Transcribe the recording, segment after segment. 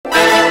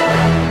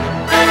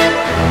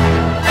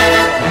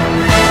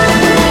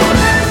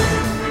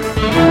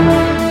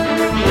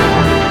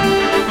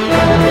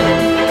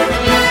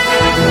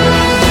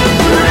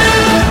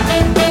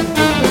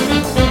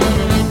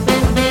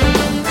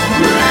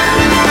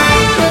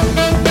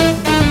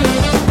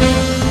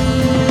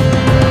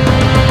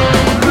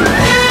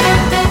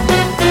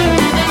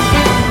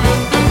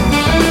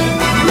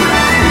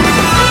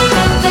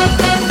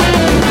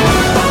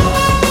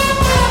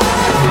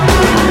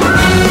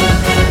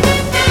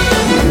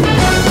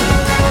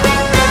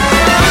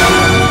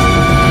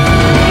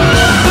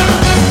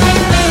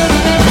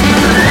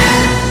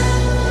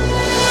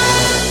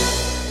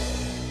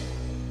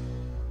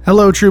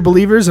Hello, true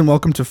believers, and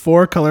welcome to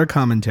Four Color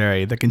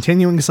Commentary, the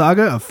continuing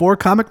saga of four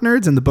comic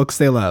nerds and the books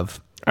they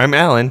love. I'm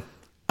Alan.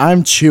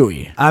 I'm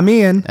Chewy. I'm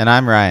Ian. And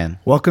I'm Ryan.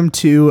 Welcome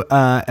to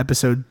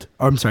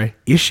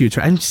issue.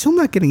 I'm still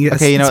not getting it.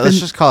 Okay,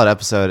 let's just call it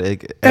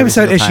episode.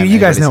 Episode issue. You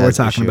guys know what we're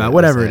talking about.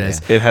 Whatever it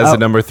is. It has a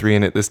number 3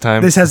 in it this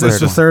time. This has the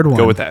third one.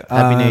 Go with that.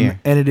 Happy New Year.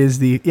 And it is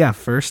the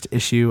first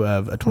issue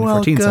of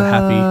 2014. So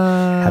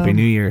happy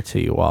New Year to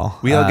you all.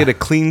 We all get a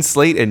clean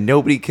slate, and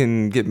nobody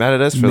can get mad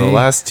at us for the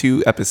last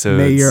 2 episodes.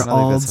 May your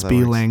alds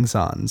be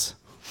lang-sons.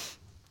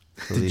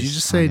 Did you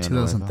just say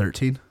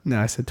 2013? No,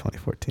 I said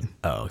 2014.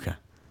 Oh, okay.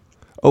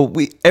 Oh,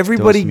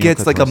 everybody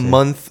gets like a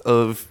month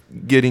of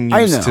getting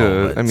used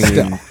to. I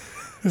mean,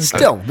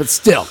 still.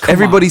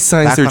 Everybody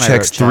signs Back their when I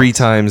checks wrote 3 checks.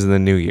 times in the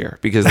new year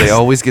because they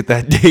always get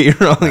that date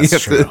wrong. You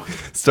have to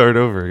start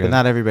over again. But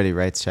not everybody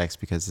writes checks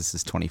because this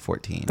is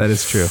 2014. That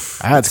is true.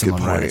 I had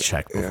someone write a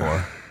check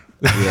before.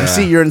 Yeah.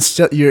 See, you're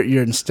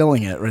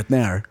instilling it right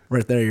there.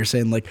 Right there, you're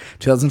saying like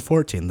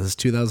 2014. This is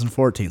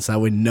 2014, so that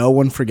way no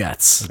one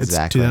forgets.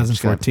 Exactly. It's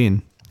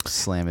 2014.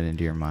 Slam it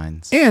into your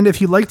minds. And if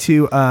you'd like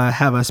to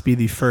have us be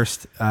the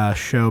first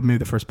show, maybe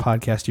the first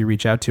podcast you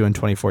reach out to in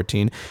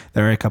 2014,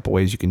 there are a couple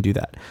ways you can do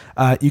that.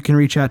 You can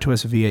reach out to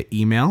us via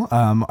email.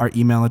 Our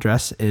email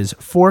address is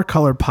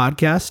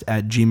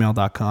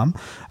fourcolorpodcast@gmail.com.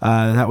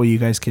 That way you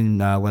guys can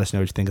let us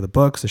know what you think of the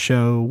books, the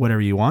show,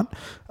 whatever you want.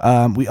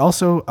 We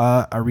also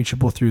are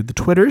reachable through the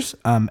Twitters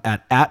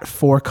at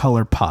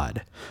 4colorpod.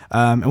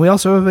 And we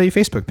also have a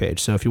Facebook page.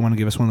 So if you want to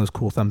give us one of those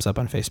cool thumbs up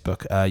on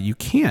Facebook, you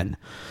can.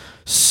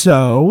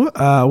 So,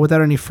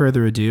 without any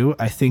further ado,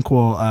 I think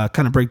we'll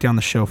kind of break down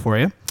the show for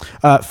you.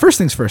 First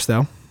things first,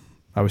 though.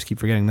 I always keep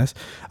forgetting this.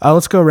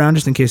 Let's go around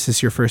just in case this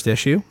is your first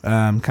issue.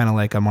 Kind of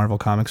like a Marvel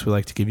Comics, we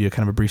like to give you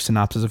kind of a brief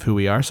synopsis of who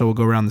we are. So we'll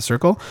go around the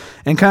circle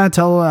and kind of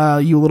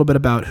tell you a little bit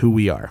about who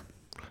we are.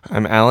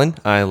 I'm Alan.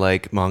 I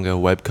like manga,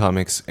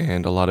 webcomics,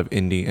 and a lot of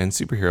indie and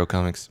superhero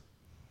comics.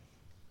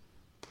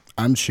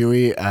 I'm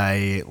Chewy.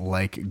 I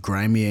like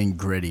grimy and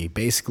gritty.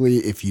 Basically,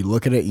 if you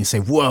look at it and you say,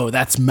 "Whoa,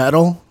 that's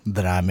metal,"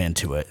 then I'm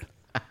into it.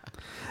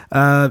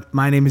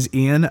 My name is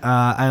Ian.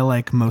 I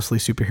like mostly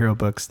superhero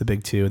books, the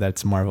big two.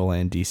 That's Marvel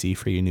and DC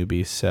for you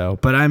newbies. So,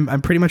 but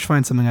I'm pretty much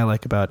find something I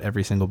like about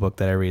every single book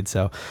that I read.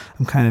 So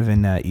I'm kind of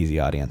an easy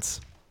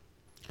audience.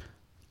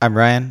 I'm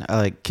Ryan. I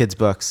like kids'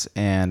 books,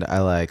 and I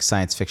like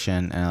science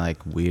fiction, and I like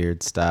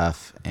weird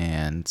stuff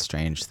and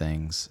strange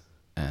things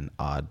and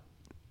odd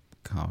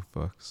comic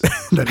books.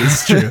 That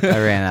is true. I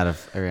ran out of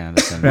things. We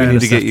Right.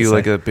 need to stuff get you to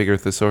like say. a bigger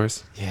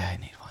thesaurus. Yeah, I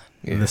need one.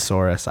 Yeah. The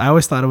Saurus. I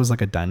always thought it was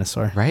like a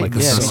dinosaur. Right? Like a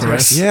Yeah,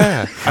 thesaurus.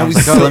 Yeah. I was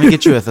like, oh, let me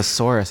get you a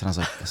thesaurus. And I was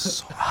like,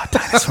 thesaurus. Oh,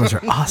 dinosaurs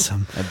are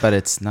awesome. But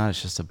it's not.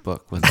 It's just a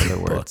book with other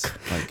words.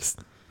 Like, It's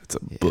a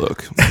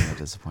book. it's kind of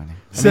disappointing.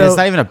 I So- mean, it's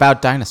not even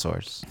about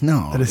dinosaurs.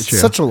 No, That is it's true.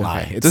 such a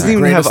lie. It's Doesn't the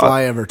even have greatest a-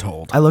 lie ever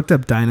told. I looked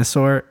up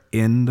dinosaur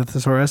in the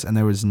thesaurus, and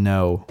there was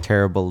no.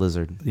 Terrible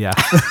lizard. Yeah.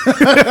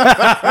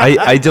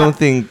 I don't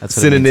think That's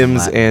what it means in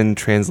synonyms Latin. and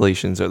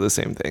translations are the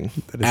same thing.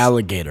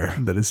 Alligator.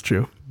 That is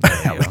true.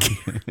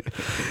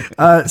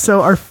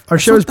 So our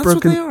show is That's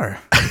what broken. they are.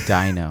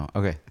 Dino.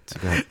 Okay. So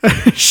go ahead.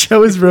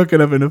 Show is broken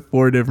up into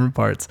 4 different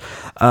parts.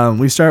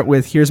 We start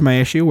with Here's My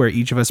Issue, where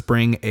each of us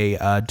bring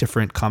a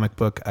different comic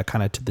book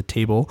kind of to the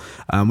table.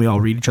 We all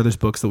read each other's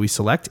books that we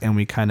select, and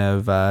we kind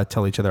of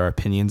tell each other our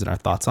opinions and our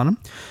thoughts on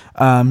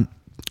them.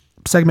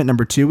 Segment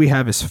number 2 we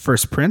have is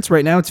First Prints.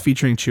 Right now it's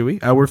featuring Chewy.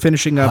 We're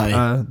finishing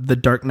up The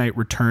Dark Knight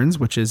Returns,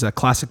 which is a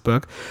classic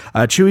book.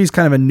 Chewy's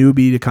kind of a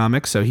newbie to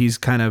comics, so he's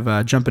kind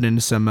of jumping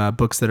into some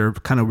books that are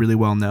kind of really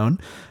well known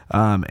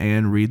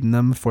and reading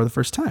them for the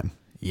first time.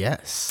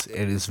 Yes,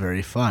 it is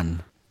very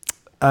fun.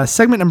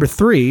 Segment number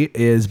 3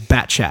 is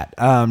Bat Chat.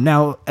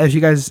 Now, as you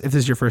guys, if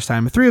this is your first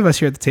time, the 3 of us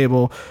here at the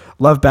table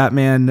love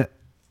Batman.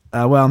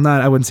 I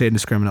wouldn't say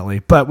indiscriminately,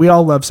 but we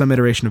all love some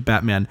iteration of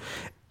Batman.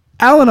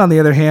 Alan, on the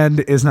other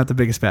hand, is not the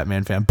biggest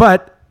Batman fan,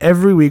 but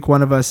every week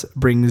one of us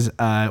brings what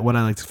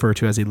I like to refer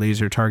to as a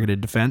laser-targeted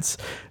defense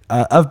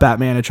of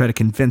Batman to try to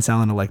convince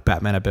Alan to like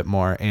Batman a bit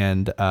more.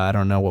 And I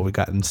don't know what we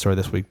got in store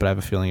this week, but I have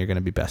a feeling you're going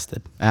to be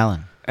bested.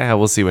 Alan.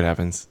 We'll see what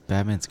happens.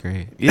 Batman's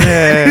great.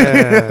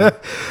 Yeah.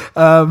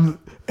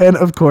 And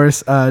of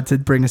course,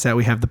 to bring us out,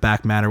 we have the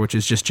Back Matter, which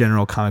is just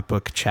general comic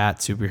book chat,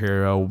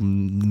 superhero,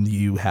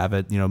 you have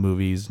it,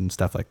 movies and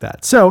stuff like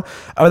that. So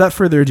without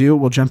further ado,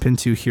 we'll jump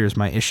into Here's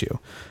My Issue.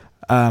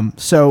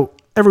 So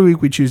every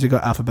week we choose to go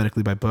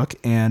alphabetically by book.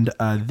 And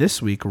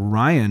this week,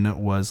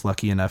 Ryan was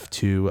lucky enough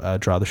to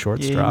draw the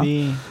short straw.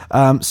 me.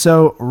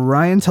 So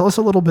Ryan, tell us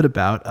a little bit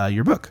about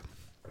your book.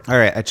 All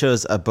right. I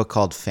chose a book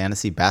called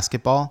Fantasy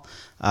Basketball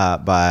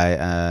by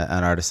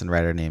an artist and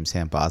writer named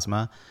Sam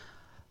Bosma.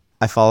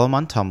 I follow him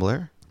on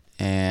Tumblr,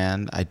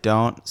 and I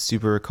don't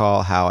super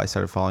recall how I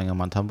started following him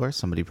on Tumblr.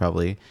 Somebody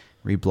probably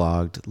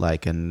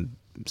reblogged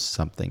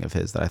something of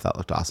his that I thought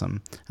looked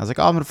awesome. I was like,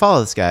 oh, I'm going to follow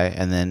this guy.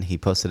 And then he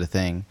posted a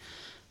thing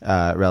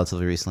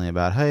relatively recently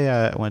about, hey,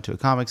 I went to a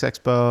comics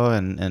expo,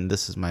 and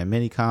this is my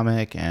mini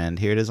comic, and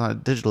here it is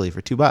digitally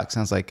for $2. And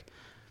I was like,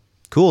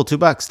 cool,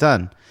 $2,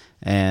 done.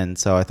 And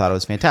so I thought it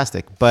was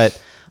fantastic.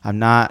 But I'm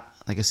not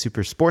like a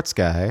super sports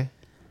guy.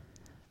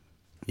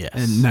 Yes.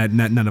 And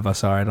none of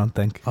us are, I don't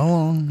think.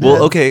 Oh,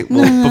 Well, okay.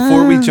 Well,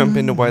 before we jump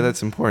into why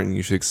that's important,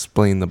 you should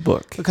explain the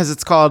book. Because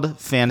it's called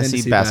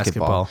Fantasy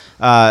Basketball.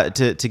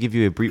 To give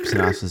you a brief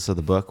synopsis of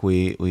the book,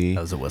 we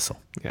that was a whistle.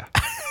 Yeah.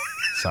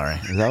 Sorry.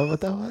 is that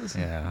what that was?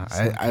 Yeah,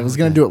 I was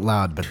gonna do it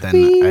loud, but then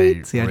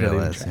I See, I didn't even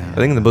realized. try. I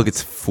think in the book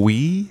it's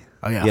Fwee.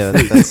 Oh yeah, Yeah,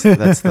 that's the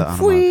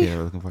onomatopoeia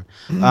we're looking for.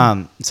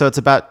 So it's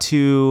about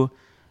two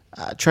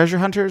treasure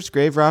hunters,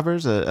 grave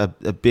robbers, a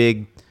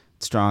big,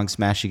 strong,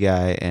 smashy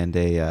guy, and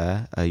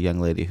a young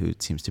lady who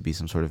seems to be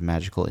some sort of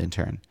magical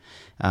intern.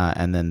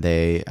 And then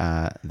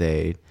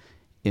they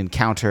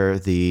encounter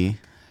the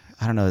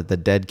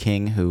dead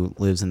king who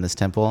lives in this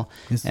temple,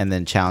 and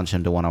then challenge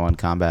him to one-on-one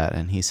combat.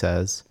 And he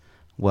says,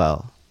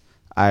 "Well,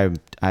 I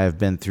have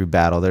been through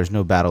battle. There's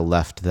no battle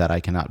left that I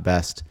cannot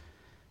best.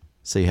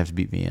 So you have to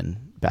beat me in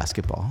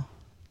basketball."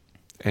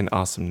 And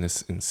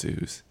awesomeness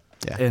ensues.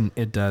 Yeah. And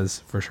it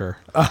does, for sure.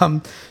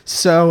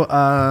 So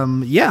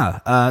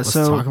let's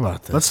talk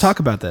about this. Let's talk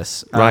about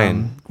this.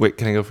 Ryan, wait,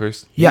 can I go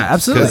first? Yeah,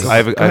 absolutely. Because I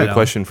have Go a ahead,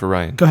 question for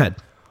Ryan. Go ahead.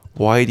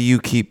 Why do you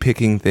keep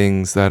picking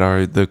things that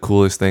are the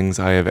coolest things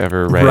I have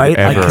ever read Right?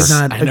 ever? I could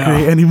not I know.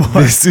 agree anymore.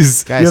 This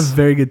is Guys, You have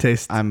very good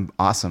taste I'm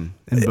awesome.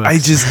 in books. I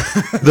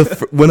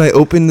just when I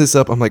opened this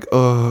up, I'm like,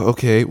 oh,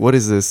 okay, what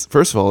is this?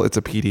 First of all, it's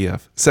a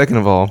PDF. Second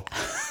of all,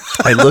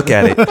 I look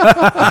at it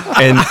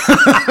and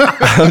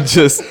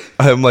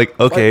I'm like,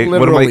 okay,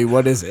 literally,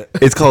 what is it?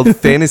 It's called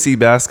Fantasy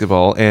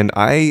Basketball, and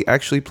I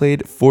actually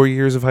played 4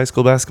 years of high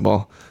school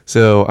basketball.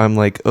 So I'm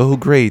like, oh,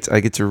 great, I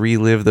get to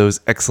relive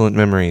those excellent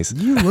memories.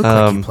 You look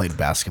like you played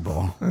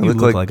basketball. I You look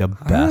look like like a I don't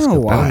know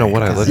basketball. why. I don't know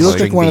what I look You look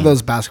like. like one of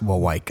those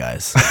basketball white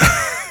guys.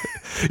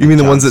 You mean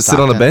the John ones that sit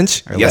on a Stockton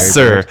bench? or Yes,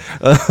 Larry sir.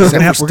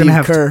 Except for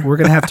Steve Kerr. We're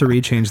gonna have to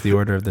rechange the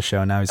order of the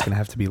show. Now he's gonna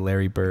have to be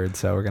Larry Bird.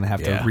 So we're gonna have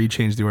Yeah. to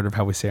rechange the order of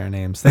how we say our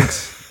names. Thanks,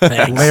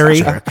 Thanks,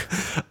 Larry. jerk.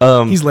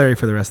 He's Larry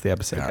for the rest of the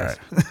episode. All guys.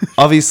 right.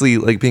 Obviously,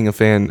 like being a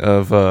fan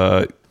of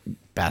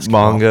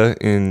Basketball. manga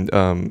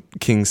in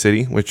King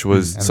City, which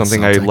was and the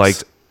something I Celtics.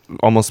 liked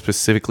almost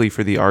specifically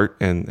for the art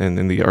and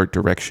in the art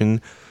direction.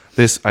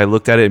 This, I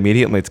looked at it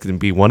immediately. It's going to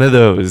be one of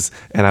those,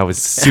 and I was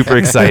super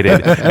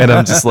excited. And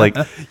I'm just like,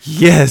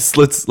 yes,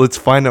 let's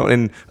find out.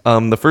 And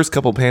the first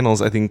couple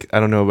panels, I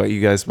don't know about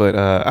you guys, but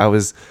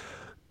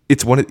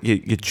it's one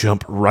you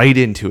jump right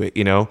into it.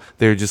 You know,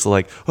 they're just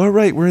like, all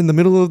right, we're in the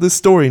middle of this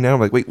story now. I'm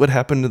like, wait, what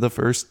happened to the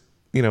first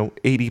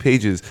 80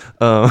 pages?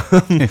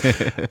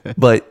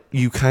 But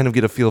you kind of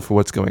get a feel for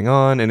what's going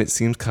on, and it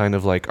seems kind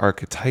of like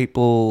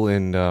archetypal,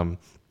 and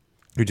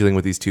you're dealing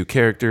with these two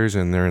characters,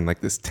 and they're in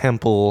like this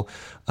temple.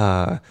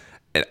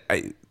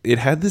 It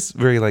had this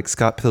very like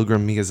Scott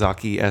Pilgrim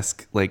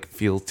Miyazaki-esque like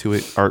feel to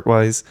it art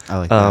wise. I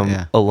like that,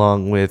 yeah.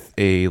 Along with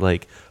a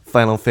like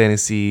Final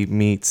Fantasy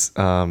meets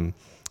I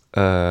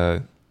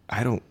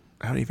don't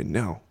even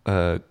know.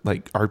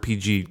 Like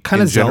RPG Kind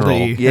in of Zelda.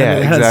 general. Yeah,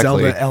 it had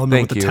exactly. a Zelda element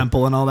Thank with the you.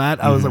 temple and all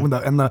that. I was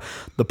like, and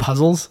the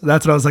puzzles.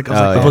 That's what I was like.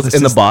 yeah. And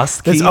the boss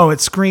key?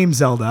 It screams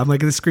Zelda. I'm like,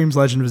 this screams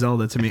Legend of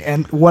Zelda to me.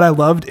 And what I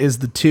loved is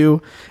the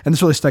two, and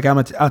this really stuck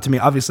out to me.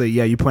 Obviously,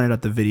 yeah, you pointed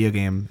out the video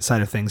game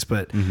side of things,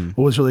 but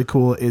what was really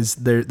cool is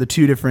the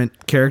two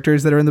different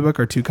characters that are in the book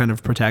are two kind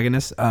of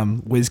protagonists,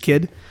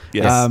 WizKid,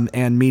 Yes.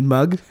 and Mean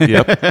Mug.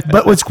 Yep.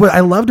 But what I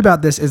loved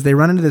about this is they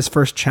run into this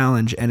first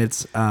challenge, and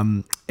it's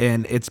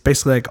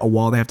basically like a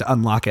wall. They have to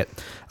unlock it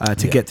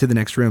to get to the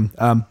next room.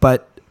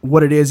 But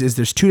what it is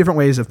there's two different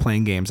ways of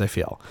playing games, I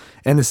feel.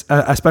 And this,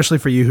 especially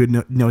for you who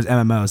knows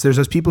MMOs, there's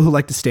those people who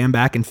like to stand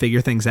back and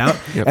figure things out,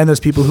 and those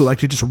people who like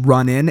to just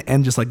run in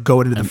and just like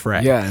go into the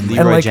fray. Yeah, and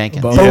Leroy like,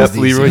 Jenkins. both Yep, of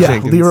these- Leroy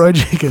Jenkins. Leroy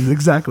Jenkins,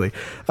 exactly.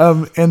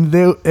 And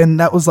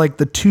that was like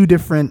the two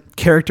different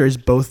characters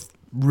both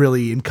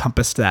really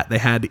encompassed that. They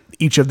had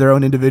each of their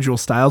own individual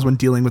styles when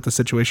dealing with a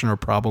situation or a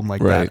problem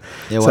like Right.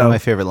 that. Yeah, one of my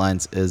favorite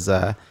lines is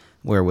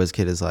where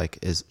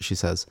WizKid she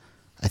says,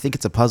 "I think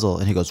it's a puzzle,"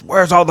 and he goes,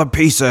 "Where's all the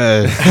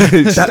pieces?"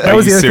 that Are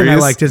was you the other thing I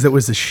serious? liked is it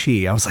was a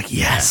she. I was like,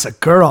 yes, a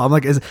girl. I'm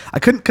like, I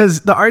couldn't,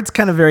 because the art's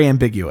kind of very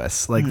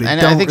ambiguous. Like, they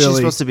And don't I think really, she's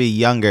supposed to be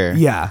younger.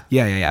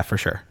 Yeah, for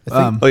sure.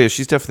 Oh yeah,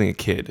 she's definitely a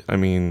kid. I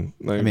mean,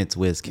 like, I mean, it's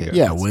WizKid.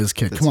 Yeah, That's-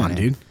 WizKid. that's Come her on,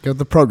 name. dude. Go to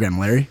the program,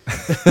 Larry.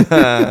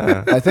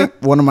 I think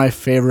one of my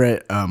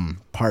favorite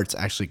parts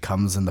actually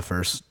comes in the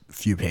first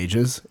few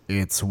pages.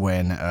 It's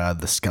when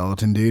the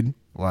skeleton dude,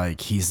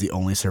 like, he's the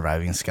only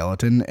surviving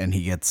skeleton, and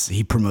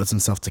he promotes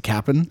himself to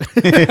captain.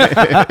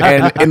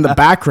 And in the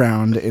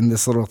background, in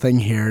this little thing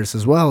here, it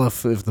says, "Well,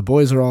 if the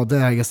boys are all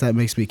dead, I guess that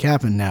makes me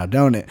captain now,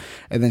 don't it?"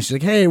 And then she's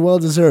like, "Hey, well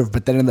deserved."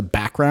 But then in the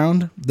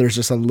background, there's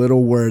just a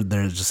little word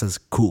there that just says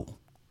 "cool."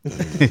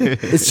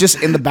 It's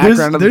just in the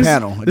background of the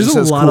panel. It There's just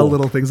a says lot "cool." of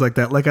little things like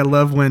that. Like, I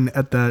love when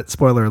at the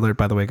spoiler alert,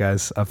 by the way,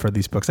 guys, for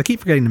these books. I keep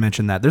forgetting to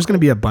mention that there's going to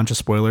be a bunch of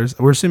spoilers.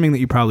 We're assuming that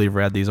you probably have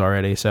read these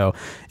already, so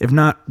if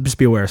not, just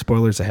be aware,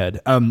 spoilers ahead.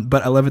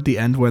 But I love at the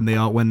end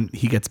when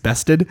he gets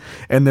bested,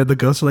 and the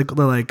ghosts are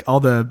like all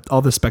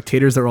the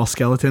spectators that are all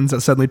skeletons that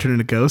suddenly turn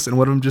into ghosts, and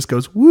one of them just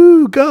goes,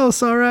 "Woo,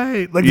 ghosts, all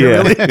right!" Like, yeah,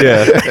 really,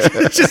 yeah.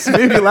 it just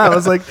made me laugh. I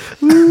was like,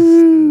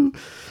 "Woo."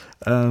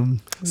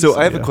 So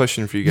I have a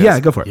question for you guys. Yeah,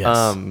 go for it.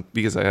 Yes.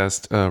 Because I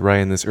asked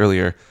Ryan this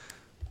earlier.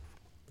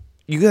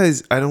 You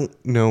guys, I don't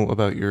know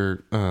about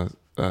your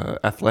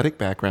athletic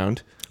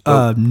background.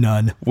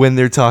 None. When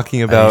they're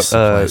talking about used to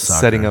play soccer.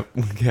 setting up,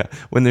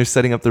 when they're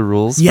setting up the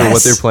rules for Yes.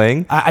 what they're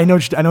playing. I know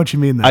what you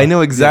mean. Though. I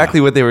know exactly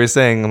what they were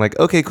saying. I'm like,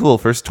 okay, cool.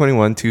 First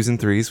 21, 2s and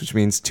 3s, which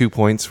means 2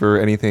 points for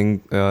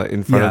anything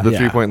in front of the Yeah.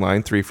 3-point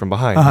line, 3 from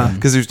behind.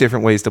 Because there's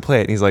different ways to play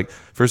it. And he's like,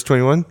 first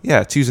 21,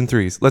 2s and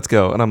 3s, let's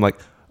go. And I'm like,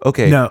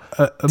 okay. No,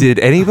 Did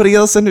anybody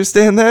else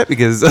understand that?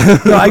 Because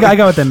No, I got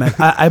what that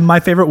meant. My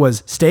favorite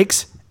was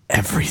stakes.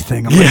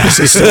 Everything. I'm like, this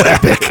is so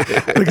epic.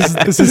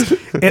 Like, this is.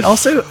 It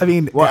also. I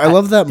mean, Well, I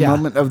love that yeah.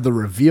 moment of the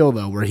reveal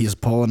though, where he's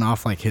pulling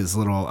off like his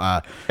little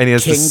And he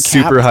has king this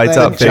super cap high thing.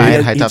 top fade.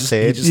 Giant high He top just-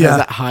 fade. He just Yeah. has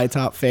that high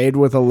top fade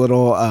with a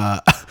little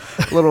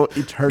little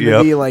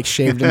eternity Yep. like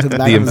shaved into the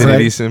back The of his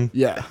infinity head. sim.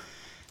 Yeah.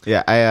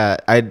 Yeah,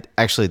 I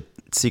actually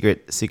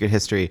secret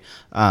history.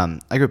 I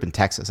grew up in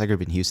Texas. I grew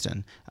up in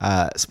Houston.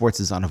 Sports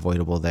is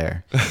unavoidable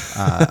there.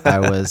 I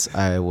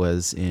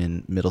was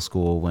in middle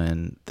school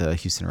when the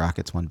Houston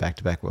Rockets won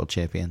back-to-back world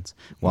champions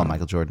while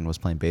Michael Jordan was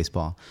playing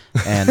baseball,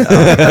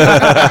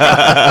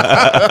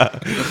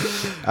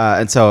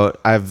 and so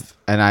I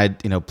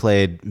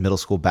played middle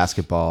school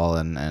basketball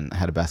and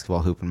had a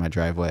basketball hoop in my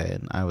driveway,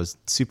 and I was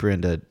super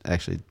into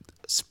actually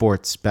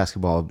sports,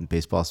 basketball, and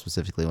baseball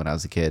specifically when I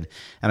was a kid,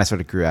 and I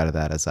sort of grew out of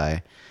that as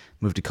I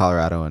moved to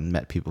Colorado and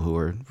met people who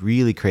were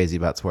really crazy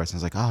about sports. And I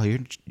was like, oh, you're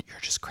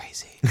just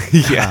crazy.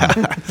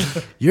 Yeah.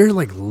 You're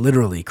like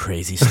literally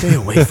crazy. Stay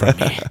away from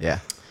me. Yeah.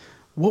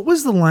 What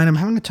was the line? I'm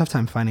having a tough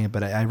time finding it,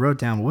 but I wrote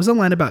down. What was the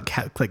line about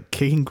like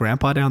kicking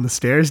Grandpa down the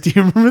stairs? Do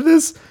you remember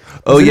this?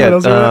 Oh, Does yeah, anyone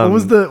else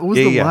remember? What was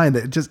the yeah. line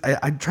that just?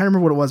 I'm trying to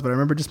remember what it was, but I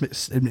remember just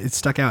it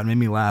stuck out and made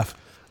me laugh.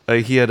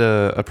 He had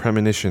a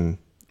premonition.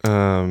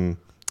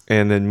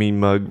 And then Mean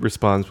Mug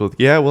responds with,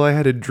 yeah, well, I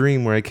had a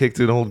dream where I kicked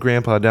an old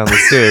grandpa down the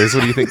stairs.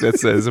 What do you think that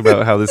says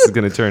about how this is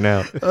going to turn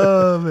out?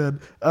 Oh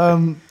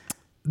man.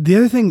 The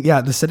other thing,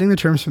 the setting the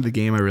terms for the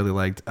game I really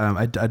liked.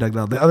 I dug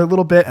that the other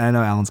little bit, and I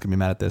know Alan's gonna be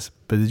mad at this,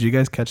 but did you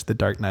guys catch the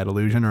Dark Knight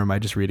illusion, or am I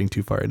just reading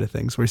too far into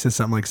things? Where he says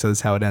something like, "So this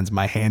is how it ends,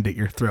 my hand at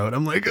your throat."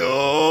 I'm like,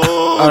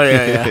 oh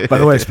yeah. By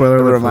the way, spoiler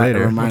alert for later.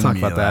 We'll Reminded talk me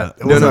about of that.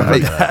 that. No, We'll no, talk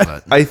about that,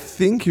 but- I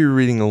think you're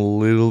reading a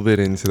little bit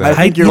into that. I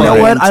think you you're know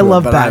right what? into I it,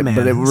 love but Batman,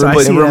 but it, so I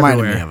see it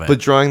reminded me everywhere. of it. But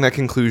drawing that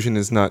conclusion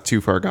is not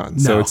too far gone,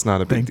 so No, it's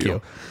not a big thank deal.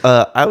 you.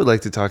 I would like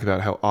to talk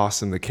about how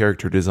awesome the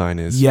character design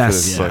is. for Yes,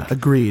 this book.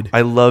 agreed.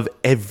 I love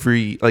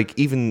every, like,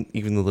 even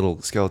the little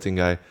skeleton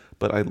guy,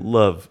 but I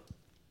love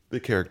the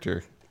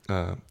character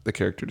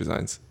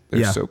designs. They're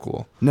Yeah. so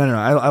cool. No,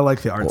 I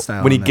like the art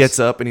style. When he in this. gets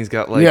up and he's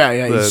got like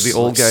he's the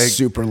old like guy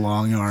super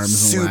long arms,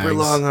 and super legs.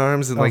 long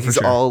arms and like for he's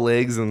sure. all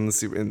legs and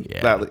super and,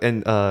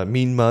 Yeah.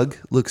 Mean Mug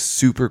looks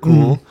super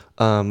cool.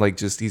 Like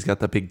just he's got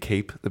the big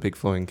cape, the big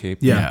flowing cape.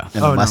 Yeah.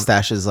 And the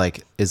mustache is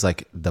like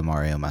the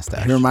Mario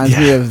mustache. He reminds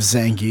me of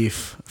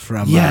Zangief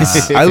from Yes.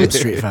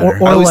 Street Fighter.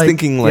 Or I was like-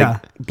 thinking like yeah.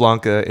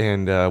 Blanca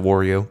and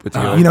Wario put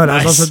together. You know what? I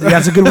Nice. was also,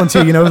 that's a good one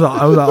too. You know,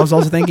 I was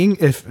also thinking,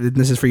 if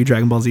this is for you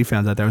Dragon Ball Z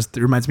fans out there, it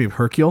reminds me of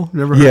Hercule.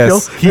 Remember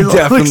Yes, Hercule? he He's all,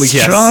 definitely- like,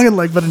 yes. strong and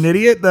like, but an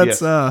idiot.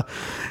 That's Yes.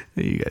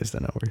 you guys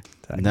don't know what we're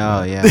talking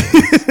No, about. yeah.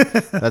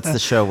 That's the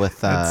show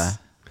with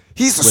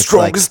He's the with,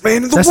 strongest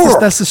man in the That's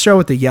world. that's the show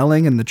with the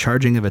yelling and the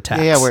charging of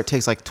attacks. yeah, where it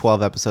takes like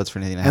 12 episodes for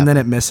anything to happen. and then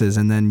it misses,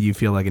 and then you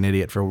feel like an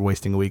idiot for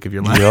wasting a week of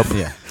your life.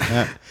 Yep.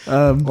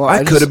 yeah. Well,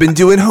 I could have been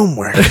doing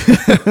homework.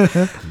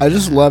 I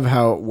just love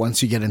how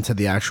once you get into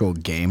the actual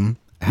game,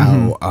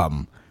 how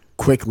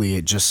quickly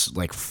it just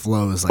like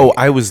flows. Like, Oh,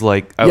 I was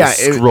like, I Yeah, was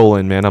it-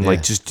 scrolling, man. I'm yeah.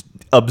 like just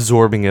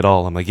absorbing it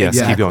all. I'm like, yes,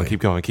 Exactly.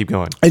 keep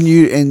going.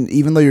 and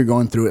even though you're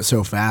going through it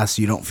so fast,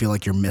 you don't feel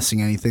like you're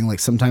missing anything. Like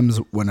sometimes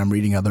when I'm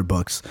reading other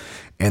books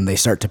and they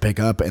start to pick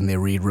up and they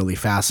read really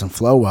fast and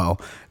flow well,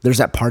 there's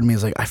that part of me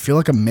is like, I feel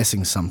like I'm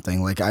missing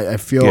something. Like I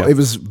feel Yeah. it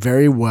was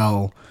very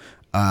well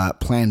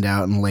planned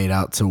out and laid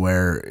out to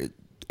where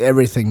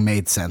everything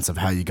made sense of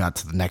how you got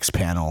to the next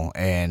panel,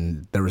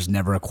 and there was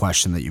never a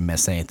question that you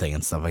missed anything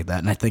and stuff like that.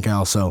 And I think I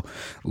also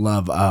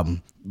love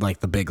like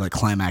the big like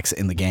climax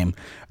in the game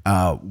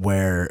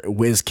where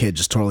WizKid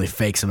just totally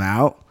fakes him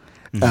out.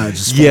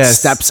 Just Yes.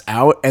 steps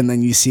out, and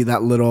then you see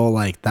that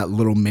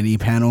little mini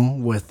panel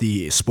with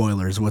the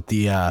spoilers with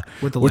the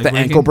With the with leg the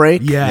ankle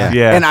breaking? break. Yeah.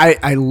 Yeah. And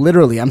I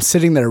literally, I'm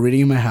sitting there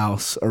reading in my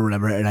house or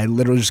whatever, and I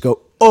literally just go,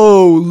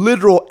 "Oh,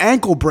 literal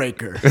ankle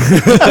breaker!"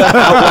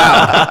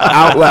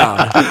 out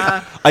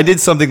loud. I did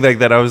something like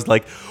that. I was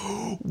like,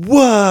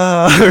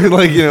 whoa,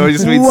 like, you know, I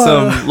just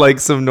made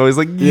some noise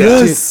like,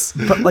 yes.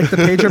 Dude, but like the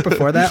page right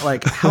before that,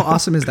 like how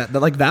awesome is that?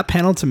 Like that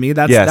panel to me,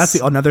 that's Yes.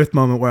 another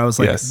moment where I was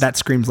like, Yes. that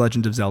screams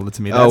Legend of Zelda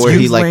to me. Oh, That where he,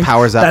 screams like, Link,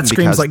 powers up That and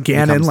screams like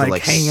becomes Ganon, the, like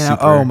like, hanging out.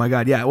 super- Oh my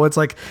god, yeah. Well,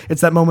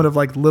 it's that moment of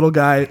like little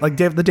guy, like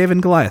the David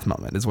and Goliath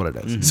moment is what it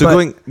is. So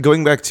But,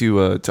 going back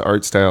to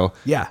art style,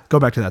 yeah, go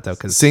back to that though,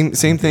 because same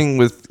thing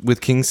with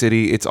King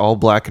City. It's all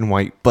black and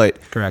white, but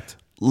correct.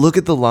 look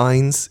at the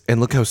lines and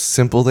look how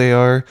simple they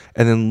are,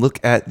 and then look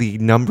at the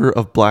number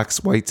of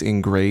blacks, whites,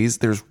 and grays.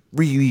 There's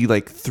really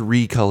like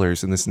 3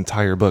 colors in this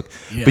entire book,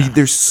 but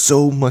there's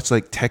so much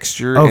like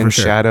texture for and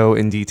sure. shadow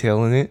and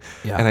detail in it.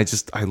 Yeah. And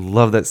I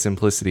love that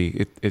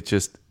simplicity. It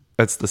just,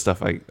 that's the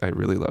stuff I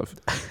really love.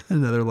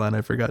 Another line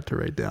I forgot to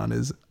write down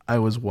is, I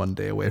was one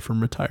day away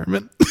from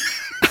retirement.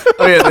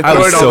 Oh yeah, I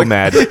was so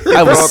mad.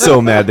 I was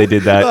so mad they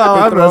did that.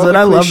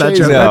 I love that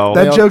joke. No.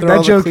 That joke,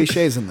 that joke,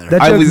 cliches in there.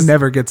 that I joke was-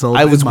 never gets old.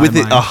 I was in my with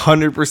it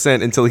mind.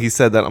 100% until he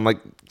said that. I'm like,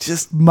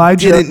 just My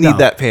joke didn't need no.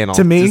 that panel.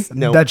 To me, Just,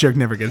 no. that joke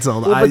never gets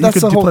old. Well, but You that's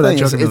could the whole play that thing.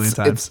 joke a million It's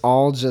times.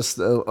 all just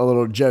a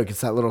little joke.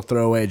 It's that little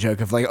throwaway joke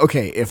of like,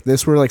 okay, if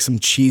this were like some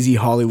cheesy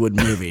Hollywood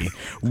movie,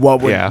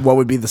 what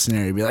would be the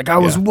scenario? Be like, I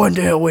was one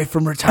day away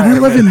from And I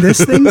retirement. love in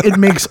this thing, it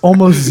makes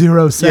almost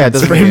zero sense. Yeah, it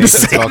doesn't for make him any to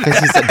sense say at all because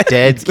he's a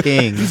dead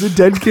king. he's a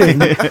dead king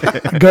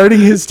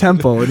guarding his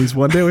temple, and he's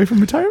one day away from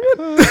retirement.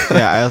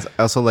 Yeah,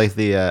 I also like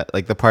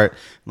the part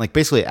like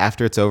basically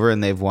after it's over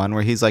and they've won,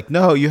 where he's like,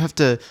 "No, you have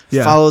to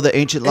Yeah. follow the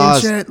ancient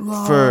laws Ancient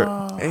for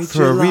laws. a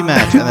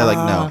rematch," and they're like,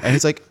 "No," and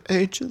he's like,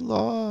 "Ancient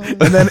laws."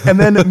 And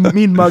then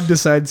Mean Mug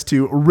decides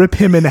to rip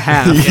him in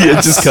half. Yeah,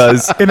 just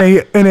cause. In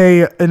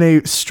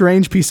a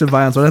strange piece of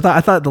violence. But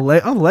I thought the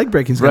leg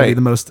breaking is going to be Right.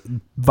 the most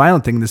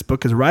violent thing in this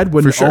book, because Ride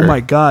wouldn't. For sure. Oh my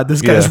god,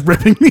 this guy's Yeah.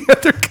 ripping the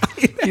other guy.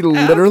 He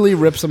literally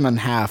rips him in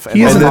half, and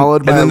He is then an-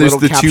 followed by and then a there's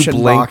little the two caption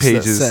blank box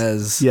pages. that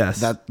says Yes.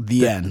 that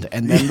the end,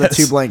 and then the Yes.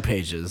 2 blank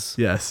pages.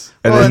 Yes.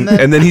 And, Well, then,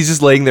 and then he's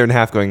just laying there in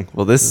half going,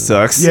 well, this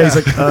sucks. Yeah, he's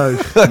like, oh,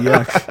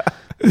 yuck.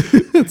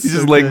 He's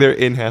just laying there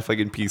in half, like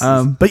in pieces.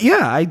 But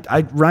yeah,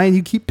 Ryan,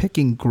 you keep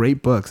picking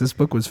great books. This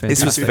book was this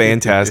fantastic. was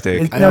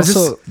fantastic. It- I no, it's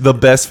also The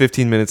best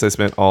 15 minutes I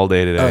spent all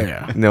day today. Oh,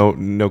 yeah.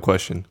 No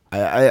question.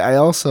 I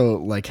also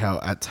like how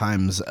at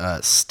times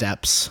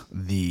Steps,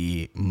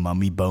 the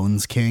Mummy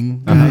Bones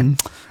King,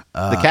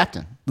 The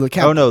captain. the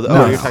captain. Oh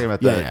no! You're talking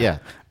about Yeah, the yeah.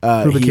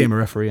 yeah. who he- became a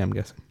referee, I'm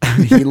guessing.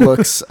 he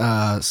looks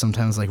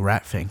sometimes like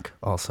Ratfink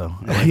also.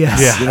 Like, Yes,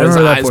 you I know, his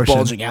remember that eyes portion.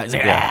 bulging out. He's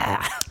like,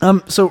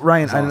 "Ah." So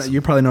Ryan, I don't know,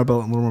 you probably know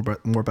about a little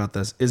more about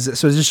this. Is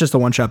this just a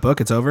one-shot book?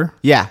 It's over?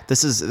 Yeah,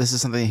 this is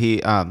something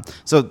he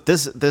so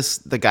this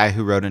the guy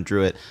who wrote and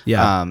drew it,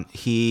 Yeah.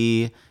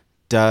 he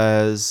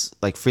does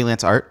like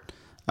freelance art,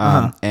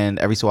 and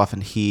every so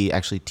often he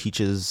actually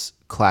teaches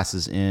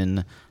classes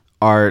in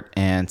art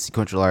and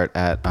sequential art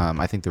at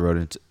I think the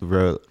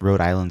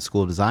Rhode Island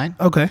School of Design.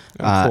 Okay.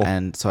 cool.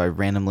 And so I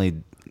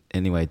randomly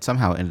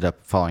somehow ended up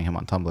following him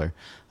on Tumblr,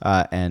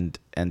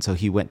 and so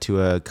he went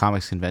to a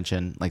comics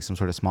convention, like some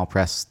sort of small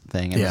press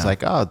thing, and was Yeah.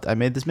 like, "Oh, I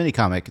made this mini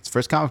comic. It's the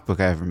first comic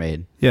book I ever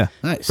made. Yeah.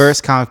 Nice.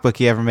 First comic book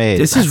he ever made."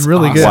 This is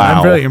really good. awesome. I'm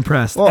Wow. really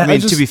impressed. Well, I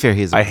mean, just- to be fair,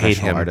 he's a I hate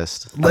professional him.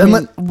 artist.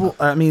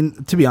 I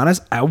mean, to be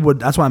honest, I would.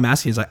 That's why I'm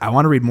asking. Is like, I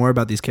want to read more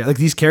about these characters. Like,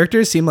 these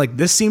characters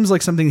seems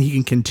like something he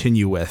can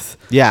continue with.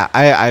 Yeah,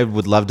 I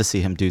would love to see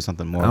him do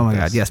something more. Oh my with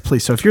god, this. yes,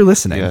 please. So if you're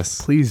listening, Yes.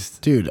 please,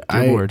 Dude,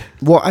 dear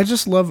Lord. I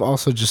just love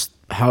also just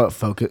how it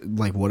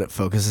what it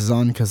focuses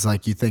on, because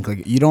like you think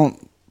like you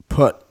don't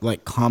put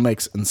like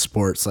comics and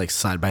sports like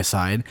side by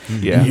side.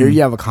 Yeah. And here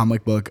you have a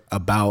comic book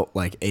about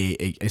like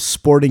a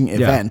sporting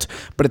event,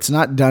 but it's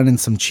not done in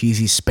some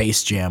cheesy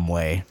Space Jam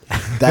way.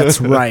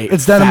 That's right.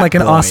 It's done in fat like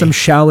an boy. awesome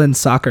Shaolin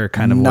soccer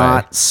kind of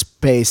not way.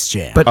 Space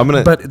Jam. But I'm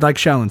gonna- but like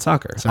Shaolin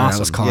soccer. Sorry, I was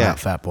awesome. calling Yeah. out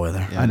Fat Boy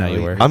there. I know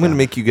you were. I'm going to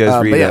make you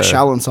guys read. But yeah,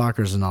 Shaolin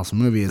Soccer is an awesome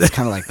movie. It's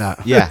kind of like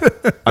that. Yeah,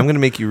 I'm going to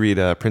make you read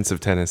Prince of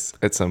Tennis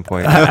at some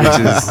point, which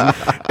is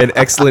an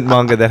excellent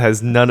manga that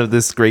has none of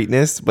this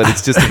greatness, but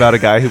it's just about a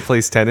guy who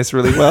plays tennis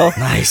really well.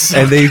 Nice.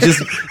 And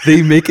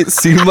they make it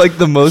seem like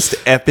the most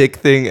epic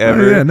thing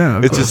ever. yeah, no,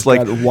 of it's just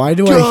like, God, why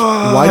do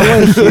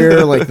I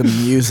hear like the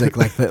music,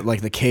 like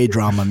the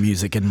K-drama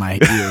music in my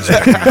ears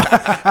right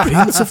now?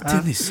 Prince of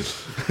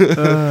Tennis. good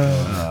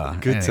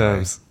Anyway.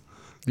 times.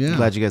 Yeah.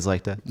 glad you guys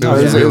liked it. No,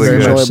 was it's really very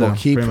good. enjoyable. Very much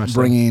so. Keep Very much so.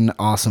 bringing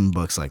awesome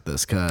books like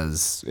this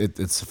because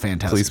it's a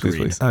fantastic Please,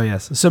 read. please. Oh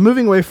yes. So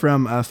moving away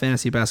from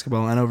fantasy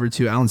basketball and over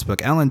to Alan's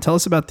book. Alan, tell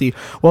us about the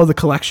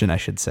collection, I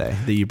should say,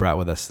 that you brought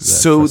with us.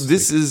 So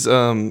this is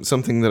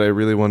something that I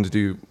really wanted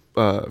to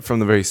do from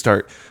the very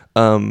start.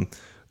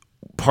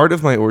 Part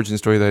of my origin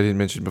story that I didn't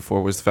mention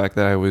before was the fact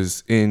that I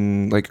was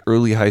in like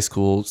early high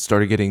school,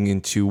 started getting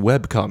into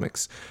web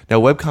comics. Now,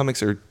 web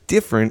comics are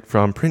different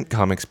from print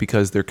comics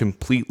because they're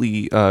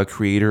completely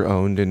creator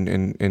owned and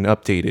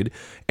updated,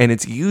 and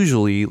it's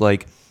usually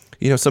like,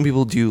 you know, some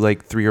people do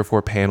like 3 or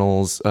 4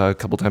 panels a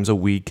couple times a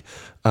week.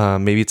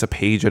 Maybe it's a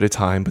page at a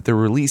time, but they're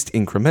released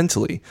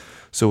incrementally.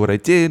 So what I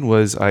did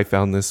was I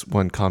found this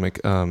one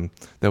comic that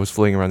was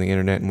floating around the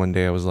internet, and one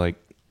day I was like,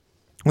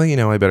 well, you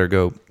know, I better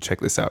go check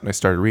this out. And I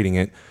started reading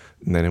it.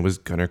 And then it was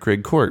Gunnar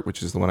Craig Court,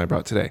 which is the one I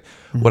brought today.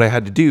 Mm-hmm. What I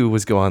had to do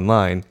was go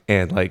online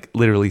and like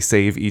literally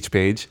save each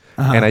page.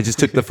 And I just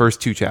took the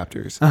first 2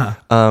 chapters.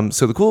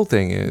 So the cool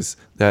thing is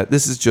that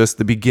this is just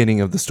the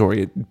beginning of the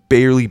story. It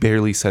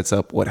barely sets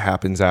up what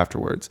happens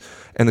afterwards.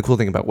 And the cool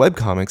thing about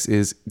webcomics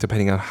is,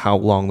 depending on how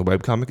long the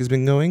webcomic has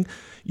been going,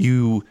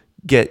 you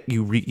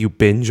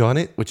binge on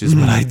it, which is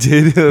what I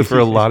did for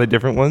a lot of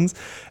different ones.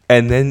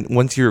 And then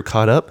once you're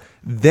caught up,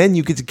 then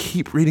you get to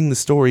keep reading the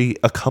story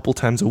a couple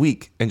times a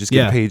week and just get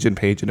Yeah. a page and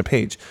page and a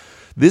page.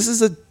 This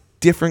is a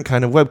different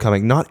kind of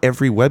webcomic. Not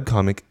every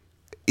webcomic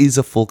is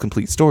a full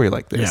complete story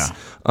like this. Yeah.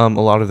 A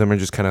lot of them are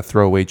just kind of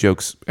throwaway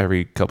jokes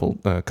every couple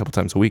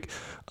times a week.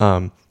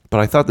 But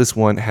I thought this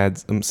one had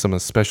some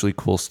especially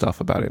cool stuff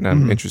about it, and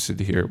I'm interested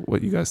to hear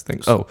what you guys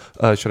think.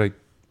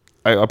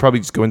 I'll probably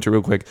just go into it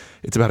real quick.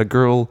 It's about a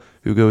girl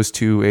who goes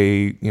to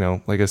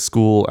a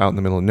school out in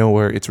the middle of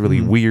nowhere. It's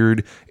really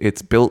weird.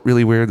 It's built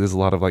really weird. There's a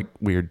lot of like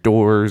weird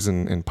doors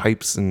and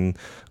pipes and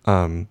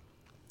we're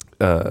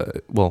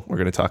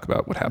going to talk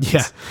about what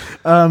happens.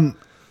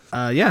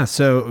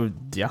 So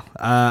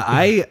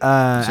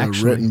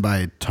written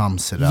by Tom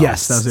Siddell.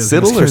 Yes, that was it.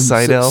 Siddle or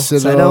Seidel?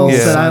 Siddle. Yeah.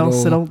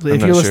 Siddle.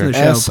 If not you're listening to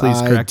the show, S please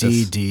I correct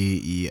D us.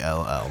 D E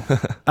L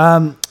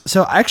L.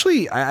 So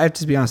actually, I have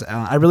to be honest.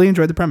 I really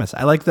enjoyed the premise.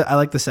 I like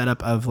the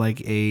setup of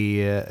like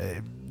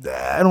a.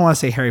 I don't want to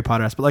say Harry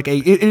Potter, but like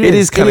it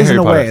is kinda in Harry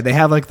a Potter. way. They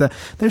have like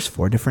there's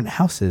 4 different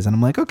houses, and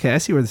I'm like, okay, I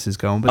see where this is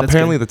going. But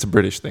Apparently, that's that's a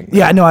British thing. good.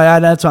 Yeah, no,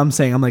 that's what I'm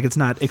saying. I'm like, it's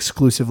not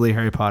exclusively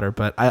Harry Potter,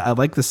 but I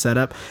like the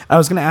setup. I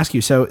was going to ask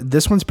you. So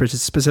this one's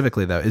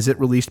specifically though, is it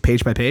released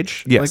page by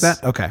page? Yes. Like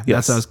that? Okay.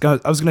 Yes. That's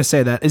what I was going to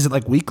say. That is it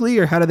like weekly,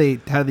 or how do they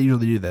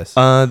usually do this?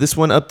 This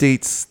one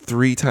updates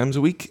 3 times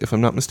a week, if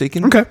I'm not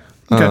mistaken. Okay.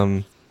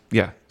 Okay.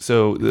 Yeah.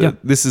 So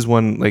this is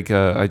one like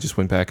I just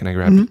went back and I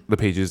grabbed the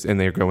pages and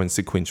they go in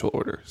sequential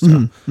order. So,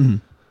 what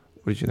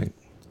did you think?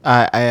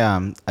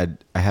 I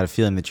had a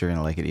feeling that you're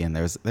gonna like it, Ian.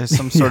 There's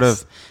some sort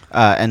Yes.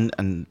 of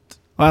and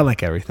Well, I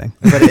like everything.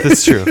 but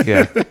That's true.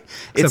 Yeah.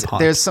 it's Haunt.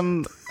 there's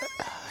some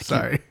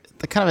Sorry.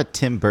 kind of a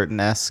Tim Burton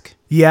esque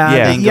Yeah.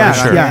 Yeah, thing Yeah.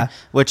 going on Yeah. here,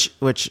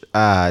 which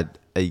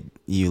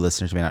you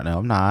listeners may not know.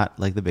 I'm not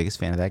like the biggest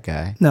fan of that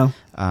guy. No.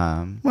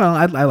 Um, Well,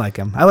 I like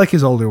him. I like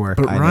his older work.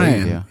 But I know you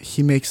Ryan, do.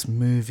 he makes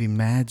movie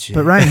magic.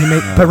 But Ryan,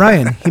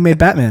 he made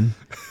Batman,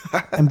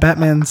 and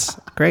Batman's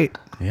great.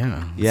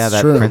 Yeah. yeah, it's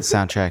that true. Prince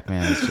soundtrack,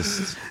 man, is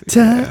just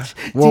Touch.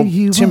 Well, do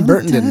you Tim want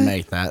Burton didn't touch?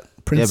 make that. yeah,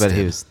 Prince but he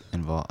did. was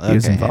involved. He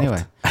was Okay, involved.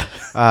 Anyway,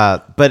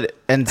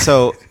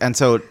 so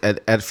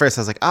at first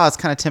I was like, oh, it's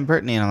kind of Tim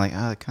Burton-y, and I'm like,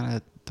 oh, I kind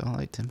of don't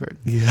like Tim Burton.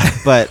 Yeah.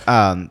 But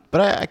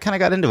I kind of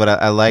got into it.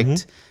 I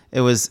liked it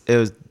was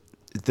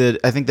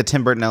I think the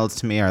Tim Burton elements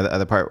to me are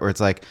the part where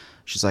it's like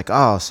she's like,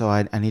 oh, so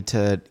I need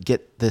to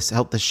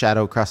help this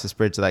shadow cross this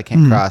bridge that I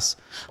can't cross.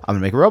 I'm gonna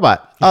make a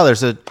robot. Oh,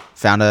 there's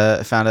found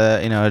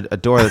a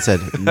door that said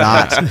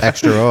not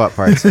extra robot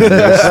parts. And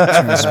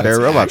there's spare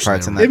robot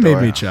parts in that It made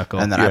door. me chuckle.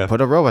 And then I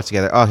put a robot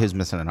together. Oh, he was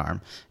missing an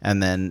arm.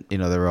 And then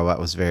the robot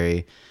was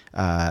very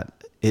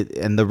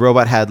and the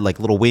robot had like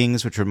little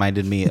wings, which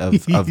reminded me of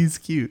He's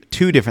cute.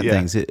 2 different Yeah.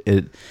 things.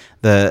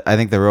 I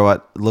think the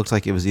robot looked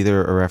like it was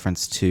either a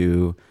reference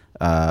to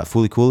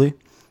Fooly Cooley,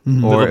 or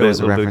Little it bit- was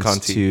a little bit of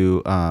reference Conti.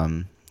 to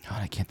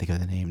I can't think of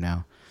the name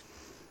now.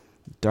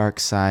 Dark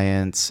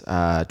Science,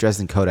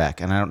 Dresden Kodak,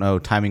 and I don't know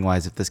timing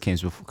wise if this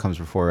comes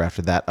before or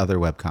after that other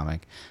webcomic,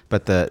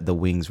 but the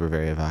wings were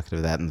very evocative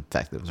of that, and the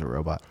fact that it was a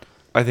robot.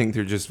 I think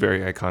they're just very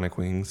iconic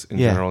wings in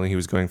Yeah. general, and he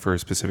was going for a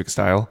specific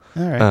style.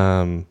 All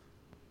right.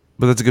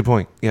 But that's a good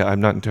point. Yeah, I'm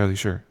not entirely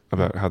sure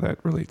about how that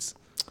relates.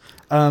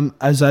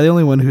 Was I the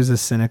only one who's a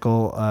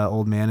cynical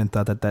old man and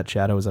thought that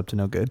shadow was up to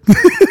no good?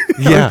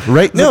 Yeah,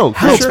 right. No,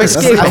 How sure. it's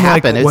It's escape. to I'm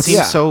like, happen. It what's- seems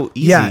yeah. so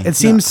easy. Yeah, it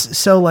seems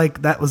so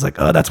like that was like,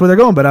 oh, that's where they're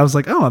going. But I was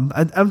like, oh,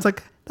 I was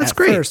like, that's At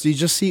great. First, you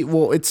just see.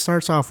 Well, it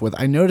starts off with,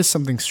 I noticed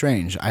something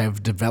strange. I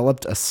have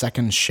developed a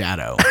second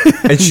shadow.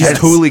 And she's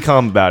totally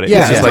calm about it.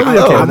 Yeah, It's just like,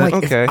 totally okay. oh, I'm like,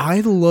 okay. if I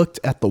looked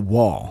at the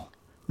wall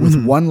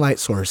with one light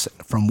source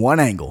from one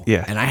angle,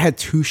 Yeah. and I had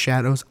 2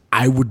 shadows,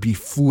 I would be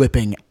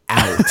flipping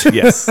out.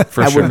 Yes,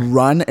 for I sure. would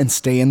run and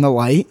stay in the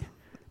light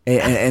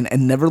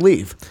and never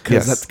leave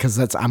Yes. because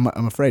I'm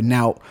afraid.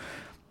 Now,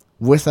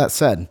 with that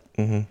said,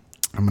 I'm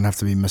gonna have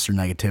to be Mr.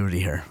 Negativity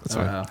here. That's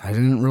fine. I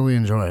didn't really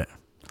enjoy it.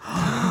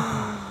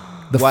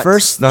 The What?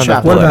 first Not enough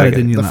chapter, blood, What about I it get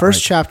didn't you the not first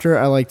like? chapter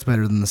I liked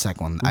better than the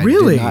second one. I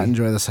Really? did not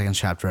enjoy the second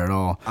chapter at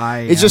all. I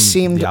it just am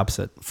seemed the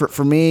opposite.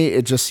 For me.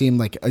 It just seemed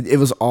like it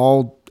was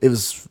all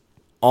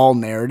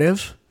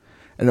narrative,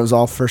 and it was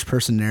all first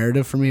person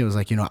narrative for me. It was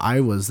like,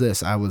 I was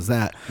this, I was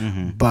that,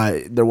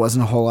 but there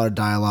wasn't a whole lot of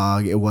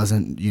dialogue. It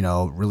wasn't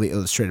really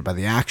illustrated by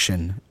the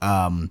action.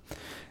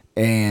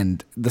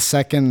 And the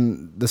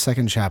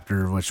second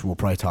chapter, which we'll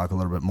probably talk a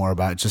little bit more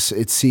about,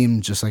 it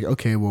seemed just like,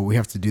 okay, well, we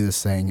have to do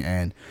this thing,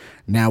 and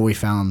now we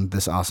found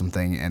this awesome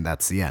thing, and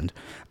that's the end.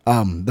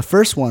 The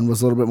first one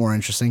was a little bit more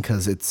interesting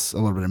because it's a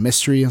little bit of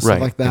mystery and stuff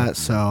Right. like that.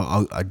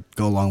 So I'd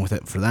go along with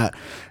it for that.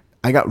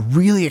 I got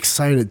really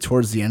excited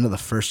towards the end of the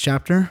first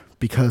chapter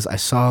because I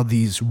saw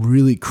these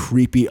really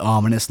creepy,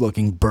 ominous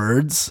looking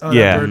birds. Oh,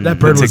 Yeah. that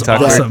bird The was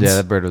TikTok awesome. Yeah,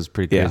 that bird was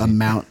pretty Yeah. crazy.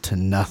 Amount to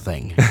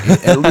nothing,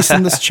 at least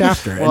in this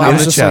chapter. And I in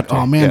was the just chapter,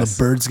 like, oh man, yes.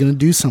 the bird's gonna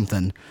do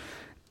something,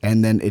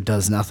 and then it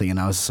does nothing, and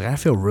I was just like, I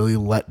feel really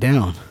let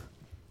down.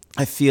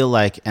 I feel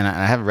like, and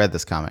I haven't read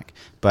this comic,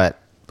 but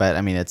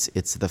I mean, it's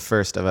the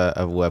first of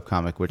a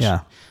webcomic, which Yeah.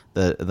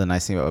 the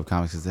nice thing about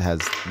webcomics is it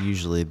has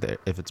usually,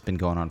 if it's been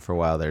going on for a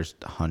while, there's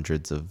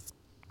hundreds of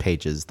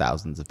pages,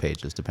 thousands of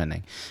pages,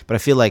 depending. But I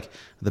feel like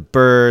the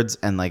birds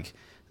and like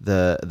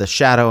the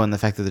shadow and the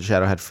fact that the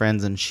shadow had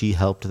friends and she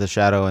helped the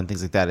shadow and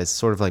things like that is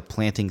sort of like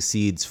planting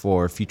seeds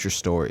for future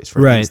stories,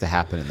 for Right. things to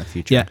happen in the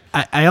future.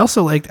 Yeah, I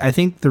also liked. I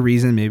think the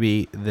reason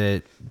maybe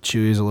that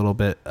Chewie is a little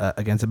bit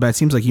against it, but it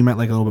seems like you might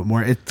like a little bit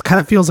more. It kind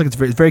of feels like it's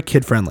very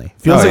kid friendly.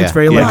 Feels Oh, like yeah. it's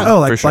very Yeah, like, oh,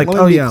 for like sure. like Let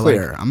oh me be yeah,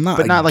 clear. like, I'm not,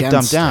 But not like dumbed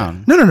against it.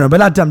 down. no, but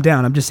not dumbed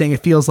down. I'm just saying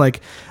it feels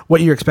like what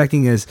you're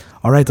expecting is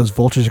all right. Those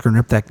vultures are gonna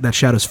rip that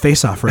shadow's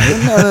face off, right?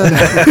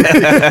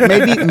 No.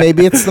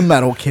 maybe it's the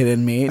metal kid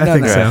in me. I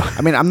think so.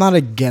 I mean, I'm not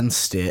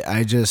against it.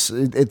 I just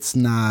it's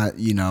not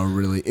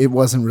really. It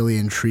wasn't really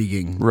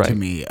intriguing to Right.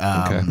 me.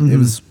 Mm-hmm. It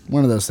was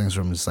one of those things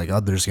where I'm just like, oh,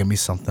 there's gonna be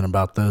something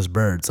about those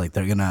birds. Like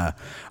they're gonna.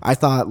 I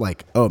thought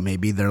like, oh,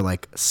 maybe they're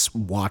like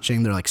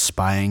watching. They're like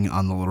spying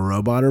on the little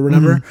robot or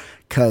whatever. Mm-hmm.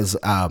 Because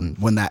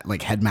when that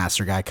like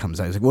headmaster guy comes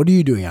out, he's like, "What are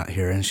you doing out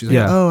here?" And she's like,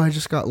 Yeah. "Oh, I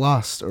just got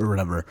lost or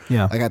whatever."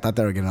 Yeah. Like I thought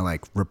they were gonna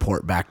like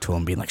report back to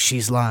him, being like,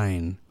 "She's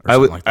lying." Or I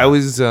something was like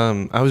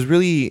that. I was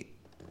really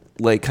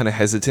like kind of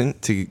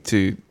hesitant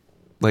to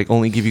like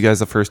only give you guys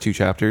the first 2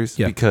 chapters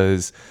Yeah.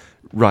 because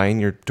Ryan,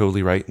 you're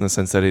totally right in the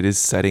sense that it is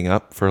setting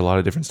up for a lot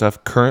of different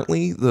stuff.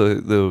 Currently,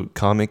 the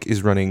comic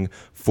is running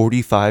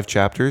 45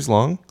 chapters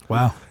long.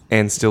 Wow.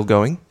 And still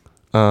going.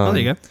 Oh,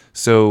 there you go.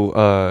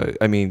 So,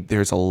 I mean,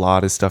 there's a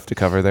lot of stuff to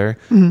cover there.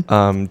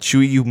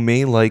 Chewie, you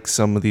may like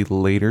some of the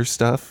later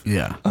stuff.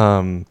 Yeah.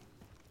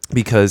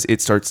 Because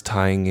it starts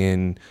tying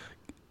in.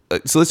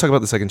 So let's talk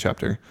about the second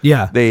chapter.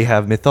 Yeah. They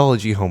have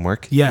mythology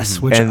homework. Yes,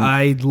 which And-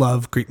 I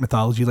love Greek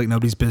mythology like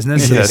nobody's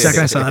business. Yes. The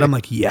second I saw that, I'm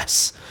like,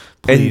 yes,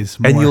 please,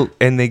 and more.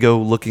 and they go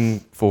looking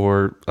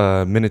for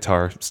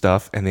Minotaur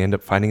stuff, and they end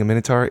up finding a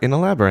Minotaur in a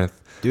labyrinth.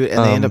 Dude,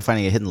 and they end up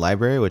finding a hidden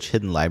library, which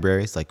hidden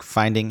libraries, like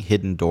finding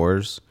hidden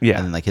doors, Yeah.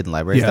 and then like hidden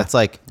libraries. Yeah. That's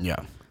like Yeah.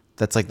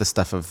 the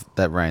stuff of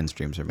that Ryan's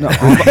dreams are made.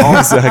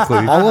 Exactly.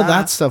 All of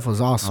that stuff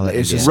was awesome. All that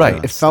It's just Indiana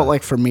it stuff. felt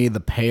like for me the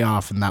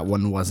payoff in that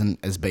one wasn't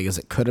as big as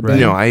it could have Right.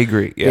 been. No, I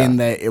agree. Yeah. In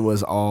that it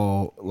was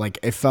all like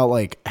it felt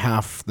like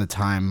half the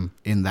time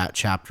in that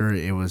chapter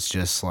it was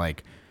just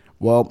like,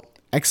 well,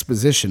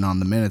 exposition on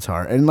the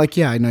Minotaur. And like,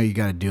 yeah, I know you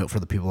got to do it for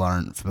the people who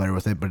aren't familiar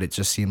with it, but it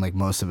just seemed like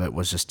most of it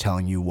was just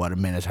telling you what a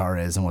Minotaur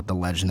is and what the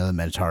legend of the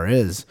Minotaur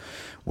is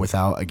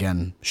without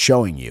again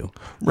showing you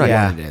Right.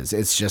 what it is.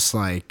 It's just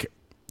like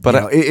But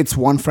you know, it's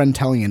one friend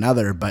telling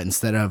another, but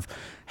instead of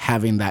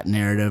having that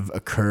narrative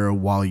occur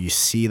while you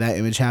see that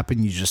image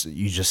happen, you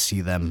just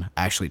see them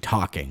actually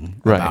talking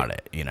Right. about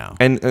it, you know.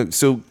 And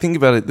so think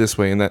about it this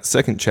way. In that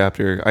second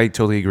chapter, I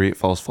totally agree. It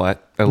falls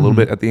flat a little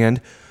bit at the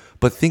end.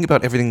 But think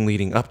about everything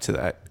leading up to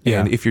that. Yeah.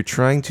 And if you're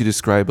trying to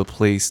describe a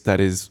place that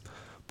is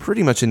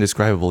pretty much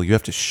indescribable, you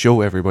have to show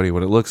everybody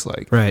what it looks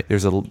like. Right.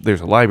 There's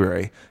a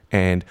library.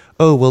 And,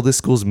 oh, well, this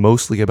school's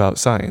mostly about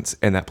science.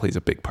 And that plays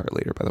a big part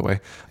later, by the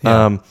way.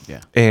 Yeah. Yeah.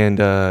 And,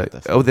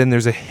 then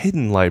there's a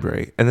hidden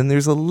library. And then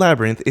there's a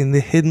labyrinth in the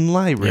hidden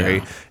library.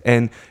 Yeah.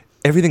 And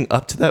everything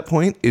up to that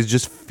point is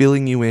just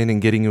filling you in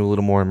and getting you a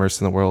little more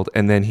immersed in the world.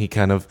 And then he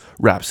kind of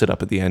wraps it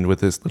up at the end with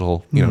this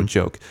little,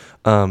 joke.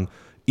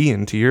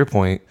 Ian, to your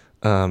point,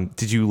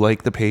 did you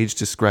like the page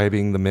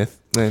describing the myth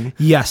then?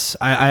 Yes,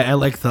 I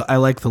like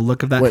the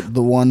look of that. What,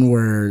 the one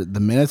where the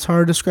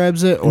Minotaur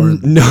describes it, or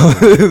No.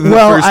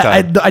 Well, first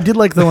I time. did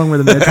like the one where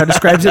the Minotaur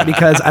describes it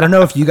because I don't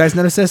know if you guys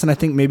noticed this, and I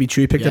think maybe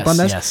Chewie picked up on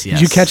this. Yes, Did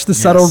you catch the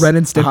subtle Ren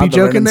and Stimpy the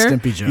joke Ren in and there?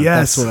 Stimpy joke.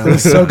 Yes, That's what I it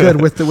was was so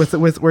good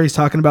with where he's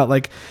talking about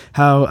like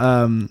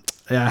how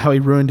he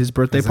ruined his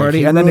birthday He's like, party,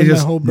 "He and then he ruined my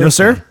just whole no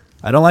sir, birthday."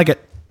 I don't like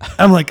it.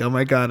 I'm like, oh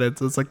my god,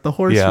 it's like the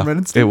horse Yeah, from Ren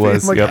and Stimpy. it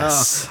was, I'm like, yep.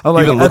 oh. I'm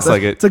like, Even looks that's-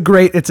 like it. It's a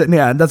great.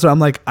 Yeah. That's what I'm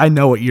like. I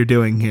know what you're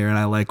doing here, and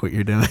I like what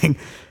you're doing.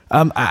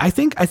 I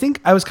think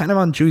I was kind of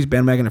on Chewie's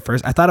bandwagon at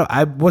first. I thought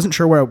I wasn't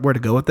sure where to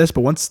go with this,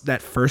 but once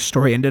that first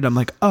story ended, I'm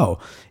like, oh,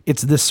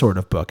 it's this sort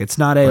of book. It's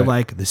not a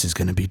like this is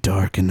going to be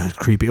dark and not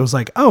creepy. It was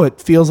like, oh, it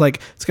feels like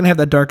it's going to have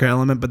that darker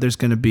element, but there's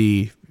going to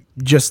be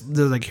just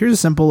like here's a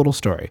simple little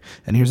story,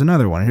 and here's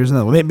another one, and here's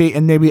another one.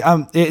 Maybe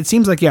it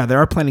seems like there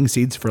are planting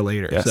seeds for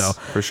later. Yes, So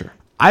for sure.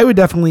 I would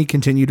definitely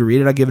continue to read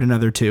it. I'll give it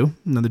another two.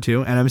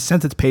 And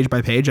since it's page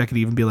by page, I could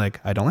even be like,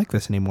 I don't like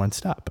this anymore and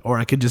stop. Or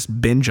I could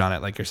just binge on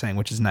it, like you're saying,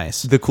 which is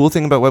nice. The cool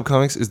thing about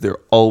webcomics is they're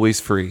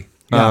always free.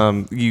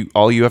 Yeah.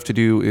 All you have to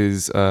do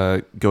is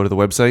go to the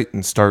website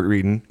and start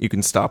reading. You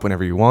can stop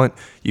whenever you want.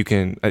 You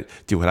can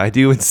do what I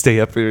do and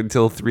stay up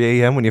until 3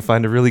 a.m. when you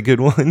find a really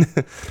good one.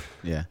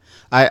 Yeah.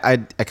 I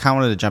kind of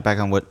wanted to jump back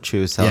on what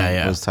Chew was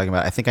talking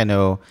about. I think I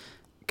know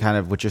kind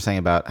of what you're saying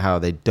about how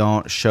they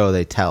don't show,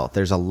 they tell.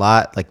 There's a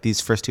lot, like these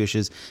first 2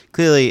 issues,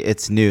 clearly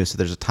it's new, so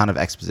there's a ton of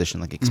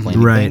exposition, like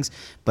explaining Right. things,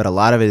 but a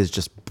lot of it is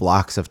just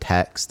blocks of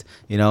text,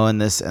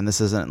 and this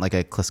isn't like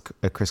a Chris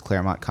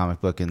Claremont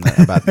comic book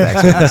about the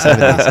X-Men in the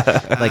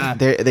 70s. Like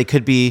they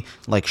could be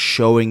like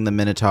showing the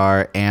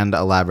Minotaur and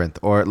a labyrinth,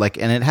 or like,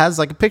 and it has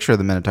like a picture of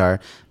the Minotaur,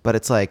 but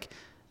it's like,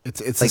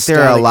 it's like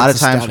there are a lot of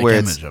it's a times static where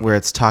image of it.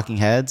 it's talking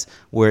heads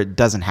where it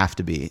doesn't have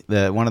to be.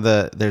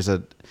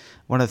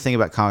 One of the thing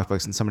about comic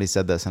books, and somebody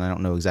said this and I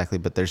don't know exactly,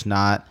 but there's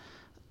not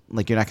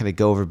like you're not going to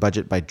go over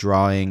budget by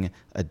drawing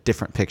a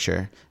different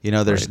picture. You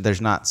know,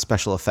 there's not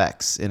special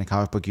effects in a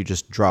comic book. You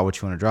just draw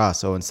what you want to draw.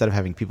 So instead of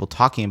having people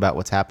talking about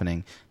what's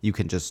happening, you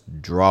can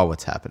just draw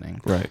what's happening.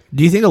 Right.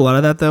 Do you think a lot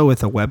of that, though,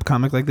 with a web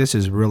comic like this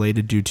is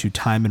related due to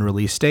time and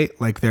release date?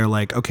 Like, they're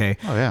like, okay,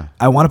 Oh, yeah.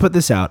 I want to put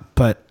this out,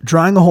 but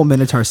drawing a whole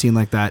Minotaur scene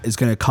like that is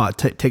going to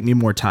take me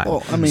more time.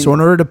 Well, I mean- so in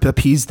order to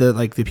appease the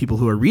people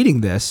who are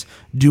reading this,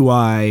 do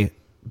I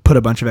put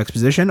a bunch of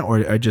exposition,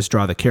 or I just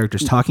draw the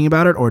characters talking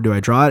about it, or do I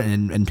draw it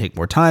and take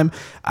more time?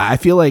 I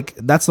feel like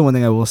that's the one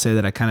thing I will say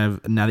that I kind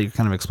of, now that you're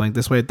kind of explaining it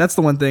this way, that's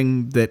the one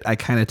thing that I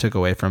kind of took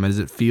away from it, is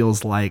it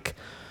feels like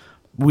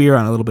we are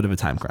on a little bit of a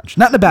time crunch.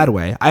 Not in a bad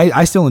way.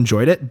 I still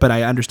enjoyed it, but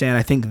I understand.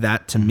 I think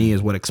that to me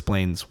is what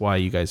explains why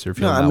you guys are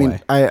feeling No, I that mean, way.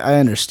 I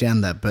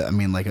understand that, but I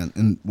mean, like,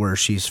 where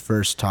she's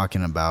first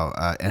talking about,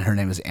 and her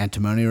name is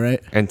Antimony,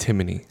 right?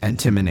 Antimony.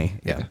 Antimony.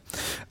 Yeah.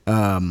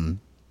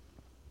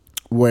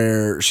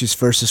 Where she's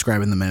first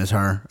describing the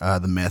Minotaur,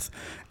 the myth.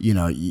 You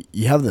know,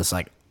 you have this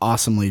like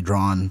awesomely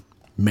drawn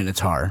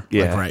Minotaur,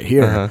 Yeah. like right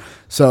here. Uh-huh.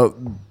 So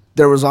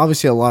there was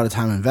obviously a lot of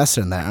time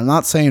invested in that. I'm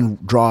not saying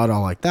draw it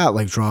all like that,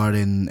 like draw it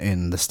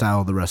in the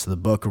style of the rest of the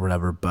book or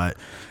whatever, but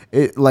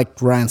it,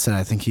 like Ryan said,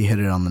 I think he hit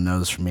it on the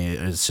nose for me.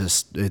 It's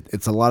just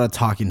it's a lot of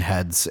talking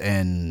heads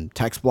and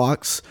text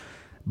blocks,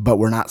 but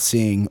we're not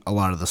seeing a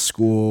lot of the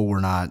school.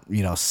 We're not,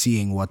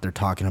 seeing what they're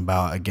talking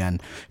about. Again,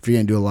 if you're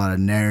going to do a lot of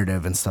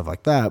narrative and stuff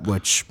like that,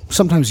 which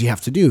sometimes you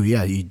have to do,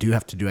 yeah, you do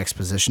have to do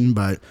exposition,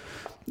 but,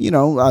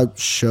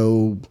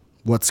 show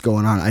what's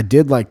going on. I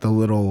did like the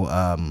little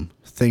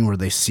thing where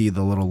they see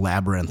the little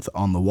labyrinth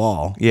on the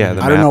wall. Yeah,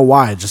 the I don't map. know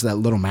why, just that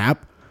little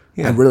map.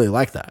 Yeah. I really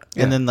like that.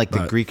 And then like the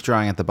but- Greek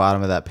drawing at the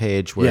bottom of that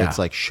page where Yeah. it's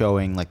like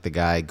showing like the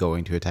guy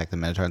going to attack the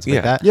Minotaur and stuff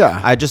like Yeah. that.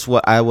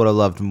 Yeah. I would have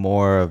loved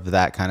more of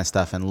that kind of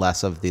stuff and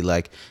less of the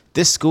like,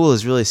 this school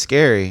is really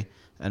scary,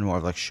 and more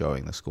of like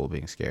showing the school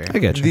being scary. I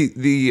get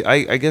you.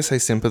 I guess I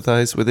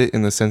sympathize with it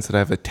in the sense that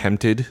I've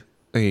attempted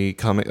a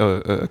comic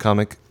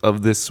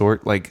of this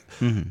sort, like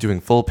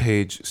doing full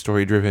page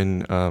story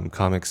driven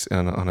comics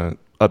on a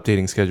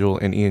updating schedule.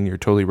 And Ian, you're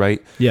totally right.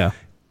 Yeah.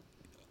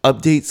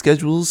 Update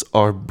schedules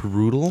are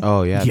brutal.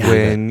 Oh, yeah. Yeah.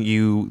 When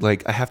you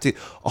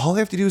all I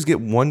have to do is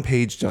get one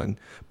page done.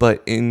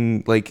 But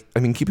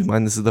keep in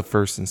mind, this is the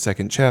first and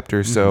second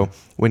chapter. So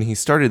when he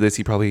started this,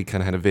 he probably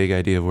kind of had a vague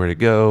idea of where to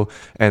go.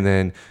 And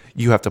then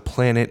you have to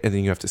plan it, and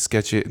then you have to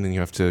sketch it, and then you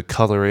have to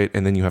color it,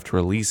 and then you have to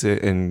release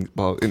it. And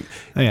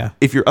Yeah.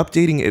 if you're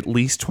updating at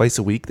least twice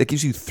a week, that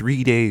gives you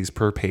 3 days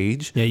per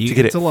page Yeah, to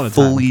get it's it a lot of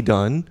time. fully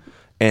done.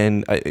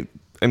 And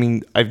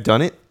I've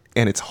done it,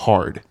 and it's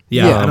hard.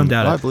 Yeah, I don't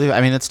doubt Well, I it. believe.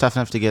 I mean, it's tough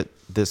enough to get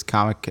this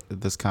comic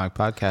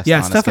podcast Yeah,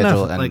 on it's a tough enough,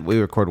 schedule, and like- we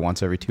record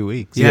once every 2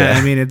 weeks. Yeah, Yeah.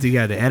 I mean, you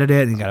got to edit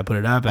it and you got to put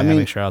it up and mean-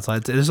 make sure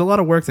outside. There's a lot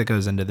of work that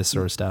goes into this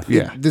sort of stuff.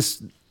 Yeah.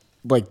 This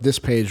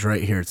page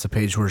right here, it's the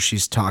page where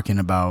she's talking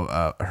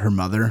about her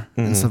mother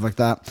and stuff like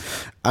that.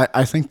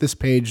 I think this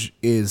page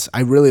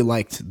I really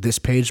liked this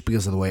page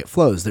because of the way it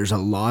flows. There's a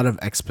lot of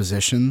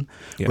exposition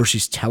where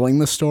she's telling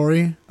the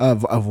story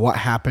of what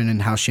happened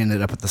and how she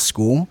ended up at the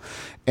school.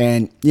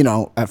 And,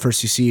 at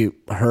first you see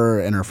her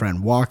and her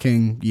friend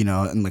walking,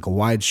 in like a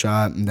wide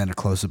shot, and then a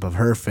close up of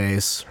her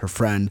face, her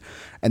friend.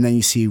 And then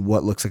you see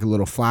what looks like a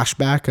little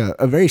flashback,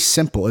 a very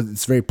simple,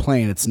 it's very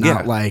plain. It's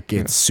not Yeah. like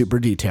it's super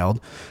detailed,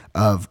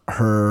 of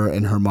her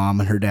and her mom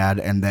and her dad,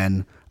 and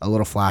then a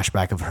little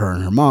flashback of her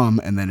and her mom,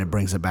 and then it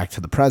brings it back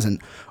to the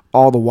present.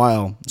 All the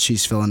while,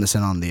 she's filling us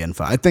in on the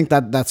info. I think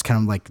that's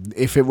kind of like,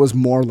 if it was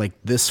more like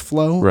this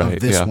flow Right, of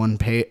this yeah. one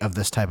page, of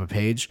this type of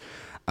page,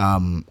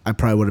 I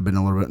probably would have been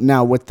a little bit.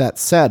 Now, with that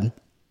said,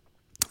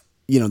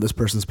 this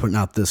person's putting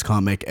out this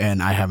comic,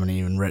 and I haven't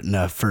even written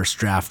a first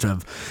draft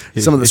of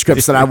some of the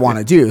scripts that I want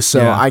to do. So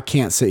Yeah. I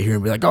can't sit here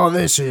and be like, oh,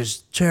 this is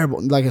terrible.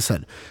 Like I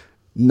said,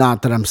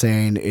 not that I'm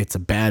saying it's a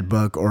bad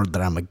book or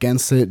that I'm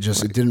against it.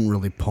 Just it didn't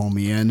really pull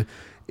me in.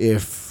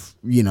 If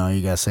you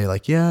guys say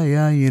like, yeah,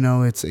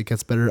 it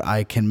gets better,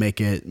 I can make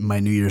it my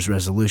New Year's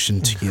resolution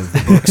to give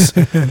the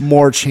books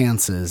more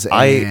chances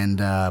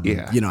and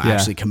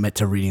actually commit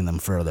to reading them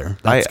further.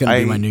 That's going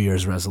to be my New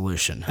Year's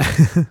resolution.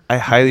 I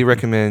highly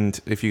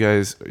recommend, if you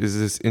guys, does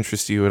this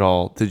interest you at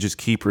all, to just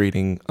keep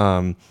reading.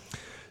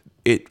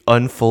 It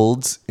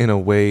unfolds in a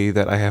way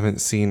that I haven't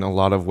seen a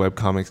lot of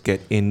webcomics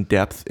get in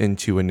depth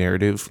into a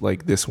narrative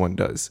like this one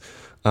does.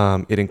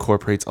 It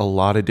incorporates a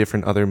lot of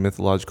different other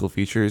mythological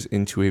features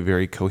into a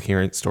very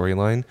coherent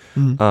storyline,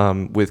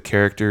 with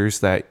characters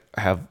that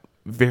have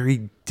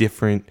very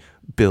different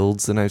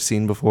builds than I've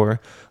seen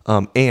before.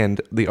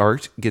 And the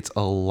art gets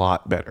a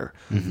lot better.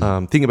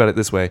 Think about it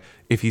this way.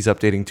 If he's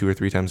updating 2 or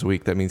 3 times a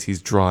week, that means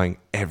he's drawing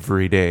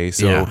every day.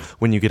 So Yeah.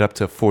 when you get up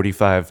to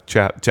 45,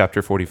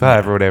 chapter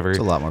 45 or whatever, It's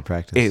a lot more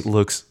practice. it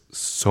looks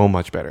so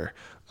much better.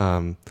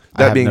 I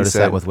That have being noticed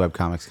said, that with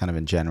webcomics kind of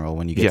in general.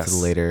 When you get to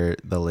Yes.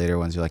 the later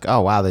ones, you're like,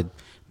 oh wow, they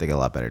they get a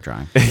lot better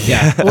drawing.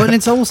 Yeah. Well, and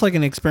it's almost like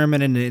an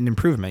experiment and an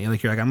improvement. You're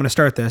like, I'm going to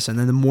start this. And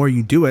then the more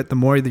you do it, the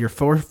more that you're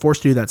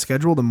forced to do that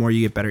schedule, the more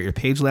you get better at your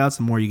page layouts,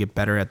 the more you get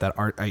better at that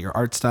art, at your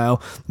art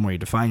style, the more you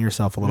define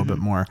yourself a little bit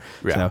more.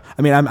 Yeah. So,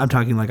 I mean, I'm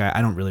talking like,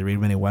 I don't really read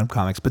many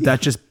webcomics, but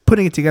that just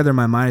putting it together in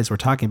my mind as we're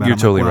talking about it, You're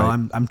totally like, well,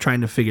 right. I'm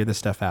trying to figure this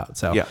stuff out.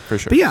 So, Yeah, for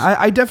sure. But yeah,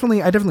 I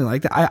definitely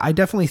liked it. I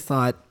definitely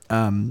thought,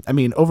 I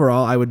mean,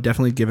 overall, I would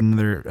definitely give it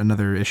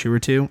another issue or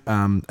two,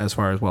 as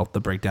far as, well, the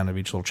breakdown of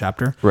each little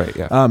chapter. Right,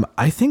 yeah.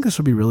 I think this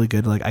would be really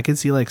good. Like, I could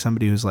see like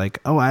somebody who's like,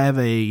 oh, I have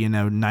a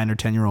 9 or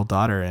 10-year-old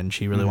daughter and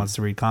she really wants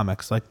to read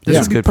comics. Like, this Yeah,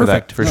 would be good for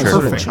that, perfect. for Yeah,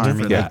 sure. perfect.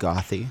 Charming, Yeah.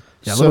 gothy.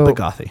 Yeah, a little bit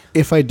gothy.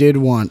 If I did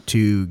want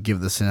to give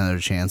this another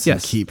chance and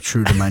Yes. keep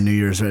true to my New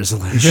Year's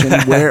resolution,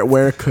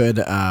 where could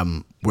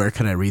I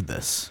read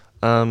this?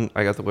 I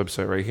got the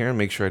website right here.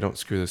 Make sure I don't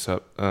screw this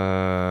up.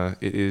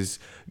 It is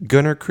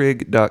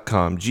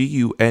gunnerkrigg.com.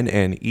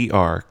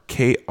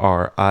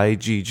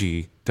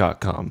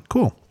 GUNNERKRIGG.com.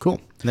 Cool.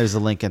 And there's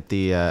a link at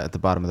the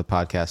bottom of the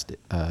podcast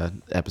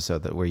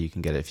episode where you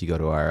can get it if you go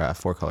to our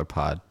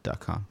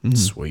fourcolorpod.com.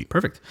 Sweet.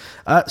 Perfect.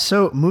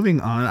 So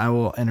moving on, I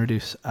will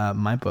introduce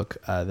my book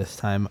this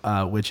time,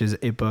 which is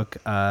a book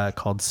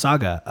called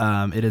Saga.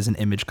 It is an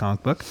Image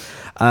comic book.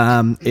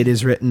 It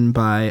is written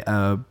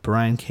by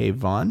Brian K.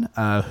 Vaughan,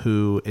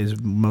 who is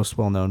most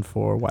well known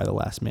for Y the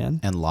Last Man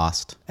And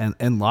Lost.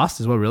 and Lost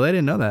as well. Really, I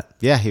didn't know that.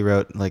 Yeah, he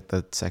wrote like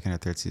the second or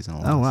third season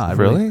of Lost. Oh wow, I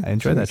Really? I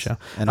enjoyed that show.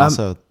 And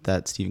also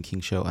that Stephen King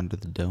show Under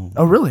the Dome.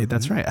 Oh, really?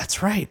 That's right.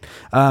 That's right.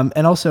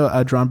 And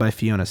also drawn by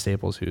Fiona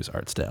Staples, whose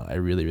art style I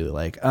really, really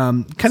like.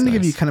 Kind of to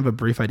give you kind of a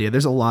brief idea,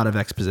 there's a lot of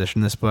exposition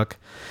in this book.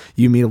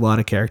 You meet a lot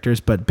of characters,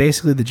 but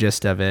basically the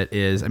gist of it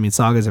is, I mean,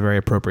 Saga is a very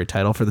appropriate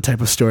title for the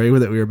type of story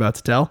that we were about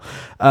to tell.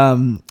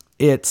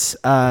 It's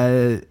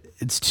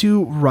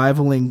two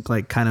rivaling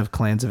like kind of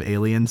clans of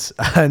aliens,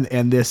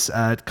 and this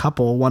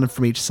couple, one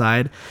from each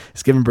side,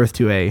 is giving birth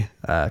to a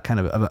kind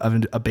of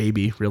a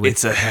baby. Really,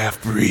 It's a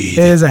half breed. it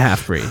is a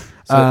half breed.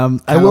 I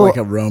Kind will of like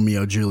a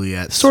Romeo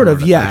Juliet. sort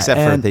of, yeah. Except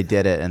for and- they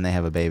did it and they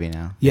have a baby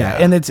now. Yeah,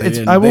 Yeah, and they it's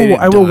didn't- I they will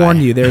didn't die.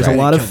 warn you. There's They a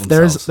lot didn't of kill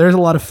there's themselves. a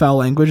lot of foul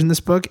language in this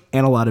book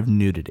and a lot of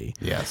nudity.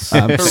 Yes. So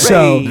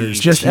Hooray!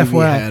 just TV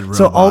FYI, head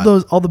so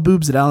robot all the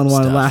boobs that Alan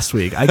wanted stuff. last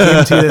week, I gave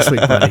them to you this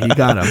week, buddy. You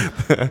got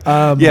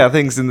them. Yeah,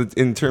 things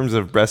in terms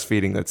of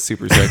breastfeeding, that's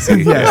super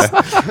sexy. Yes,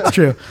 it's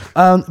true.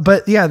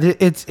 But yeah,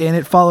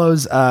 it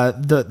follows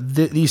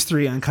these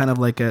three on kind of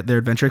like their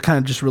adventure. It kind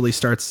of just really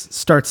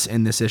starts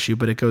in this issue,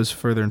 but it goes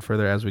further and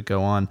further as we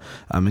go on,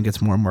 and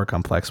gets more and more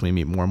complex. We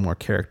meet more and more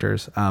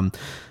characters.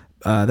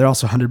 They're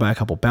also hunted by a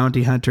couple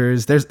bounty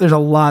hunters. There's a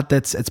lot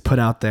that's put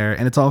out there,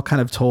 and it's all kind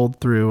of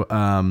told through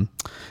third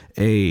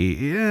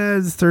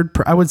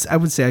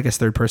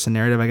person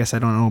narrative. I guess I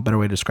don't know a better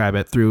way to describe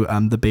it, through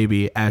the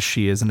baby as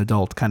she is an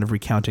adult, kind of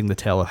recounting the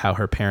tale of how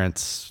her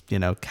parents,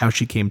 how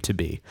she came to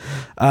be.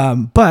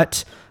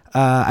 But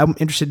I'm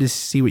interested to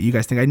see what you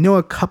guys think. I know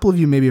a couple of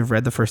you maybe have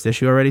read the first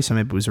issue already, so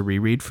maybe it was a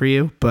reread for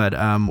you. But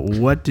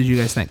what did you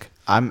guys think?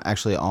 I'm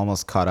actually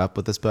almost caught up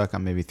with this book.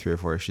 I'm maybe 3 or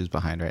 4 issues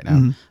behind right now.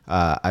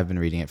 Mm-hmm. I've been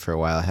reading it for a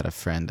while. I had a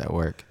friend at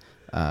work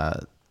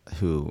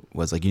who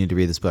was like, "You need to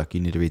read this book. You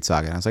need to read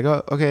Saga." And I was like,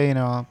 "Oh, okay,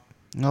 I'll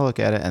look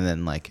at it." And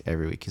then like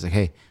every week he's like,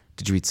 "Hey,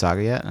 did you read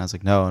Saga yet?" And I was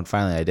like, "No." And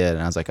finally I did.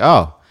 And I was like,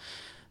 "Oh,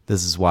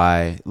 this is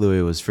why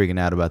Louis was freaking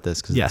out about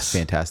this, because Yes. it's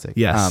fantastic."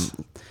 Yes.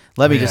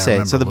 Let me Yeah, just I say,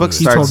 remember so the book Louis.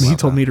 starts. He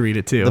told me to read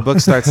it too. The book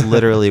starts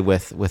literally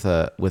with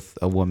a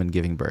woman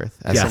giving birth.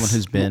 As Yes. someone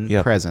who's been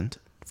Yep. present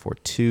for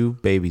 2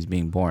 babies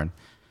being born,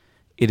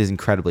 it is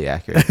incredibly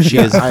accurate. She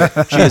is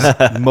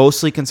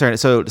mostly concerned.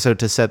 So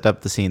to set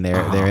up the scene,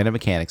 they're in a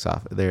mechanic's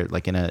office. They're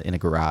like in a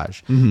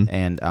garage,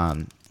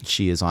 and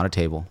she is on a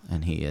table,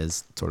 and he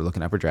is sort of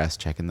looking up her dress,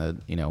 checking the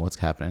what's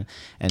happening,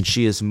 and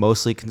she is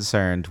mostly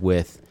concerned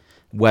with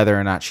whether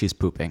or not she's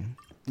pooping.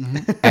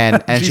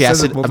 And She she asked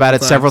says it it about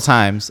it multiple several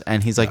times,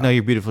 and he's like, "No,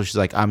 you're beautiful." She's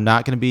like, "I'm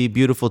not going to be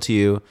beautiful to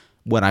you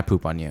when I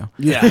poop on you."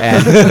 Yeah.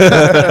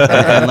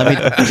 And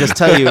let me just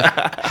tell you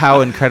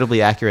how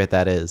incredibly accurate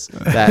that is.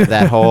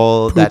 That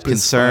whole Poop that is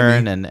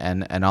concern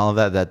and all of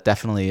that. That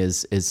definitely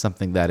is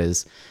something that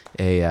is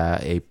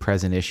a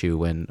present issue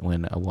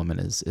when a woman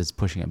is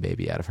pushing a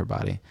baby out of her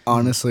body.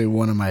 Honestly,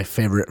 one of my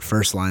favorite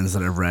first lines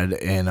that I've read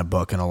in a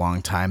book in a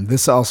long time.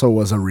 This also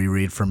was a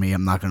reread for me.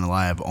 I'm not going to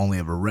lie. I've only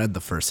ever read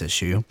the first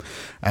issue.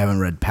 I haven't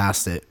read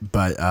past it,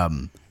 but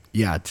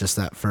yeah, just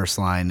that first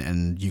line,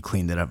 and you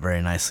cleaned it up very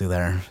nicely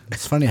there.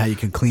 It's funny how you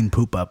can clean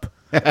poop up.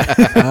 I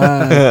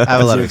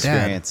have a lot of your dad.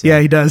 experience. yeah,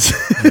 he does.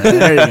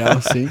 There you go.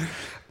 See,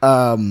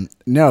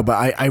 no, but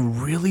I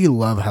really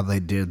love how they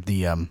did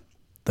the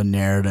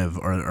narrative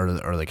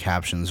or the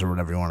captions or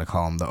whatever you want to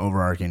call them, the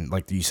overarching,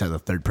 like you said, the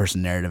third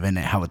person narrative in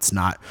it. How it's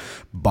not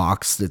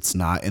boxed, it's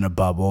not in a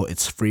bubble,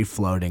 it's free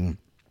floating,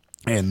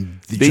 and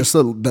just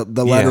the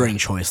lettering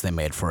choice they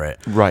made for it.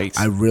 Right.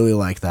 I really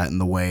like that in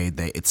the way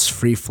that it's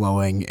free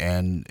flowing,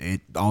 and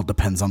it all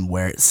depends on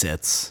where it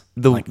sits.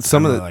 Some I of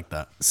really the like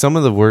that. some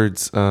of the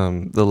words,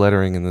 the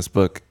lettering in this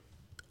book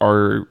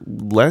are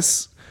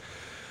less.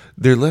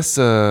 They're less.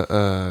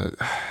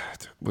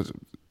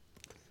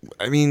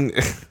 I mean,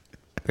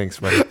 thanks,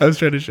 buddy. I was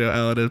trying to show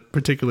Alan a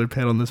particular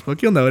panel in this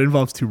book. You'll know it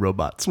involves two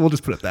robots. We'll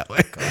just put it that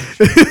way.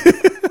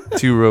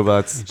 Two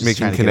robots Just making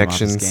trying to get him off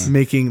his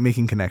connections. game.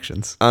 making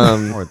connections.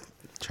 Or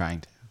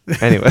trying to.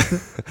 Anyway,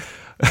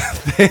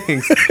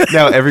 thanks.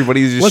 Now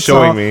everybody's just Let's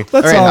showing all- me. let's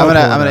All right, all I'm pull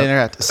it gonna up.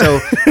 interrupt. So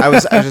I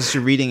was just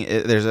reading.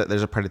 There's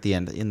a part at the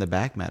end in the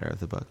back matter of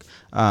the book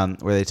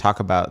where they talk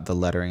about the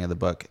lettering of the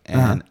book,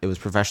 and it was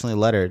professionally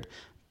lettered.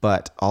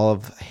 But all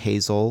of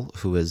Hazel,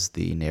 who is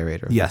the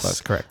narrator of Yes, the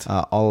book, correct.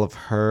 all of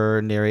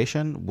her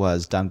narration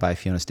was done by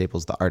Fiona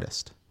Staples, the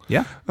artist.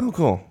 Yeah. Oh,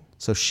 cool.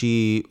 So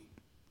she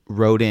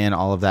wrote in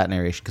all of that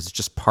narration because it's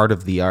just part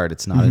of the art.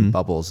 It's not in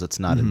bubbles. It's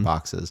not in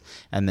boxes.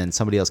 And then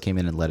somebody else came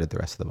in and lettered the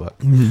rest of the book.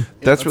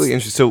 That's really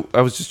interesting. So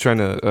I was just trying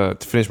to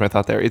finish my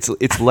thought there.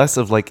 It's less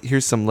of like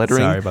here's some lettering.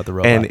 Sorry about the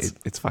and robots.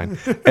 it's fine.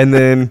 And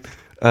then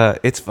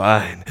it's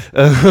fine.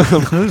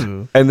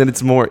 And then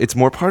it's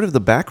more part of the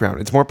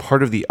background. It's more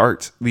part of the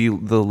art. The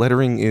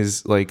lettering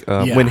is like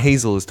when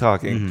Hazel is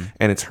talking,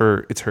 and it's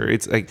her.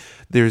 It's like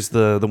there's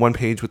the one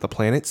page with the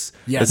planets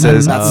Yeah, that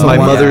says that's the my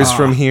one. mother's Yeah.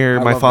 from here,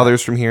 I my love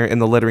father's from here,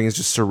 and the lettering is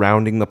just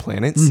surrounding the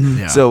planets.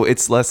 Yeah. So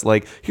it's less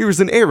like here's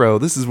an arrow.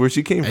 This is where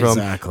she came from.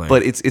 Exactly.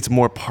 But it's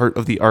more part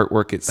of the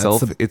artwork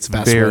itself. the It's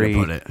best way to very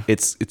put it.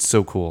 it's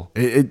so cool.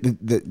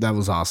 That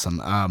was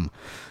awesome.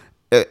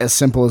 As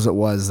simple as it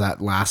was,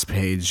 that last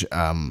page,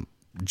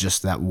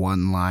 just that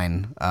one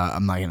line.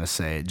 I'm not gonna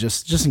say it,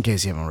 just in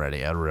case you haven't read it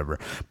yet or whatever.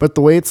 But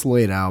the way it's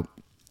laid out,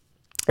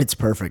 it's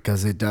perfect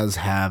because it does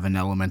have an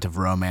element of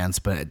romance,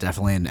 but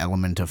definitely an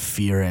element of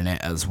fear in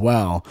it as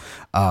well.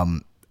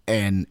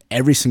 And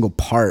every single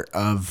part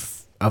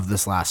of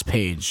this last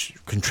page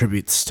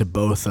contributes to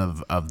both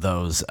of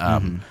those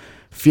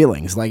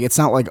feelings. Like, it's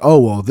not like, oh,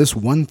 well, this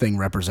one thing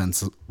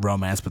represents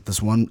romance, but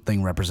this one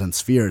thing represents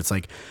fear. It's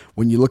like,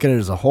 when you look at it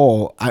as a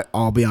whole,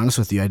 I'll be honest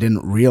with you, I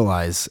didn't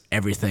realize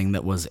everything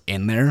that was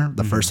in there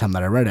the first time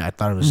that I read it. I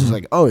thought it was just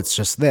like, oh, it's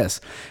just this.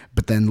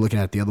 But then looking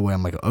at it the other way,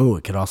 I'm like, oh,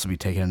 it could also be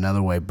taken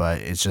another way. But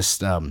it's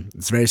just,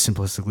 it's very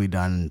simplistically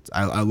done.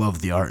 I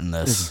love the art in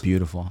It's this.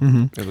 beautiful.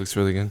 It looks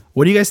really good.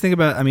 What do you guys think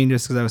about? I mean,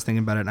 just because I was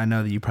thinking about it, I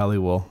know that you probably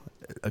will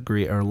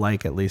agree or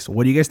like at least.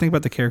 What do you guys think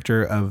about the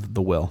character of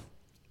the Will?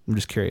 I'm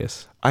just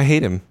curious. I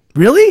hate him.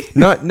 Really?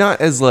 Not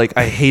as like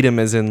I hate him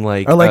as in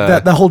like Or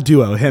like that whole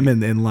duo, him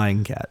and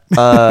Lion Cat.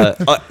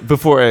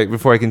 before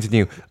I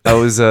continue, I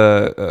was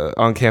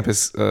on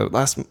campus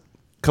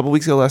couple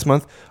weeks ago last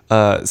month.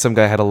 Some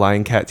guy had a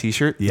Lion Cat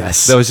T-shirt.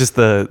 Yes. that was just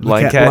the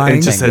Lion at Cat, and lying.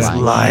 it just says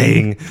Lying.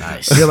 lying.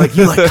 Nice. You're like,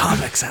 you like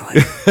comics. I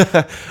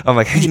like. I'm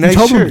like, hey, You nice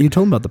told shirt. him. You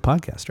told him about the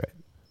podcast, right?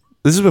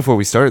 This is before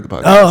we started the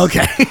podcast. Oh,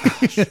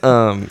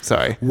 okay.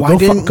 Sorry. Why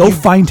didn't go you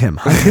find him?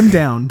 Hunt him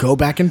down. go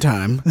back in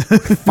time,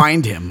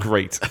 find him,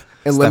 Great.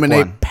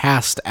 eliminate one.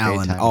 past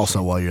Alan time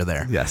also while you're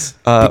there. Yes.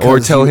 Or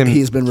Because tell him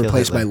he's been Kill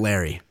replaced by Hitler.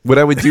 Larry. what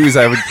I would do is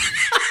I would.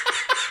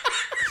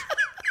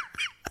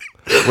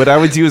 What I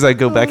would do is I'd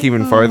go back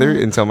even farther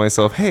and tell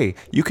myself, "Hey,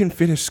 you can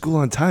finish school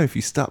on time if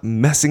you stop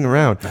messing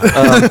around." That's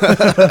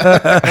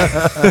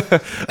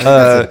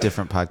a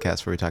different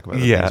podcast where we talk about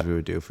the Yeah. things we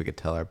would do if we could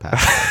tell our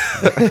past.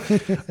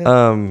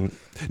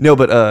 No,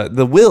 but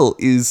the Will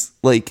is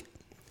like,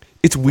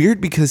 it's weird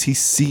because he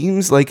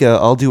seems like a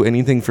I'll do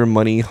anything for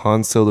money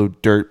Han Solo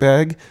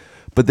dirtbag,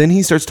 but then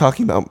he starts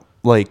talking about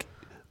like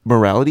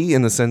morality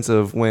in the sense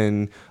of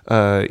when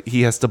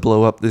he has to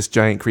blow up this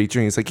giant creature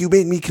and he's like, you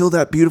made me kill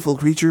that beautiful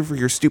creature for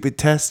your stupid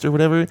test or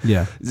whatever.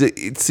 Yeah.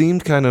 It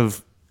seemed kind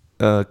of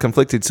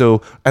conflicted.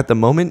 So at the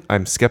moment,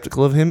 I'm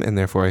skeptical of him and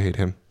therefore I hate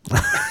him.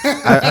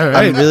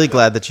 I'm really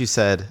glad that you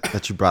said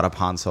that you brought up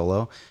Han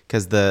Solo,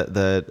 because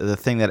the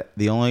thing that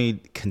the only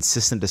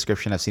consistent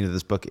description I've seen of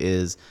this book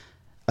is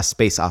a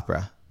space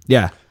opera,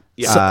 Yeah.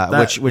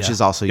 which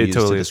is also It used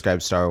totally to is.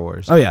 describe Star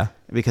Wars. Oh yeah.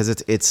 Because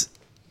it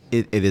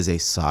is a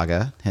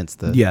saga, hence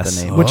the Yes.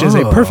 the name. Which is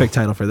a perfect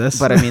title for this.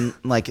 But I mean,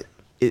 like,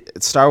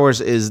 Star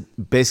Wars is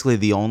basically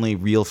the only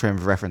real frame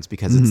of reference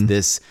because it's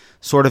this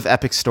sort of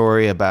epic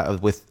story about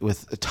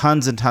with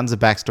tons and tons of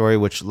backstory,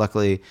 which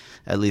luckily,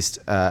 at least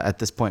at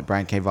this point,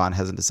 Brian K. Vaughan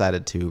hasn't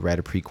decided to write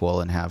a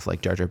prequel and have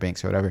like Jar Jar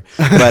Binks or whatever.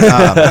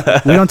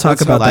 But we don't talk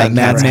about that Lion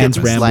madman's Kittens,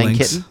 ramblings.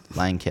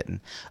 Lion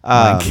Kitten.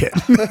 Lion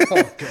Kitten.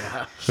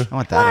 I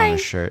want that on a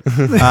shirt.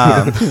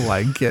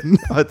 Lion Kitten.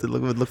 It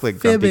would look like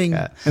Grumpy Fibbing.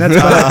 Cat. And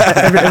that's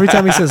why every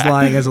time he says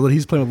lying,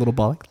 he's playing with a little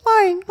ball.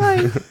 Like,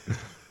 lying.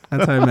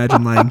 That's how I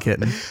imagine Lion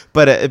Kitten.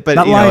 But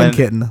Not you know, Lion and-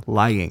 Kitten,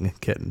 lying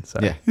kitten.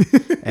 Sorry. Yeah,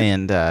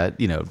 and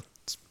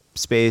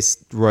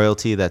space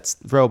royalty that's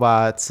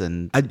robots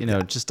and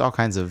just all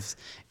kinds of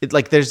it.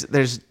 Like there's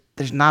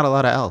not a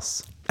lot of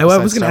else. I was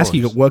besides going to Star ask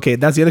you. Wars. Well, okay,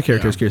 that's the other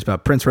character I was curious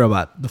about. Prince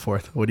Robot the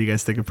Fourth. What do you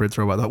guys think of Prince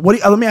Robot?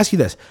 Let me ask you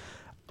this: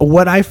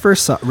 What I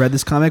first read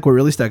this comic, what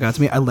really stuck out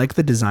to me, I like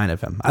the design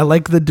of him. I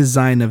like the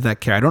design of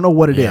that character. I don't know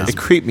what it is. It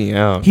creeped me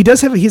out. He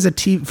does have, he's a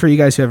TV, for you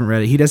guys who haven't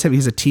read it, he's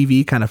a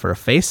TV kind of for a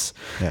face.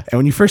 Yeah. And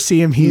when you first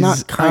see him, he's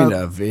Not kind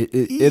of. It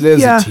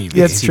is yeah, a TV.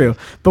 Yeah, it's true.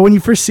 But when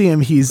you first see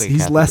him, he's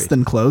Like less Happy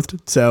than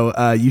clothed. So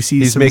you see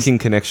He's some, making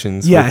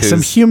connections. yeah, with some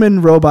his-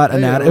 human robot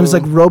anatomy. It was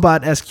like Hey-o.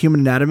 robot-esque human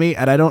anatomy.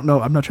 And I don't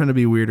know, I'm not trying to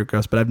be weird or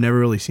gross, but I've never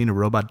really seen a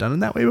robot done in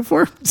that way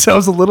before. So I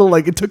was a little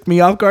like, it took me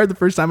off guard the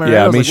first time I read it. I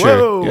Yeah, was me like, sure.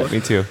 whoa. Yeah, me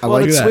too. I Well,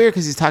 like it's that. weird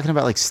because he's talking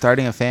about like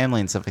starting a family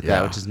and stuff like that,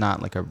 Yeah. which is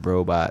not like a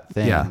robot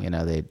thing. Yeah. You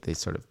know, they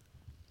sort of.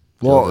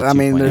 Well, build it I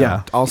mean, 2.0. they're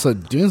Yeah. also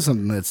doing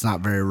something that's not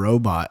very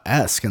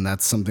robot-esque, and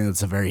that's something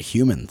that's a very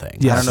human thing.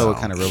 Yeah. I don't know So- what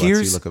kind of robots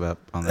Here's- you look up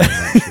on the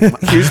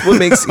internet. Here's what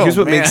makes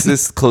man.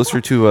 this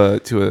closer to a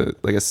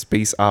like a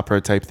space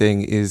opera type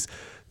thing is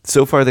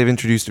so far they've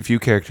introduced a few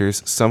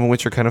characters, some of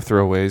which are kind of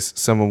throwaways,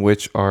 some of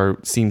which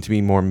seem to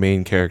be more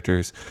main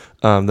characters.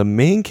 The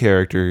main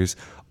characters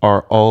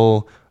are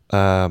all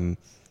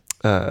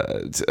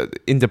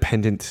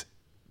independent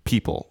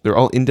people. They're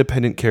all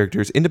independent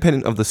characters,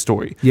 independent of the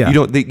story. Yeah.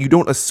 You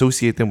don't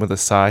associate them with a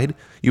side.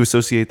 You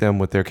associate them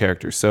with their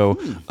characters. So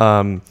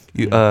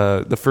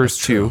the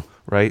first two,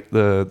 right?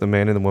 The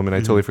man and the woman. I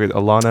totally forget.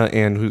 Alana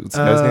and who's the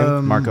guy's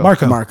name?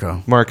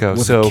 Marco. Marco.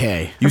 With So a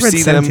K. you I've read see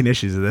 17 them.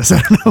 issues of this.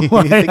 I don't know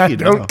why. think I you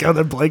don't know. go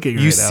there blanking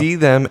right You now. see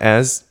them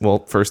as well.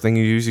 First thing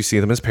you see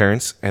them as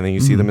parents, and then you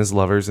see them as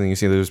lovers, and then you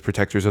see them as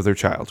protectors of their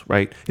child.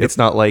 Right? It's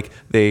not like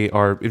they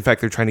are. In fact,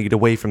 they're trying to get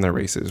away from their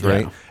races.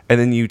 Right? Yeah. And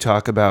then you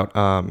talk about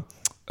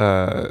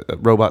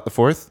Robot the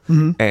Fourth,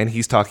 and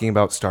he's talking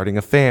about starting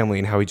a family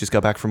and how he just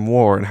got back from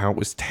war and how it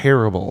was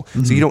terrible.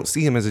 So you don't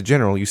see him as a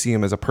general; you see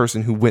him as a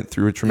person who went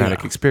through a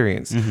traumatic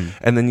experience.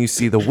 And then you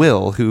see the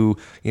Will, who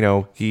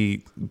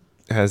he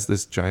has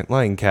this giant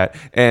lion cat,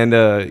 and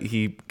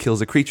he kills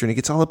a creature, and he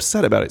gets all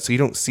upset about it. So you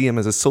don't see him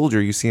as a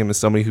soldier; you see him as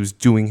somebody who's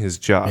doing his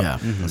job. Yeah,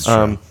 that's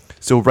true.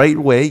 So right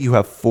away, you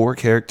have four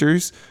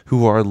characters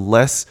who are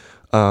less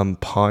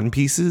pawn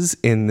pieces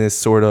in this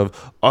sort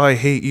of I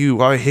hate you,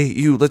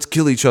 let's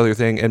kill each other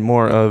thing, and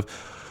more of,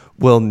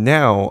 well,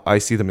 now I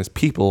see them as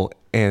people,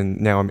 and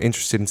now I'm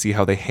interested in see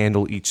how they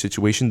handle each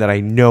situation that I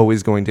know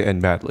is going to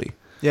end badly.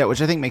 Yeah,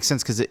 which I think makes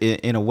sense because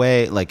in a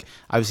way, like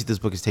obviously this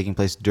book is taking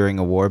place during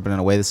a war, but in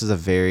a way this is a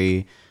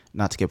very,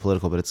 not to get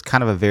political, but it's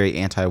kind of a very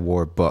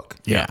anti-war book.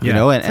 Yeah. You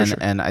know, and, for sure.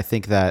 and I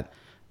think that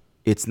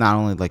it's not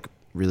only like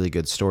really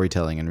good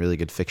storytelling and really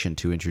good fiction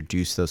to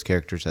introduce those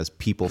characters as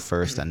people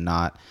first and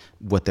not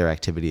what their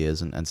activity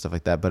is and stuff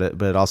like that, but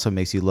it also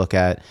makes you look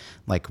at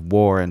like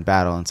war and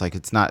battle, and it's like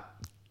it's not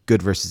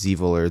good versus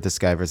evil or this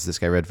guy versus this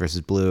guy, red versus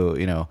blue.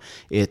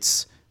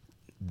 It's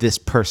this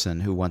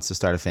person who wants to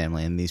start a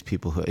family and these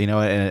people who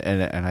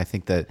and I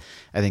think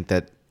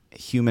that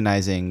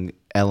humanizing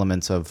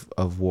elements of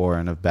war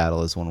and of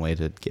battle is one way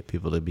to get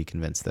people to be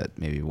convinced that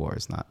maybe war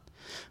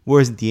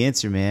isn't the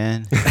answer,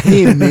 man.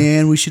 Hey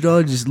man, we should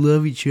all just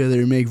love each other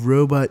and make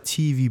robot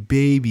TV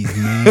babies,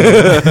 man.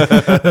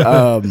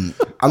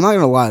 I'm not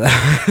gonna lie.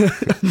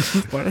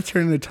 Why'd I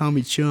turn into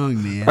Tommy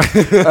Chung, man?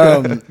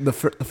 The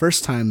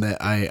first time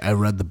that I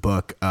read the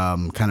book,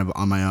 kind of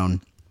on my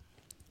own,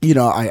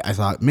 I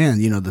thought, man,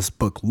 this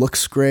book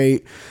looks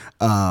great.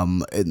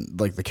 And,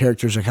 like the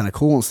characters are kind of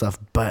cool and stuff,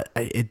 but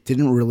it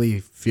didn't really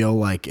feel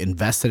like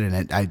invested in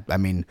it. I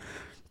mean,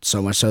 so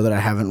much so that I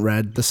haven't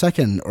read the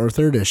second or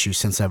third issue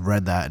since I've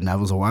read that, and that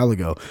was a while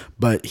ago.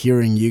 But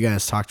hearing you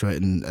guys talk to it,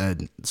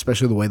 and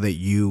especially the way that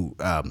you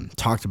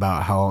talked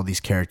about how all these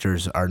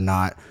characters are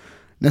not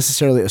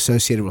necessarily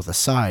associated with a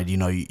side,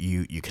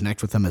 you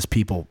connect with them as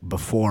people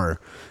before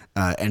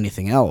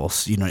anything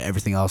else.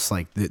 Everything else,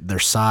 like their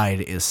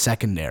side is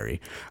secondary.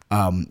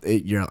 I'm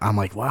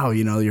like, wow,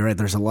 you're right.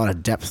 There's a lot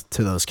of depth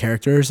to those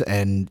characters,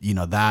 and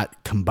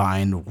that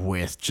combined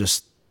with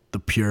just the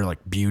pure like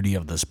beauty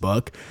of this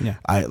book. Yeah.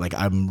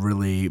 I'm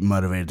really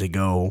motivated to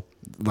go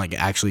like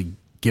actually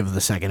give the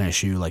second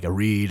issue like a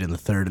read, and the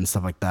third and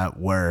stuff like that,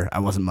 where I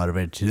wasn't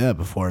motivated to do that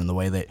before. And the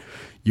way that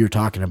you're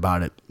talking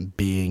about it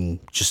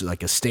being just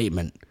like a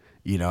statement,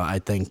 I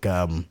think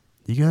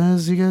you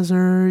guys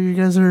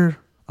are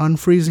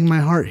unfreezing my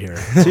heart here.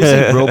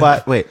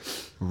 Seriously,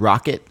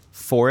 Rocket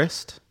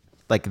Forest,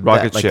 like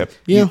Rocket Ship.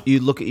 Yeah. You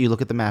look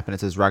at the map and it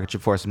says Rocket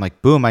Ship Forest. I'm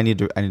like, boom! I need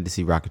to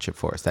see Rocket Ship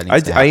Forest. That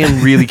needs to I happen.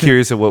 am really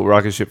curious of what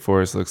Rocket Ship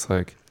Forest looks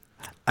like.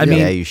 I mean,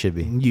 yeah, you should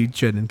be. You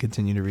should and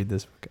continue to read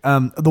this book.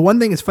 The one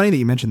thing, it's funny that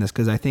you mentioned this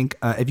because I think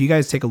if you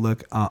guys take a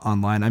look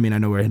online, I mean, I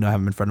know we don't have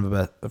them in front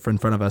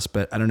of us,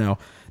 but I don't know.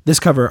 This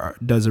cover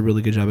does a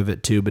really good job of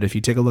it too. But if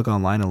you take a look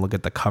online and look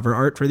at the cover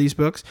art for these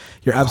books,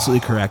 you're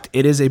absolutely correct.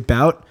 It is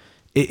about.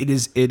 It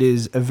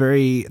is a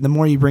very. The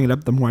more you bring it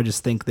up, the more I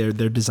just think they're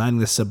designing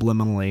this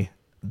subliminally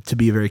to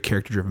be a very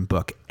character-driven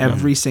book.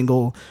 Every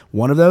single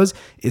one of those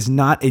is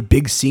not a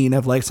big scene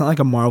of like, it's not like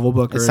a Marvel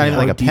book It's or not even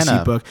a like a DC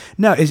pinup. book.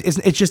 No, it's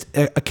just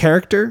a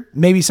character,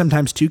 maybe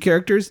sometimes two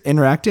characters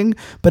interacting,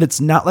 but it's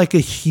not like a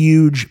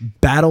huge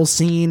battle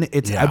scene.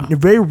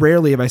 Very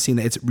rarely have I seen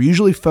that. It's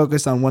usually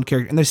focused on one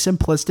character, and they're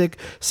simplistic,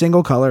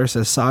 single color. It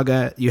says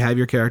Saga, you have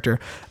your character.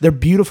 They're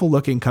beautiful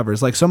looking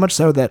covers, like so much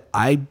so that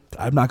I'm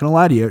not going to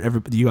lie to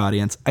you, you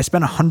audience, I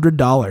spent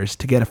 $100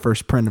 to get a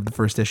first print of the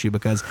first issue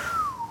because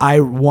I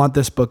want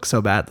this book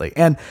so badly.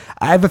 And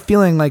I have a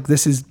feeling like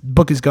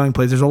book is going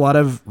places. There's a lot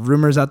of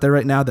rumors out there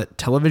right now that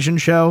television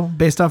show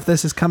based off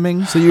this is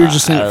coming. So you're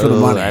just in it for the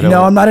money.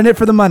 No, I'm not in it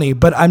for the money,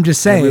 but I'm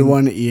just saying.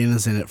 Everyone, Ian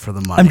is in it for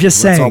the money. I'm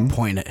just Let's saying. all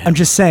point at him. I'm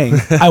just saying.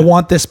 I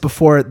want this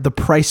before the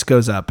price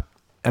goes up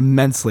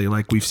immensely,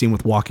 like we've seen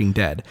with Walking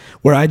Dead,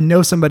 where I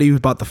know somebody who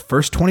bought the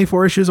first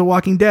 24 issues of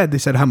Walking Dead. They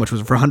said, how much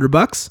was it, for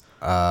 $100?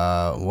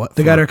 What?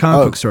 The guy at our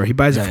comic book store, he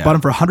bought them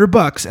for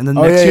 $100, and then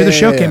next year the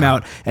show came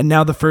out, and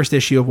now the first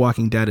issue of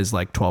Walking Dead is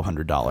like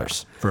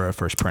 $1,200 for a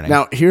first printing.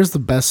 Now, here's the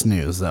best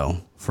news, though,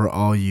 for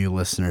all you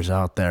listeners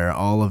out there,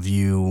 all of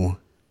you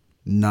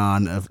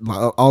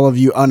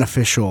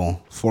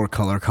unofficial Four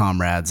Color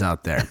comrades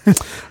out there.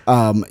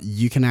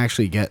 You can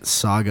actually get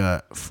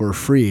Saga for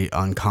free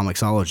on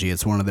Comixology.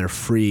 It's one of their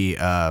free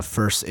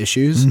first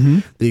issues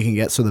that you can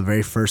get. So the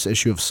very first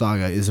issue of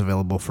Saga is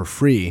available for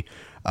free.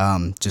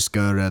 Just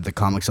go to the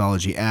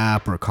Comixology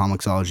app or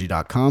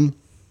Comixology.com,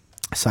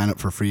 sign up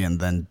for free, and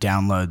then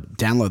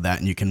download that,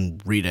 and you can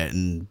read it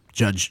and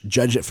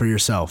judge it for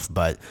yourself.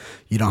 But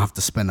you don't have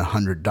to spend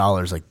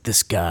 $100 like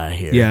this guy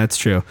here. Yeah, it's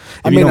true.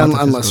 I mean,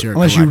 unless you're a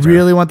unless you collector.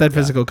 really want that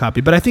physical copy.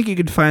 But I think you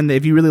could find that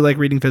if you really like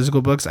reading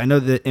physical books. I know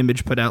that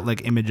Image put out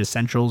like Image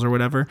Essentials or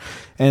whatever,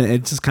 and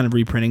it's just kind of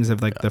reprintings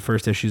of like the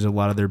first issues of a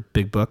lot of their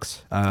big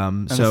books.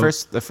 And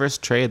the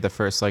first trade, the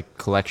first like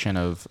collection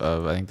of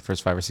I think the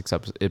first 5 or 6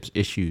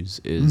 issues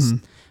is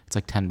it's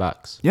like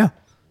 $10. Yeah.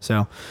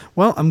 So,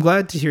 well, I'm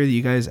glad to hear that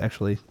you guys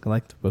actually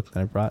like the book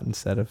that I brought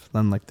instead of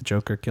unlike the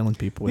Joker killing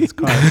people with his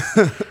car.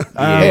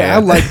 Hey, I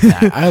like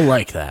that. I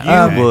like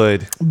that. You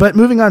would. But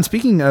moving on,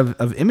 speaking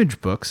of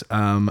Image books,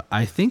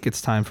 I think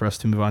it's time for us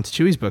to move on to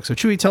Chewy's book. So,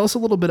 Chewy, tell us a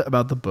little bit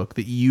about the book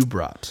that you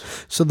brought.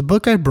 So the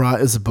book I brought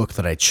is a book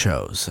that I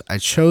chose. I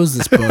chose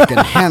this book,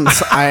 and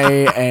hence I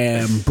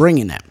am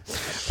bringing it.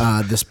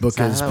 This book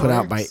is put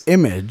out by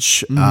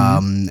Image,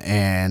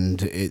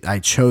 and I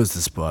chose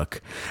this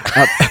book.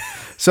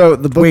 So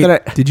the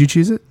book Did you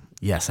choose it?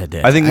 Yes, I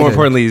did. I think more did.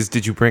 importantly is,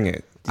 did you bring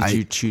it?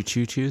 Did you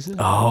choose it?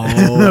 Oh, man,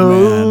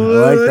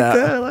 I like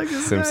that. I like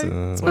this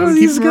Simpsons.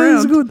 He's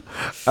good.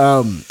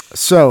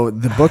 So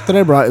the book that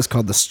I brought is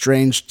called The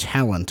Strange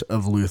Talent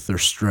of Luther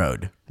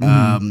Strode.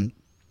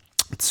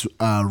 It's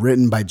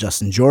written by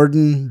Justin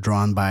Jordan,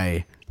 drawn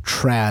by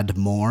Trad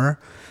Moore,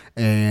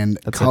 and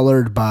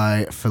colored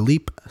by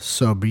Philippe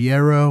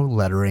Sobriero,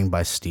 lettering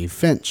by Steve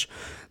Finch.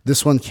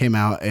 This one came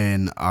out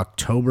in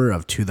October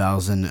of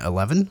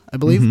 2011, I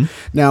believe.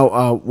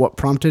 Now, what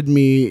prompted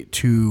me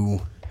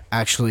to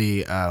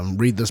actually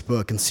read this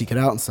book and seek it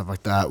out and stuff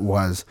like that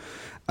was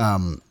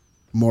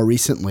more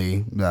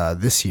recently,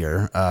 this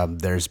year,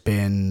 there's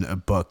been a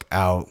book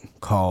out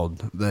called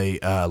The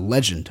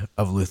Legend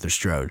of Luther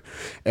Strode,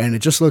 and it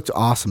just looked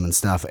awesome and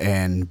stuff.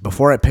 And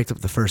before I picked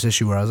up the first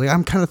issue, where I was like,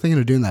 I'm kind of thinking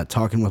of doing that,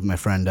 talking with my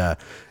friend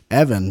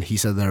Evan, he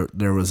said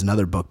there was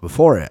another book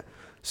before it.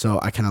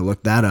 So I kind of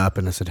looked that up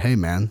and I said, hey,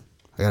 man,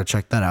 I got to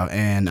check that out.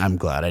 And I'm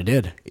glad I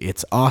did.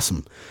 It's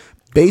awesome.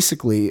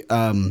 Basically,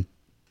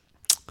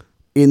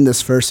 in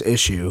this first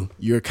issue,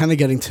 you're kind of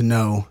getting to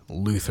know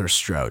Luther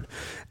Strode.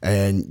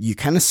 And you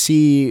kind of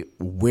see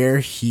where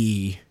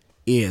he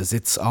is.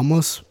 It's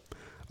almost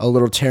a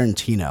little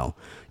Tarantino.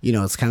 You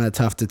know, it's kind of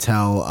tough to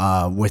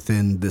tell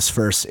within this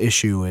first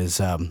issue is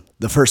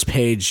the first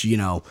page, you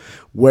know,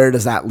 where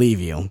does that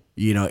leave you,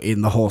 you know,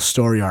 in the whole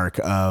story arc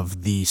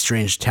of the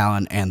Strange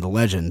Talent and the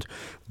Legend.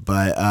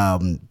 But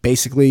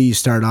basically you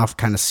start off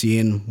kind of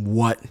seeing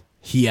what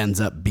he ends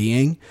up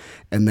being,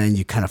 and then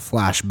you kind of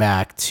flash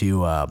back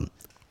to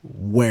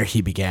where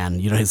he began,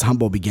 you know, his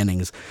humble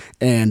beginnings.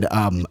 And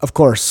of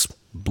course,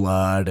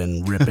 blood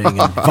and ripping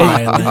and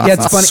violence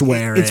It's and funny.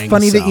 swearing. It's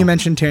funny that so- you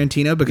mentioned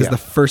Tarantino because the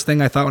first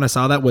thing I thought when I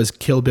saw that was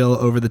Kill Bill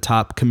over the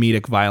top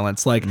comedic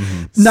violence. Like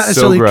not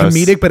necessarily gross.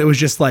 comedic, but it was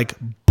just like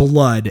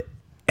blood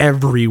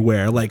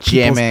everywhere. Like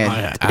people's-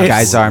 Jamming a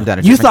guy's arm down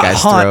a You different thought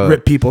guy's Haunt throat.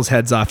 ripped people's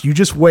heads off. You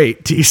just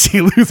wait till you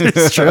see Luther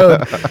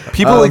Strode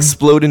People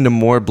explode into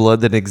more blood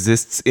than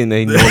exists in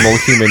a normal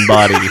human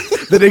body.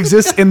 that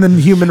exists in the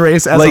human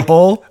race as a Like,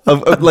 whole.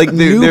 Like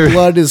New they're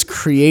blood is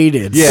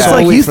created. Yeah. It's like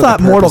solely you for the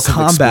thought Mortal purpose of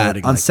Kombat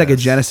exploding on like Sega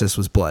this. Genesis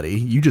was bloody.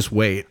 You just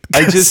wait.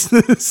 I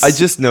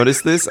just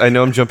noticed this. I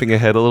know I'm jumping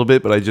ahead a little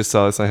bit, but I just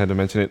saw this. I had to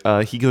mention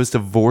it. He goes to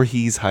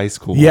Voorhees High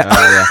School. Yeah.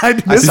 I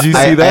Did you see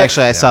that?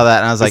 Actually, I saw that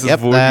and I was This like, is yep,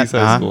 Voorhees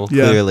that, High School.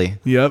 Yeah. clearly.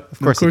 Yep. Of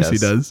course he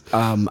does.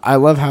 I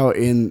love how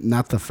in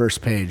not the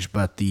first page,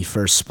 but the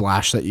first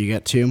splash that you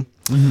get to.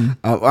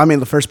 I mean,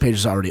 the first page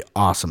is already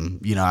awesome.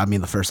 You know, I mean,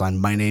 the first line,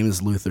 my name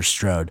is Luther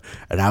Strode,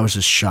 and I was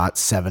just shot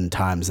 7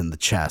 times in the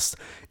chest.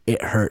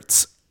 It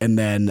hurts and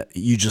then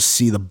you just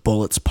see the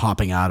bullets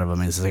popping out of him.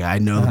 And it's like, I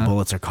know the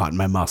bullets are caught in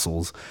my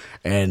muscles,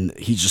 and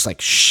he just like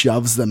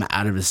shoves them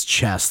out of his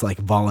chest like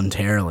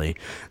voluntarily.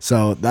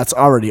 So that's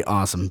already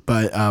awesome.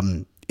 But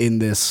in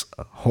this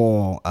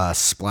whole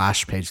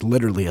splash page,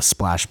 literally a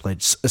splash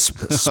page,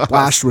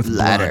 splashed with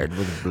Splattered blood.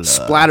 with blood.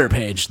 Splatter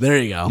page. There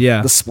you go.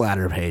 Yeah. The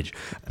splatter page.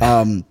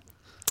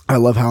 I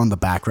love how in the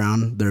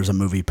background there's a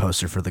movie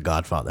poster for The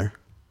Godfather.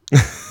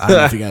 I don't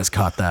know if you guys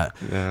caught that.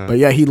 But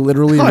yeah, he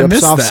literally I rips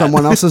missed off that.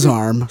 someone else's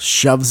arm,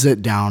 shoves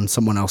it down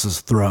someone else's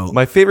throat.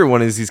 My favorite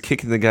one is he's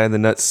kicking the guy in the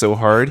nuts so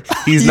hard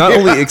he's not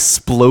only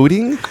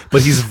exploding,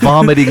 but he's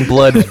vomiting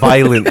blood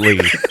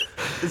violently.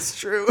 It's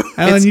true.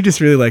 Alan, you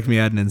just really like me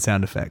adding in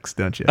sound effects,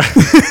 don't you?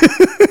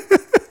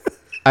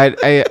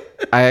 I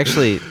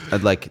actually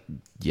I'd like.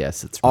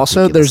 Yes, it's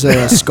Also, ridiculous.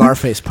 there's a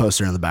Scarface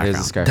poster in the There's a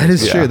background. Scarface. That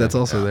is Yeah. true. That's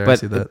also there. I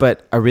see that.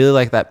 But I really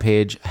like that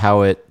page,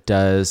 how it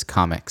does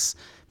comics.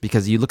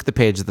 Because you look at the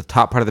page, at the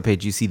top part of the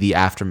page, you see the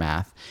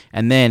aftermath.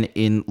 And then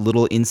in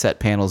little inset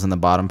panels in the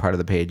bottom part of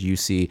the page, you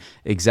see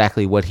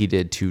exactly what he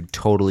did to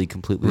totally,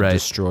 completely Right.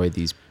 destroy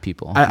these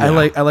people. I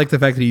like the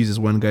fact that he uses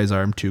one guy's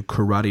arm to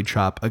karate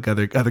chop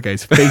other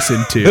guy's face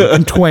into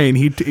in twain.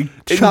 He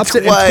chops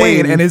it in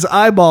twain, and his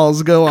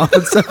eyeballs go off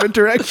in separate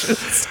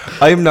directions.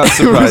 I am not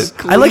surprised.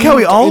 I like how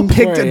we all in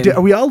picked.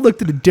 twain. We all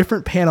looked at a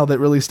different panel that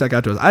really stuck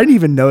out to us. I didn't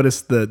even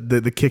notice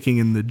the kicking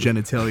in the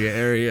genitalia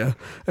area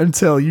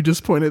until you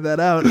just pointed that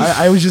out.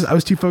 I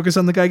was too focused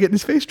on the guy getting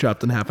his face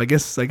chopped in half. I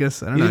guess I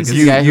don't know. I guess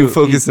You- Guy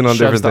focusing on shoves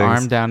different the things.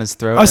 arm down his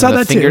throat. I saw and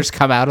that the too. fingers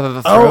come out of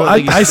the throat. Oh,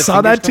 Like, you see I the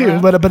saw that fingers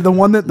come too. out? But the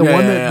one that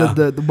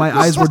Yeah. my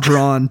eyes were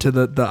drawn to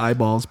the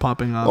eyeballs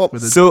popping off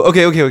with it. So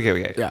okay.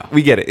 Yeah.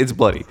 We get it. It's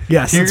bloody.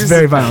 Yes, it's Here's-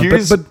 very violent,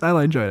 here's, but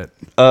I enjoyed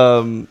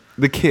it.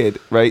 the kid,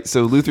 right?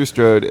 So Luther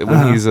Strode,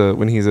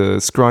 when he's a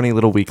scrawny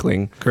little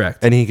weakling, Correct.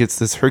 and he gets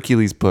this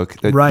Hercules book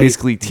that Right.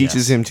 basically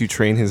teaches him to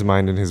train his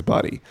mind and his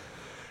body,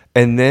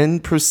 and then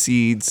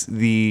proceeds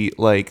the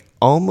like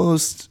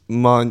almost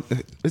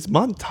it's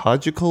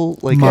montagical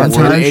like Montage?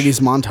 word? An 80s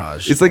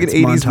montage. It's like an It's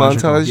 80s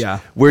montagical, montage yeah.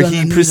 where Gonna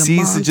he need a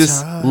proceeds to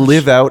just montage.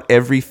 live out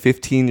every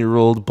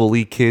 15-year-old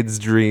bully kid's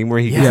dream where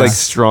he gets Yes. like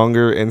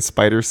stronger and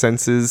spider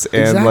senses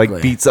and like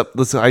Exactly. beats up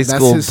this high That's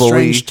school his bully.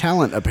 strange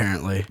talent,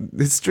 apparently.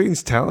 His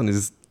strange talent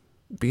is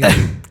being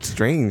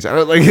strange. I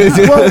don't like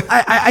Well,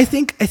 I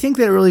think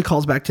that it really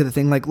calls back to the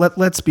thing. Like,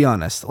 let's be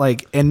honest.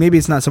 Like, and maybe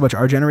it's not so much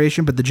our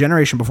generation, but the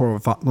generation before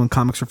when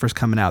comics were first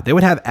coming out, they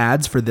would have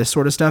ads for this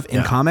sort of stuff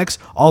in comics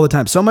all the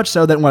time. So much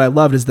so that what I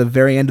loved is the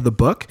very end of the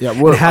book. Yeah,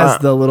 it has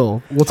the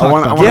little. We'll talk I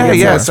want about to that. Yeah, get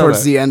yeah, I that saw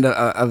towards that.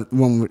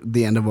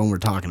 the end of when we're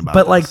talking about.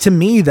 But like this. to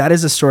me, that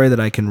is a story that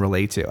I can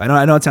relate to.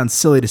 I know it sounds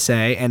silly to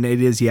say, and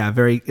it is. Yeah,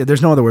 very.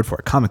 There's no other word for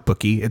it. Comic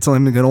booky. It's only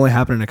going to only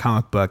happen in a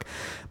comic book.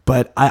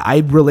 But I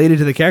related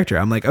to the character.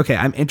 I'm like, okay,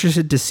 I'm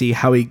interested to see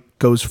how he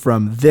goes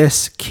from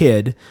this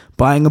kid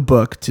buying a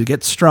book to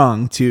get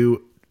strong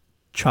to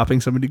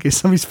chopping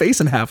somebody's face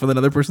in half with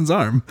another person's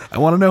arm. I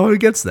want to know how he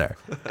gets there.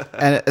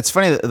 And it's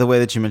funny the way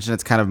that you mentioned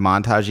it's kind of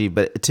montagey,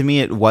 but to me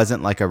it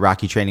wasn't like a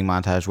Rocky training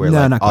montage where No,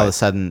 like not all of quite. a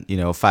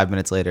sudden 5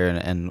 minutes later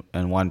and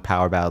one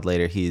power ballad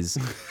later he's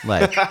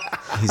like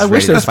he's I wish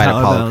ready there to was fight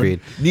power Apollo ballad. Creed.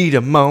 need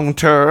a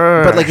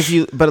monter. But like if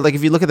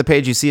you look at the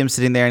page, you see him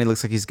sitting there and he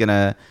looks like he's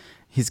gonna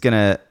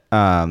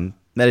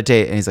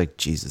meditate, and he's like,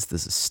 Jesus,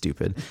 this is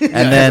stupid. And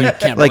then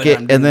can't like believe it, I'm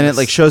and doing then this. it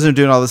like shows him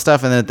doing all this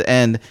stuff, and then at the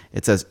end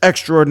it says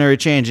extraordinary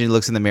change, and he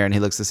looks in the mirror and he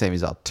looks the same.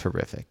 He's all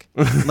terrific.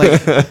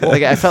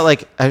 Like I felt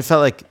like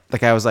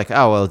I was like,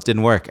 oh well, it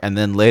didn't work, and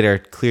then later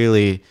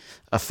clearly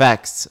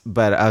effects,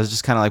 but I was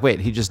just kind of like,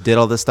 wait, he just did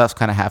all this stuff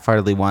kind of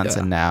half-heartedly once,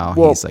 and now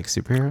Well, he's like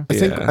superhero.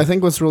 I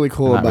think what's really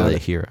cool Not about really a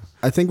it. hero.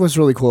 I think what's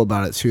really cool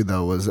about it too,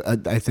 though, was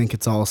I think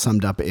it's all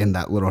summed up in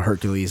that little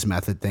Hercules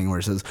method thing where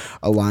it says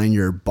align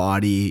your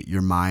body,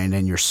 your mind,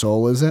 and your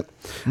soul. Is it?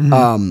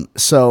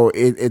 So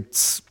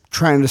it's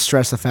trying to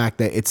stress the fact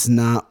that it's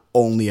not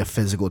only a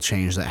physical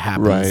change that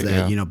happens Right,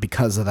 that yeah.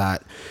 because of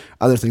that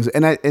other things,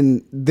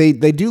 and they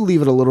do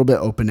leave it a little bit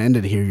open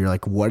ended here. You're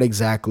like, what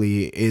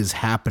exactly is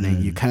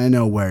happening? You kind of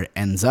know where it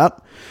ends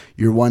up.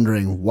 You're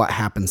wondering what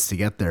happens to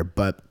get there,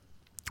 but.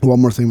 One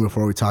more thing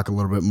before we talk a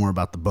little bit more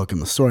about the book and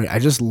the story. I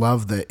just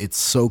love that it's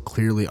so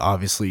clearly,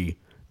 obviously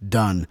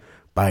done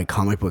by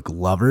comic book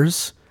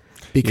lovers,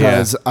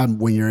 because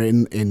when you're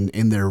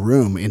in their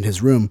room, in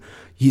his room,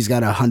 he's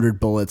got 100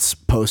 bullets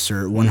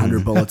poster,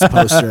 100 bullets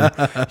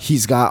poster.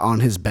 He's got on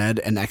his bed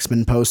an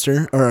X-Men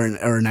poster or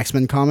an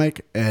X-Men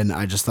comic, and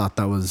I just thought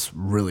that was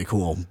really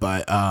cool.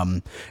 But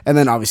and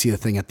then obviously the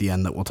thing at the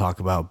end that we'll talk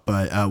about.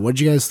 But what did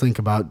you guys think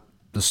about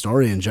the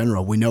story in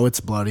general? We know it's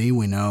bloody.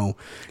 We know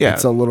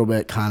it's a little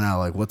bit kind of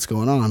like what's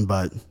going on,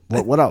 but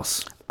what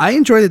else? I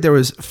enjoy that there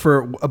was,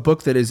 for a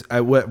book that is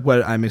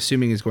what I'm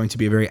assuming is going to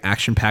be a very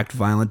action-packed,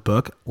 violent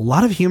book, a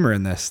lot of humor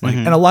in this, like,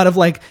 and a lot of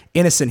like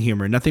innocent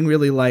humor. Nothing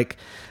really like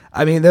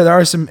I mean, there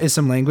is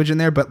some language in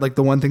there, but like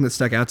the one thing that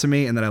stuck out to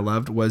me and that I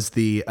loved was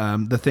the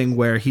thing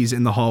where he's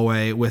in the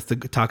hallway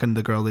with talking to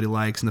the girl that he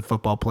likes, and the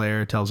football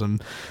player tells him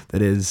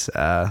that his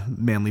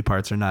manly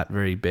parts are not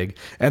very big,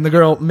 and the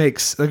girl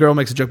makes a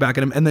joke back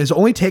at him, and his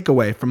only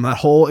takeaway from that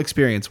whole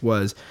experience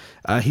was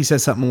he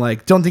says something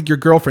like, "Don't think your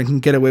girlfriend can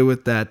get away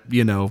with that,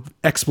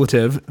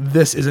 expletive.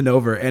 This isn't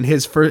over." And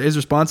his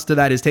response to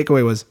that, his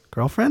takeaway was,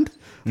 "Girlfriend."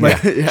 Like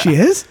she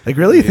is? Like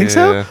really? You think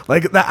so?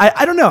 Like that,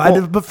 I don't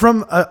know. But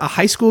from a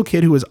high school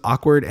kid who was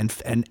awkward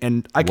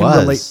and I can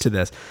relate to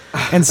this,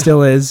 and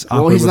still is.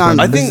 Well, he's not.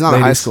 I think he's not a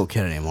high school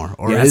kid anymore.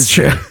 Or that's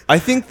true. I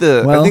think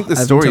the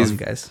story is.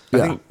 Guys. I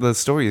think the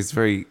story is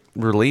very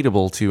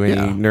relatable to any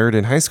nerd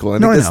in high school. I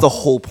No, think I that's know. the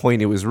whole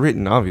point it was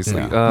written.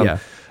 Obviously, Yeah.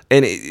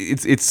 And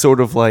it's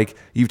sort of like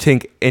you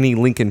take any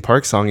Linkin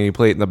Park song and you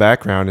play it in the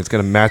background, it's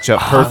going to match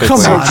up perfectly. Come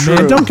on,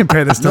 man! Don't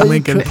compare this to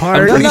Linkin Park.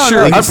 I'm pretty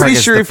sure. Linkin I'm Park pretty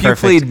is sure the if you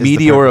perfect- played is the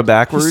Meteora perfect.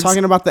 backwards, he's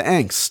talking about the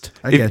angst.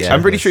 I get you.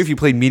 I'm pretty sure if you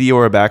played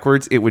Meteora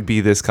backwards, it would be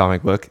this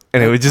comic book,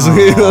 and it would just like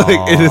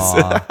it is.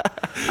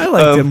 I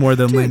liked it more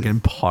than Linkin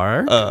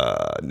Park.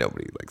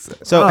 Nobody likes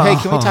that. So hey,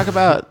 can we talk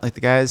about like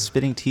the guys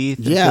spitting teeth?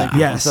 And Yeah. spitting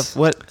Yes. stuff?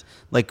 What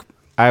like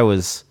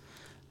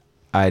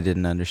I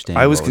didn't understand.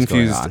 I was what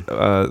confused going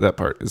on. that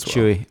part as well.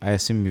 Chewy, I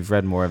assume you've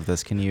read more of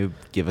this. Can you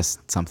give us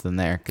something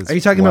there? 'Cause Are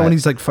you talking about what? when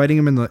he's like fighting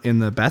him in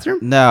the bathroom?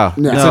 No,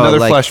 No. It's another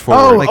like- flash Oh,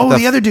 forward. Like the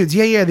the- other dudes.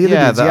 Yeah, the other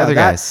Yeah, dudes. the Yeah, other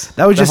that, guys.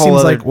 That was The just whole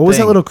seems other like, what was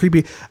that thing. little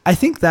creepy? I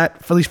think that,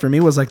 at least for me,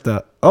 was like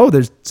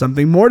there's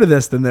something more to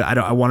this than that.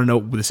 I want to know.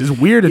 This is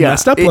weird and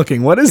messed up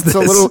looking. What is this?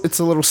 It's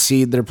a little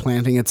seed they're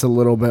planting. It's a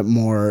little bit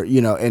more,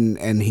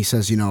 and he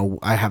says,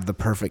 I have the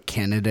perfect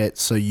candidate.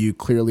 So you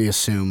clearly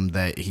assume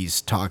that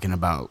he's talking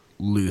about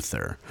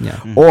Luther. Yeah.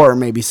 Or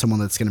maybe someone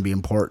that's going to be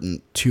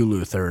important to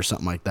Luther or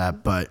something like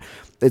that. But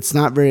it's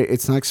not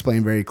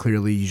explained very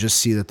clearly. You just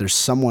see that there's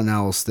someone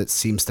else that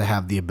seems to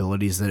have the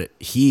abilities that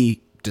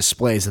he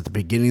displays at the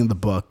beginning of the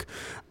book.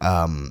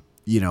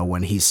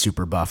 When he's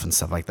super buff and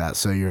stuff like that.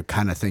 So you're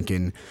kind of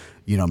thinking,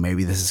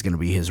 maybe this is going to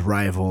be his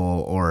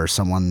rival or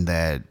someone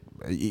that,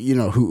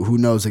 who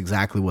knows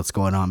exactly what's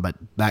going on. But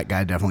that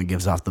guy definitely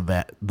gives off the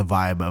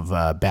vibe of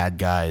a bad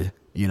guy,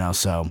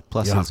 so.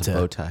 Plus, you'll it's have a to-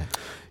 bow tie.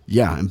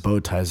 Yeah, and bow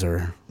ties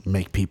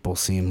make people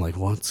seem like,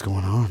 what's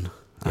going on?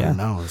 I don't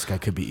know. This guy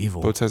could be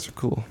evil. Bow ties are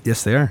cool.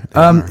 Yes, they are.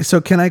 So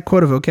can I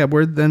quote a vocab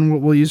word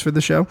then we'll use for the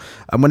show?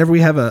 Whenever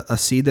we have a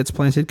seed that's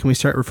planted, can we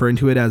start referring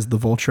to it as the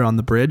vulture on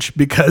the bridge?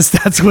 Because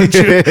that's what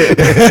you... Vulture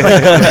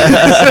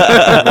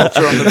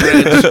on the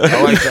bridge.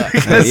 I like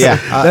that. Yeah,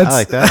 I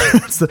like that.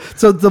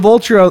 So the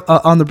vulture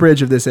on the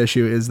bridge of this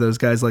issue is those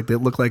guys like that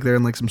look like they're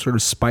in like some sort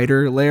of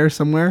spider lair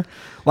somewhere.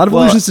 A lot of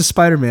allusions to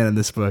Spider-Man in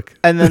this book.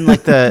 And then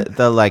like the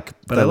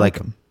But I like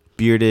 'em.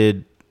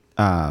 bearded,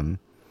 I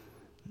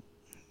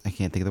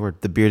can't think of the word.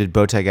 The bearded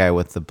bow tie guy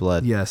with the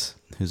blood. Yes.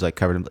 Who's like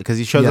covered in because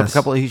he shows up Yes. a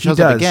couple. He He shows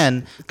up does.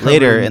 again Covered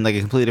later in- in like a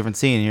completely different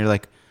scene, and you're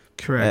like,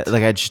 Correct.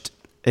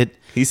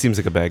 He seems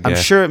like a bad guy. I'm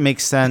sure it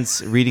makes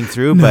sense reading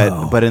through,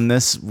 No. but in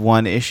this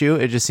one issue,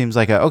 it just seems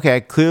like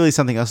okay, clearly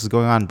something else is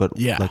going on, but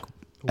Yeah. like.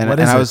 And,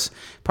 What and is I it? was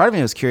part of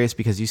me was curious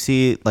because you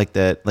see like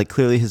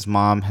clearly his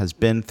mom has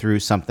been through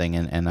something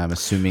and I'm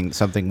assuming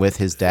something with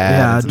his dad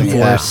Yeah, and, something like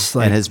that. divorce,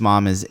 like- And his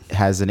mom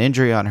has an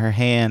injury on her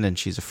hand and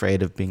she's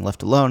afraid of being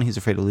left alone. He's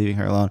afraid of leaving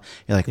her alone.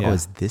 You're like, Yeah. oh,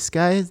 is this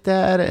guy his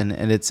dad? And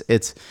it's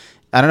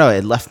I don't know.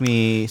 It left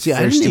me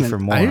thirsty for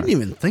more. I didn't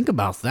even think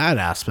about that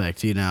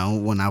aspect,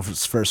 when I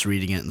was first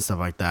reading it and stuff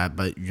like that.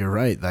 But you're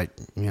right. That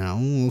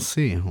we'll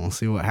see. We'll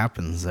see what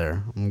happens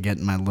there. I'm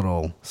getting my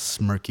little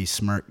smirky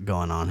smirk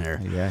going on here.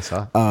 Yeah, I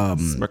saw.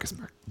 Smirk.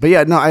 But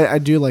yeah, no, I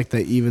do like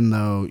that. Even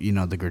though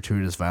the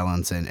gratuitous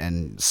violence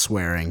and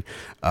swearing,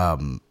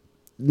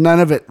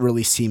 none of it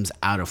really seems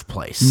out of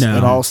place. No.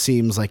 It all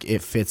seems like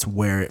it fits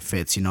where it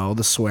fits.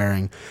 The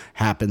swearing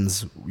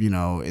happens,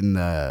 in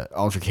the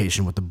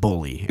altercation with the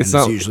bully. And it's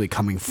not- usually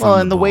coming from Well,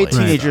 and the way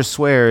bully. teenagers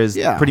swear is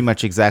Yeah. pretty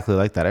much exactly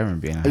like that. I remember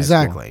being in high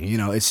Exactly.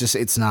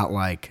 It's not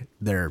like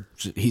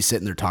he's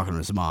sitting there talking to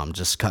his mom,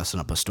 just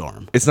cussing up a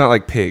storm. It's not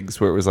like Pigs,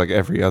 where it was like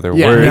every other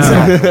Yeah, word.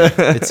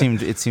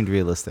 school. It seemed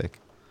realistic.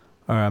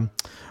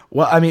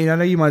 Well, I mean, I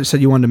know you might have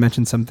said you wanted to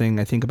mention something.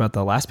 I think about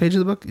the last page of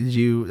the book. Did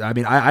you? I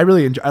mean, I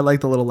really enjoy. I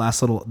like the little ad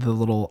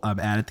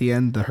at the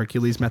end, the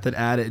Hercules Method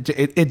ad.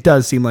 It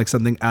does seem like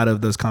something out of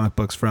those comic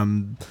books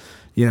from,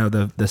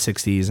 the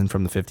 60s and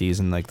from the 50s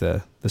and like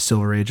the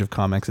Silver Age of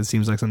comics. It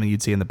seems like something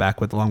you'd see in the back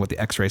along with the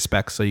X-ray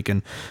specs, so you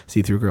can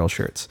see through girl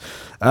shirts.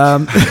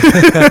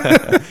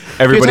 Everybody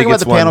Everybody about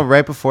gets the one. panel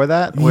right before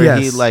that where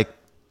he Yes. like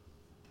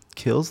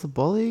kills the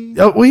bully.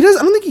 Oh, well, he does.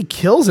 I don't think he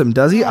kills him,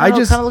 does he? I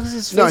just kind of looks like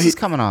his face is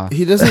coming off.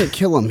 He doesn't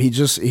kill him. He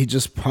just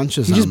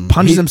punches him. He just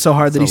punches him so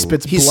hard that he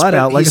spits blood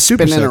out like a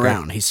super spinning soaker.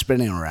 around. He's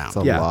spinning around. It's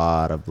a Yeah.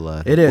 lot of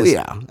blood. It Well, is.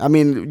 yeah. I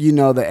mean,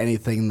 that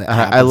anything that I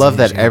happens love is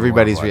that gonna be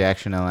everybody's horrible.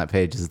 reaction on that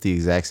page is the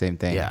exact same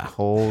thing. Yeah.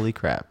 Holy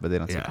crap! But they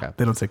don't say Yeah. crap.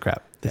 They don't say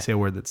crap. They say a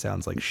word that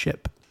sounds like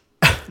ship.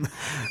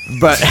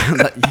 But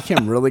you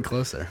came really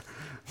close there.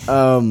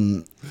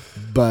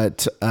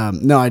 But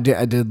no, I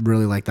did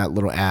really like that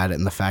little ad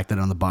and the fact that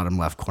on the bottom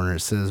left corner it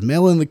says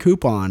mail in the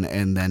coupon,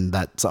 and then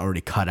that's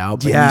already cut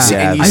out. But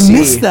Yeah, you I see-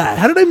 missed that.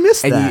 How did I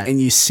miss and that?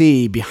 you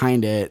see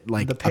behind it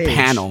like The a page.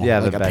 panel, Yeah,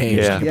 like the a back page,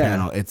 page. like a Yeah.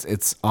 panel.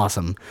 It's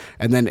awesome.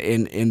 And then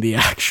in the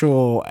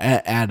actual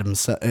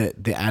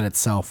the ad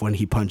itself, when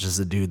he punches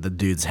the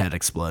dude's head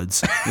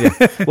explodes. Yeah.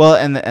 Well,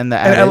 and the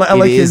I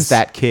like it is his-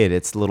 that kid.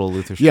 It's little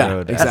Luther Yeah,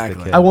 Strode. as the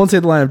exactly. kid. I won't say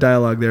the line of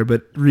dialogue there,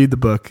 but read the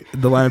book.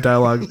 The line of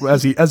dialogue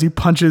as he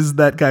punches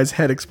that guy's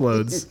head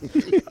explodes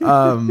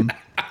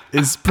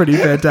is pretty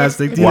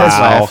fantastic. Do you guys-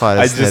 Wow. I thought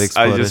I his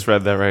head just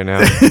read that right now.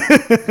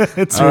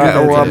 it's All really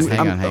right, well, fantastic.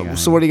 Hang on.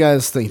 So what do you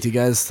guys think? Do you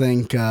guys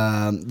think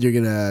you're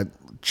gonna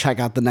check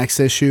out the next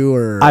issue,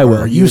 or I or will.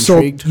 Are you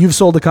intrigued? You've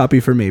sold a copy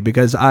for me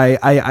because I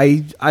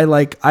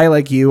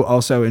like you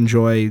also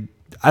enjoy.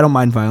 I don't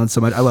mind violence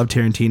so much. I love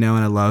Tarantino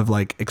and I love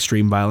like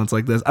extreme violence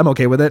like this. I'm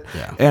okay with it.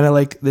 Yeah. And I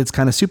like it's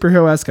kind of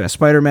superhero-esque, kind of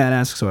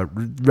Spider-Man-esque, so it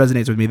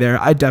resonates with me there.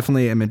 I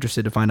definitely am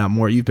interested to find out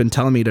more. You've been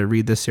telling me to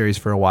read this series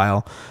for a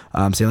while,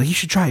 saying like you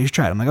should try it.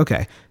 I'm like,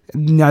 okay.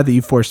 Now that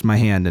you forced my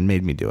hand and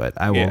made me do it,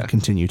 I will Yeah.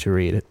 continue to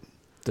read it.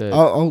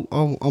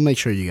 I'll make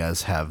sure you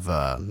guys have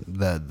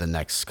the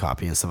next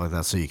copy and stuff like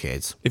that, so you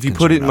can. If you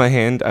put it in my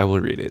hand, I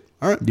will read it.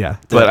 All right. Yeah.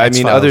 But I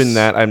mean, other X-Files. than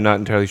that, I'm not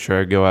entirely sure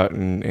I'd go out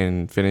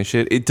and finish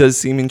it. It does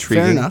seem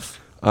intriguing. Fair enough.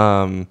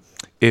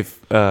 If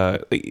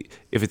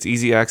it's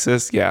easy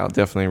access, yeah, I'll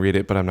definitely read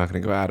it. But I'm not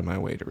going to go out of my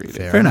way to read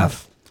it. Fair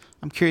enough.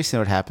 I'm curious to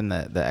know what happened.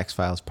 The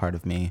X-Files part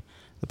of me,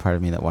 the part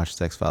of me that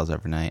watches X-Files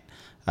every night,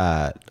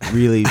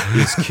 really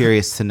is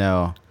curious to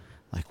know,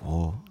 like,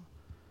 whoa,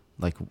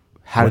 like,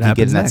 how What did he get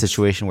happens in that next?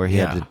 situation where he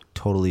Yeah. had to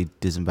totally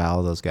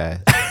disembowel those guys?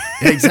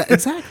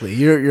 Exactly.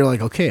 You're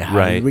like, okay, how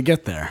Right. did we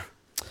get there?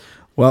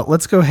 Well,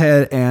 let's go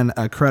ahead and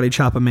karate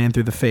chop a man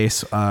through the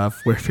face.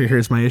 For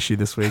here's my issue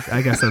this week.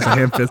 I guess that's a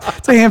ham fist.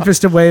 It's a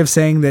ham-fisted way of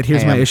saying that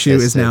here's my issue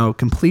is Ham-fisted. now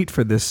complete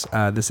for this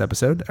this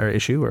episode or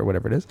issue or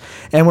whatever it is,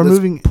 and we're Let's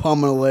moving.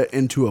 pummel it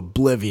into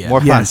oblivion. More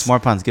puns, Yes. more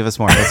puns. Give us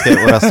more. Let's get.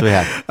 What else do we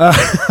have?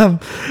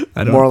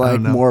 I don't, More I like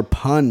don't know. more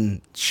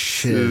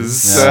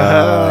punches.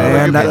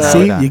 And look at that,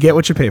 see, that. you get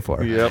what you pay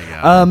for.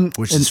 Yep.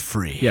 Which and- is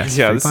free. Yes,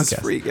 Yeah, free this is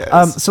podcast. free,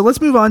 guys. So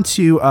let's move on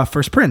to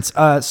First Prince.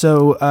 As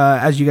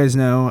you guys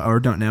know or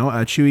don't know,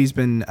 Chewy's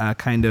been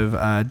kind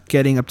of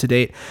getting up to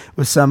date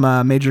with some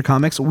major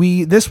comics.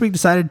 We this week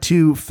decided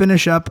to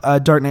finish up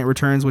Dark Knight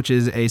Returns, which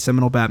is a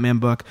seminal Batman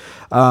book.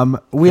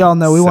 We all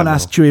know we won't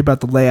ask Chewy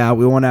about the layout.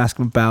 We won't ask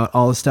him about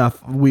all the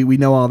stuff. We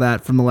know all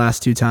that from the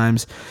last two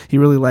times. He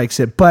really likes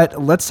it.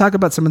 But let's talk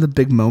about some of the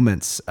big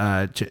moments.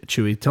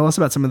 Chewy, tell us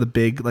about some of the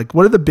big, like,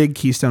 what are the big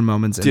keystone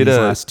moments in these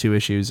last two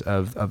issues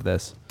of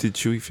this? Did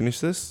Chewy finish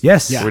this?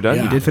 Yes, Yeah, We're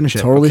done? You did finish it.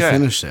 Totally Okay.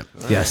 finished it.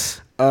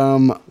 Yes.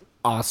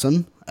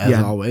 Awesome as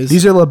always.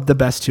 These are the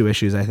best two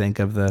issues, I think,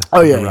 of the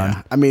Oh of yeah, the run.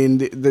 yeah. I mean,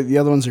 the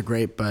other ones are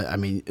great, but I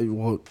mean,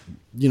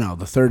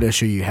 the third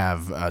issue you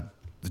have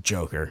the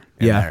Joker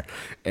in Yeah. there,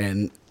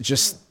 and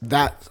just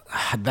that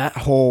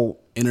whole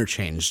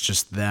interchange,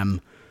 just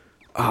them.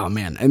 Oh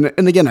man,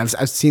 and again, I've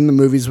seen the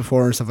movies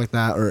before and stuff like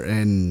that,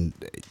 and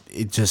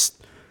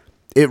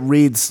it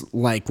reads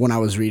like when I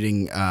was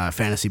reading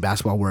fantasy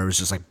basketball, where it was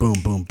just like boom,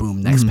 boom,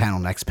 boom, next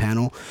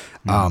panel.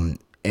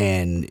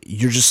 And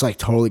you're just like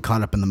totally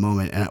caught up in the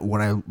moment. And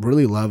what I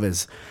really love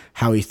is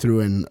how he threw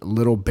in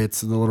little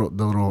bits, the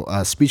little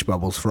speech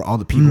bubbles for all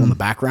the people in the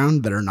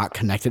background that are not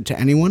connected to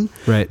anyone.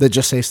 Right. That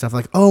just say stuff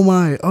like, "Oh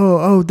my,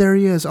 oh, there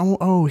he is.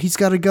 Oh, he's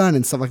got a gun,"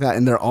 and stuff like that.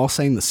 And they're all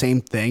saying the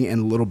same thing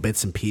in little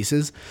bits and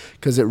pieces,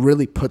 because it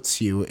really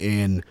puts you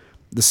in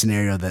the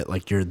scenario that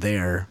like you're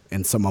there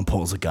and someone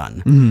pulls a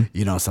gun,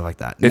 stuff like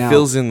that. It Now-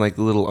 fills in like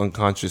the little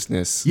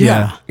unconsciousness.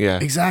 yeah, Yeah.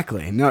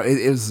 exactly. No,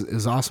 it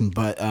was awesome.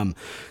 But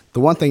the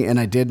one thing, and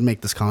I did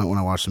make this comment when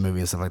I watched the movie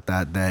and stuff like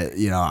that, that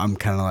I'm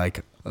kind of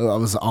like, I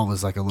was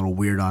always like a little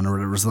weird on, or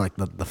it was like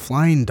the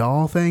flying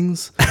doll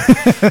things.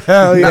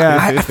 Oh yeah.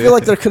 I feel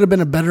like there could have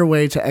been a better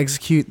way to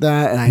execute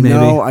that, and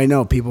I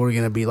know people are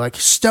gonna be like,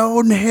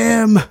 stone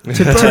him, burn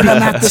him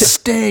at the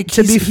stake.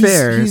 to be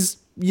fair- he's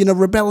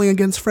rebelling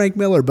against Frank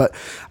Miller, but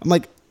I'm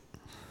like,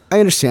 I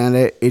understand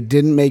it. It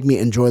didn't make me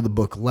enjoy the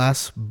book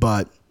less,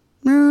 but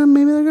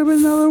maybe there could have been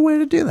another way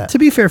to do that. To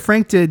be fair,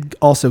 Frank did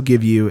also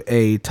give you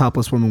a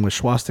topless woman with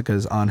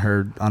swastikas on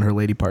her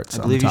lady parts. I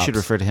on the believe you should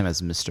tops. refer to him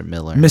as Mr.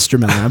 Miller. Mr.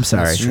 Miller. I'm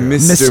sorry, true.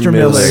 Mr. Mr.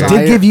 Miller Miller.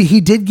 did give you.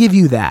 He did give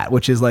you that,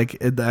 which is like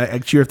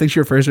she thinks she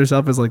refers to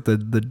herself as like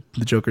the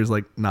Joker's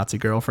like Nazi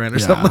girlfriend or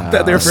something like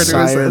that. They refer to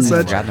her Sire as and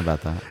such. Forgotten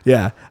about that.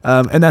 Yeah,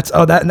 and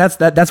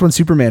that's when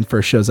Superman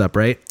first shows up,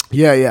 right?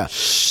 Yeah.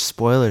 Shh,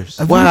 spoilers.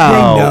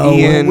 Wow, know.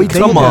 Ian, We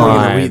come told you we were on.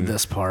 gonna read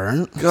this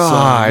part.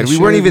 God, So we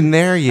weren't even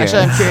there yet.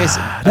 Actually, I'm curious.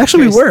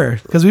 Actually, we were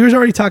because we were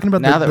already talking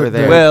about Now that we're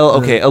there. well,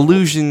 okay,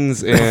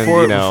 illusions and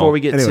Before we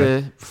get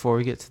Anyway. to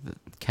the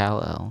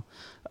Kal-El,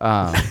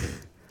 I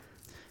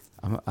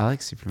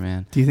like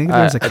Superman. Do you think if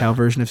there was a cow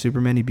version of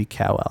Superman, he'd be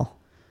Cow-El?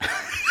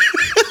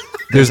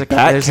 there's a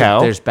cat there's cow.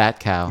 There's Bat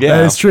Cow. Yeah.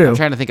 That is true. I'm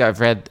trying to think. I've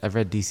read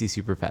DC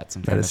Super Pets.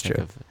 I'm trying is to think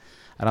true. of.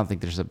 I don't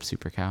think there's a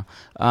Super Cow.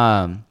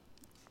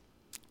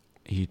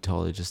 You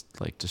totally just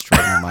like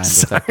destroyed my mind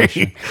with that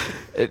question.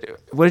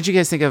 What did you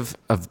guys think of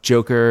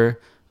Joker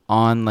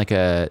on like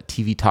a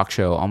TV talk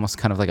show, almost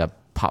kind of like a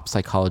pop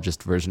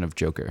psychologist version of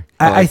Joker?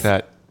 I like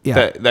that.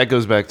 Yeah. That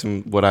goes back to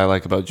what I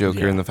like about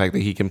Joker and the fact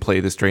that he can play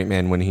the straight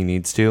man when he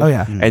needs to. Oh,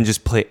 yeah. And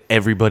just play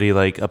everybody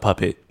like a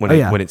puppet when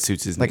when it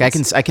suits his Like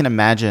needs. I can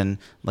imagine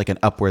like an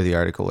Upworthy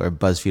article or a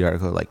BuzzFeed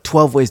article, like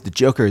 12 ways the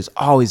Joker is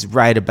always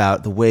right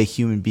about the way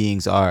human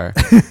beings are.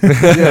 I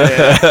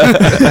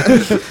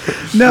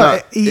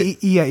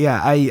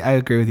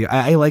agree with you.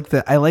 I like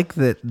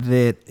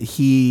that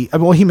he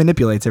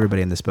manipulates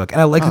everybody in this book, and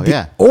I like that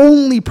the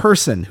only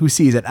person who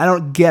sees it. I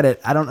don't get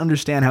it. I don't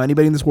understand how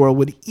anybody in this world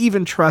would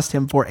even trust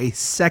him for a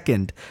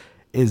second.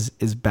 Is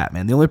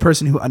Batman the only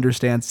person who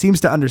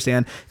seems to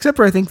understand, except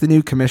for I think the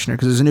new commissioner,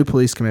 because there's a new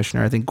police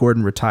commissioner. I think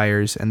Gordon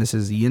retires, and this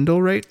is Yindel,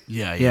 right?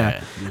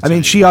 Yeah. I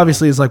mean, she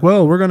obviously is like,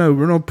 well, we're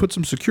gonna put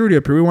some security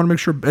up here. We want to make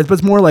sure, but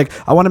it's more like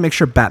I want to make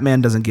sure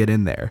Batman doesn't get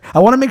in there. I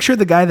want to make sure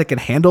the guy that can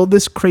handle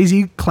this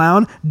crazy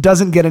clown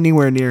doesn't get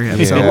anywhere near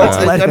him. So let's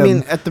let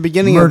him at the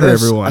beginning murder of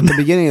this, everyone. At the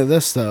beginning of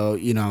this, though,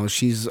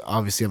 she's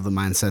obviously of the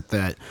mindset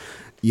that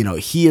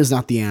he is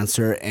not the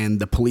answer, and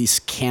the police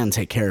can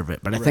take care of it.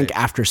 But I think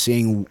after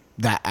seeing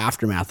that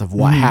aftermath of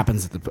what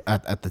happens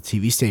at the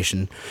TV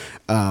station,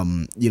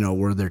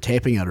 where they're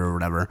taping it or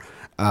whatever,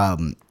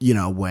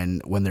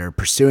 when they're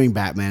pursuing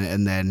Batman,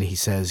 and then he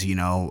says,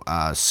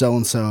 so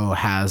and so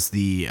has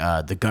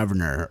the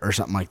governor or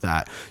something like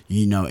that,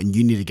 and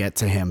you need to get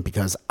to him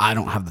because I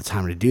don't have the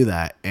time to do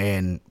that.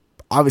 And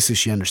obviously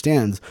she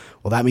understands.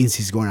 Well, that means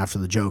he's going after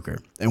the Joker,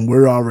 and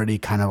we're already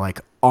kind of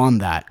like on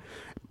that.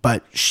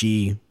 But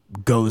she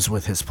goes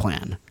with his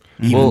plan,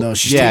 even though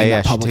she's taking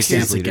that public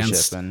stance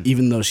against.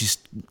 Even though she's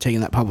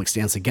taking that public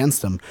stance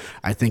against him,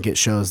 I think it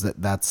shows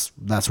that that's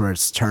where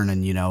it's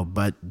turning.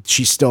 But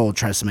she still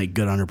tries to make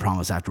good on her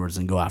promise afterwards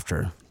and go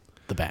after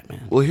the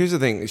Batman. Well, here's the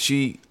thing.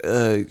 She,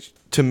 to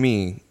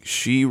me,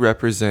 she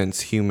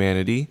represents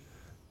humanity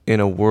in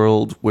a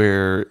world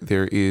where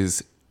there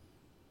is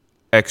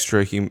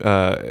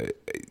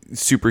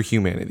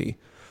superhumanity.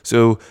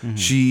 So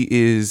she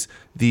is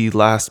the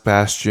last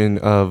bastion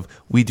of,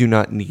 we do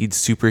not need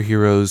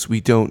superheroes. We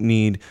don't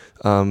need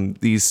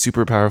these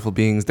super powerful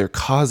beings. They're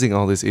causing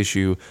all this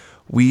issue.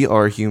 We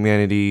are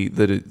humanity,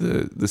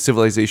 the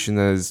civilization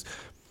that has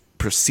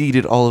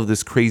preceded all of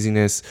this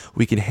craziness.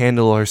 We can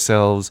handle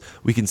ourselves.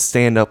 We can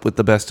stand up with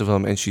the best of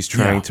them. And she's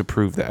trying to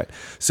prove that.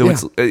 So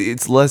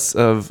it's less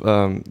of,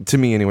 to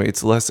me anyway,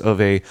 it's less of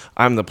a,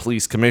 I'm the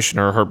police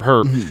commissioner,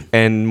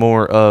 and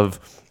more of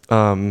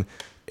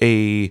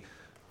a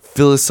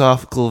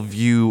philosophical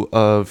view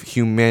of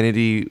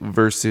humanity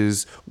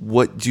versus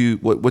what do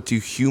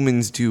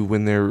humans do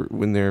when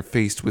they're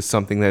faced with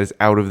something that is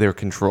out of their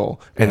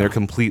control and they're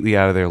completely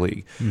out of their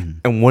league.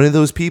 And one of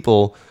those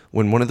people,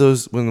 when one of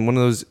those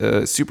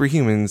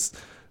superhumans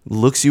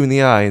looks you in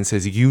the eye and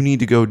says you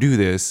need to go do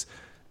this,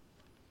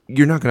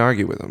 you're not going to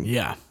argue with them.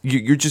 Yeah.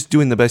 You're just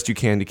doing the best you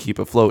can to keep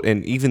afloat,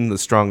 and even the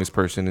strongest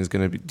person is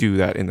going to do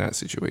that in that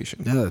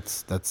situation. Yeah,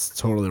 that's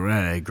totally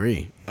right. I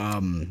agree.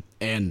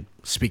 And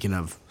speaking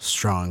of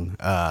strong,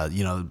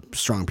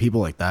 strong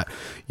people like that,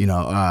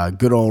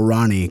 good old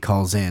Ronnie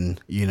calls in,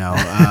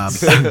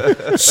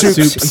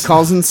 Soups. He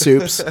calls in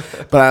Soups.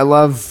 But I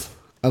love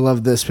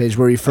this page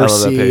where you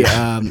first see,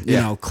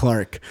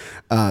 Clark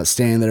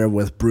standing there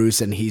with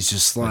Bruce, and he's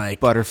just like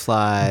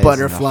butterflies,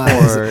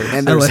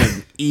 and there's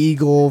an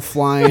eagle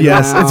flying.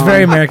 Yes, around. it's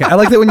very American. I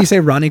like that when you say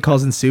Ronnie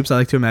calls in Soups. I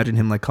like to imagine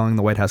him like calling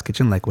the White House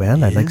kitchen, like,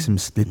 well, I'd like some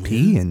split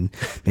pea and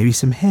maybe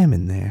some ham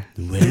in there.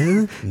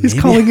 Well, he's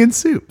calling in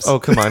Soups. Oh,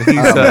 come on, he's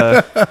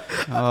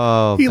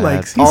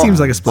he seems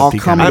like a split pea.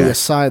 Comedy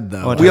aside,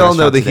 though, we all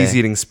know that he's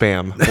eating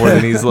spam more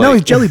than he's like. No,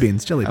 he's jelly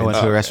beans. I went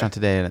to a restaurant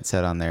today and it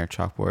said on their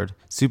chalkboard,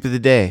 soup of the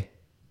day,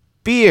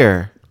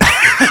 beer.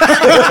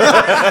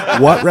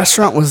 What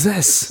restaurant was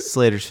this?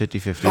 Slater's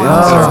 50/50.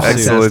 Oh,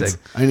 excellent.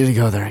 I need to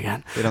go there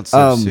again. They don't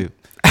serve soup.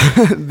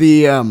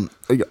 The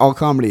all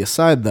comedy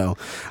aside, though,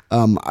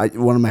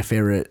 one of my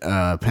favorite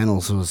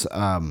panels was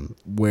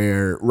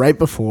where right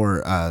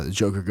before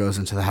Joker goes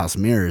into the House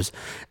of Mirrors,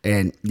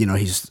 and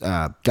he's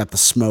got the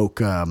smoke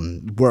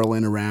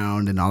whirling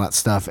around and all that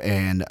stuff,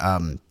 and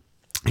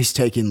he's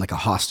taking like a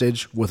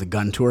hostage with a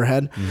gun to her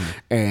head,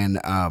 and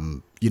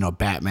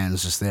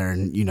Batman's just there,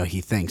 and he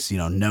thinks,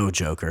 no,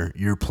 Joker,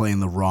 you're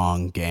playing the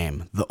wrong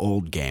game, the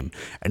old game,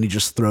 and he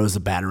just throws the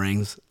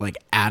batarangs like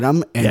at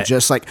him, and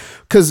just like,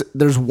 because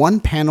there's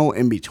one panel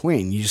in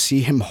between, you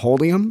see him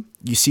holding him,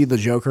 you see the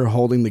Joker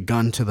holding the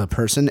gun to the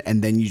person,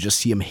 and then you just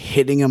see him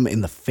hitting him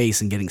in the face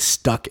and getting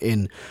stuck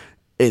in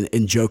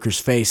Joker's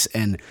face.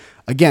 And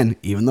again,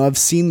 even though I've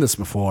seen this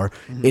before,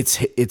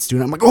 it's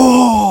doing. I'm like,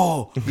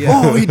 oh,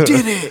 he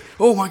did it!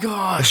 Oh my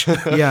gosh!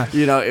 Yeah,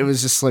 it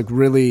was just like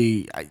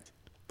really.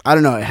 I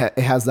don't know. It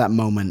has that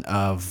moment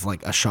of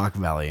like a shock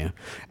value.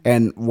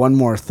 And one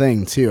more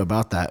thing too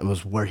about that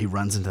was where he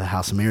runs into the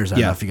House of Mirrors. I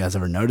don't know if you guys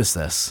ever noticed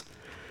this.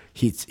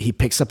 He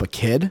picks up a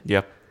kid.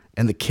 Yep.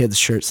 And the kid's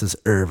shirt says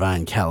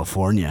Irvine,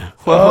 California.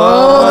 Whoa!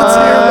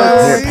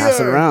 Here, pass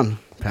it around.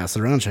 Pass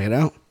it around. Check it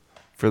out.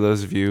 for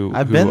those of you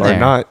I've who been are there.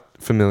 not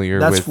familiar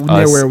That's with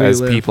near us where we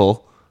as live.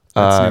 people.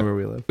 That's near where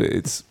we live.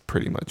 It's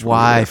pretty much where we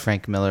Why, live.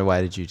 Frank Miller?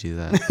 Why did you do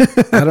that?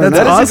 I don't know.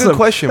 That is a awesome. good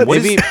question. What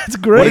is, Maybe That's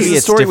great. What is maybe the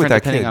it's story with different that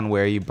depending kid? on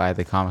where you buy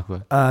the comic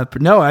book.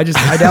 No, I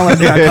downloaded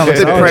the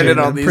Comixology. Printed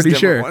all I'm these pretty different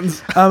sure.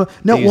 ones.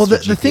 No, They well,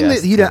 used the a thing that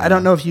GPS I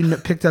don't know if you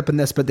picked up in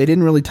this, but they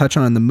didn't really touch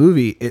on in the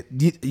movie.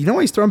 You know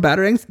why he's throwing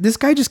batarangs? This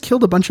guy just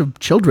killed a bunch of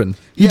children.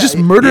 He just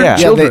murdered yeah.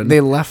 children. They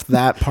left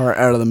that part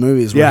out of the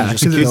movies where Yeah, he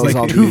just 'cause it's, kills like,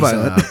 all too these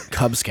violent.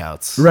 Cub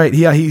Scouts. Right.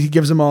 Yeah, he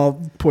gives them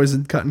all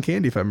poisoned cotton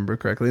candy, if I remember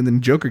correctly, and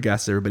then Joker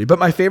gasses everybody. But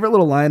my favorite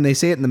little line, they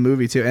say it in the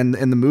movie too, and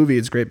in the movie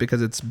it's great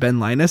because it's Ben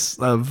Linus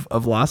of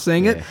Lost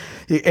saying it,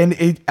 and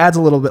it adds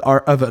a little bit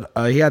of it.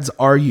 He adds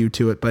 "RU"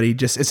 to it, but it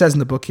says in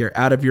the book here,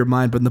 "out of your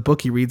mind," but in the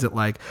book he reads it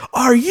like,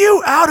 "Are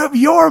you out of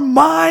your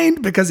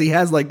mind?" Because he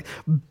has like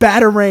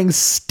batarangs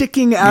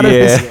sticking out of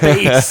his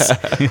face.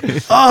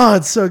 Oh,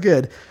 it's so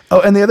good.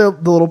 Oh, and the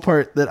little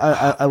part that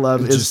I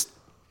love is Just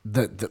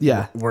the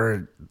Yeah.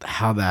 where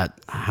how that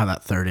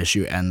third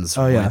issue ends.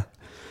 Oh, yeah. with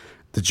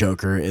the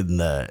Joker in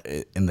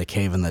the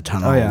cave in the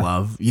tunnel Oh, yeah. of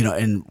love.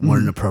 And what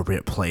an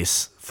appropriate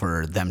place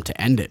for them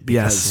to end it.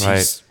 Yes. Because Right.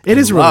 he's It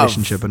is in a love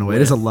relationship in a way.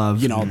 It is a with, love.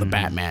 the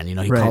Batman. He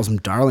Right. calls him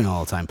darling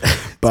all the time.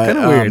 But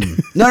kinda weird.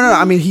 No.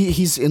 I mean,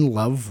 he's in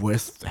love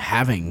with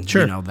having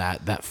Sure.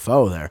 that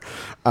foe there.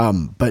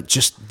 But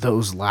just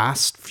those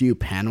last few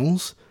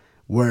panels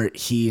where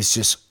he's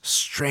just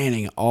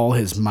straining all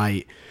his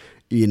might,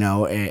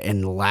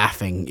 and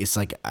laughing. It's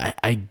like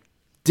I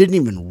didn't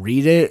even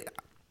read it.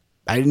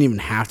 I didn't even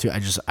have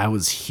to. I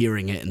was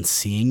hearing it and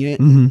seeing it.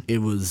 Mm-hmm. It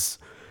was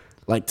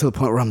like to the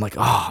point where I'm like,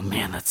 oh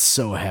man, that's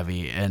so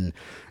heavy. And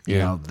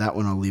that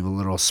one I'll leave a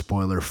little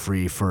spoiler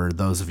free for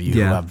those of you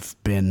Yeah. who have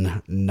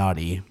been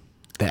naughty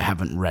that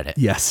haven't read it.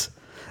 Yes.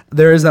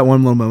 There is that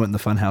one little moment in the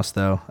funhouse,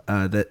 though,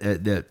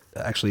 that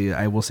actually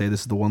I will say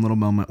this is the one little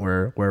moment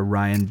where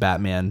Ryan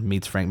Batman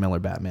meets Frank Miller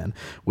Batman,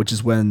 which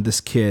is when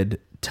this kid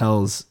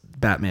tells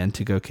Batman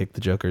to go kick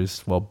the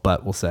Joker's,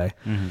 butt, we'll say.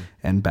 Mm-hmm.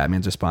 And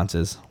Batman's response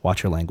is,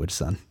 "Watch your language,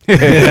 son."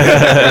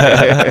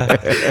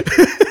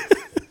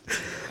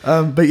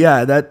 But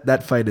yeah,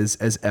 that fight is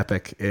as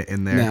epic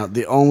in there. Now,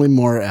 the only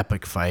more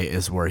epic fight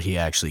is where he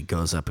actually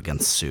goes up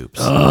against Soups.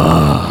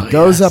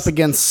 Goes up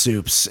against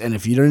Soups, and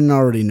if you didn't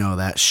already know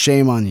that,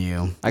 shame on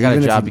you. I got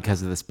Even a if job you-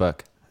 because of this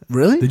book.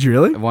 Really? Did you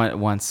really?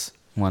 Once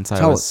I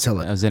Tell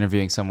it. was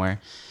interviewing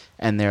somewhere,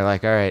 and they're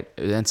like, "All right,"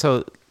 and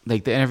so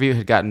like the interview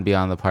had gotten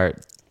beyond the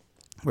part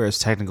where it's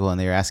technical, and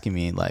they were asking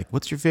me like,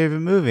 "What's your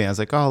favorite movie?" And I was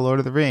like, "Oh, Lord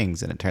of the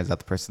Rings," and it turns out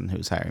the person who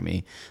was hiring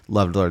me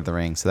loved Lord of the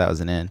Rings, so that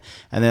was an in.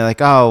 And they're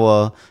like, "Oh,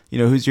 well,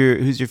 who's your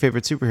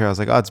favorite superhero?" I was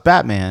like, "Oh, it's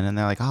Batman," and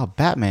they're like, "Oh,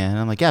 Batman," and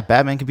I'm like, "Yeah,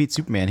 Batman can beat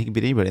Superman. He can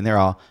beat anybody," and they're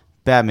all,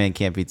 "Batman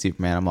can't beat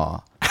Superman." I'm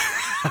all.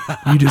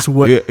 You just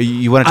what?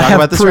 You want to I talk have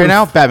about this proof. right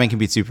now? Batman can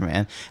beat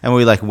Superman, and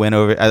we like went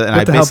over, and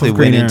I the help basically of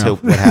Green went into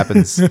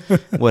Arrow.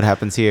 what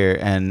happens here,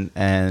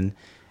 and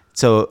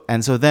so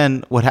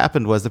then what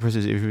happened was the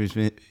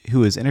person who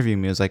was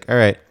interviewing me was like, "All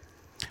right,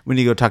 we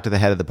need to go talk to the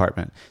head of the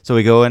department." So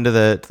we go into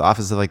the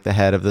office of like the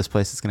head of this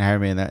place that's going to hire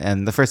me,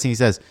 and the first thing he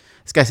says,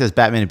 this guy says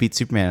Batman beat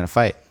Superman in a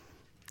fight.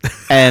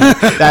 And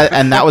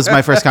that was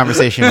my first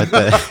conversation with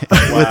the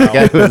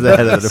guy who was the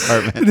head of the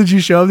department. Did you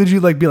show him? Did you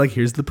be like,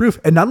 "Here's the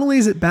proof"? And not only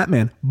is it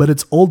Batman, but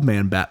it's old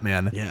man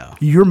Batman. Yeah.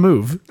 Your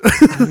move.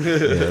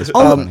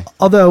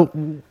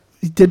 Although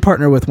he did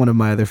partner with one of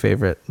my other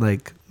favorite,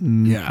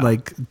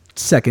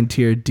 second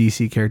tier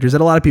DC characters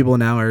that a lot of people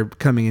now are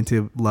coming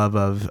into love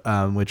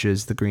of, which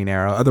is the Green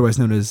Arrow, otherwise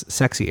known as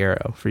Sexy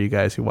Arrow for you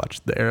guys who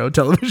watch the Arrow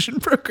television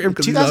program.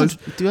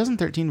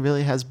 2013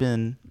 really has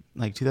been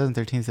like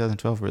 2013,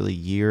 2012 really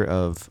year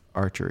of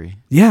archery.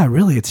 Yeah,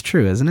 really, it's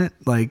true, isn't it?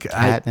 Like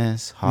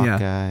Katniss,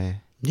 Hawkeye.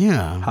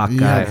 Yeah.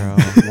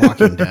 Hawkeye.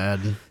 Walking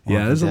Dead.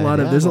 Yeah, there's a Dead. lot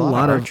of Yeah, there's a a lot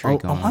lot of of archery a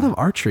going lot on. of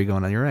archery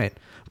going on. You're right,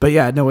 but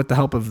yeah, no, with the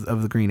help of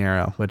the Green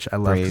Arrow, which I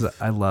love because Brave.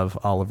 I love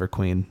Oliver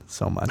Queen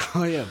so much,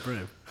 Oh, yeah,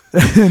 Brave.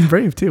 and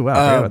Brave too. Wow,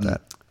 I forgot about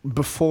that.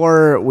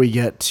 Before we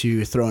get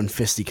to throwing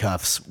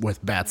fisticuffs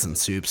with Bats and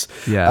Soups,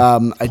 Yeah,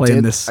 I playing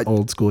did this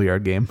old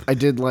schoolyard game. I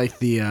did like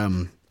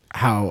the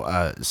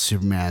how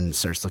Superman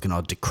starts looking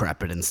all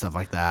decrepit and stuff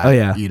like that. Oh,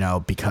 yeah.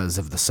 Because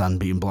of the sun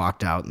being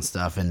blocked out and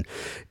stuff, and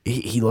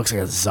he looks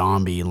like a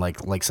zombie,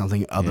 like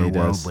something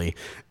otherworldly.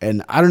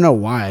 And I don't know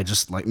why. I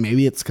just like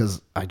maybe it's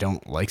because I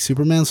don't like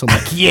Superman, so I'm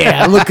like,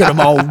 yeah, look at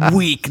him all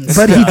weak. And But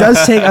stuff. he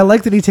does take. I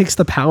like that he takes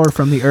the power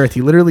from the earth.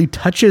 He literally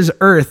touches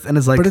Earth and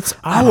is like, But it's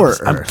our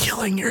I'm Earth.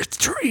 killing your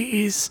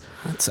trees."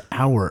 That's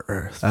our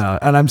Earth.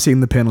 And I'm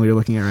seeing the panel you're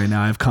looking at right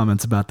now. I have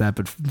comments about that,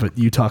 but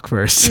you talk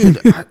first.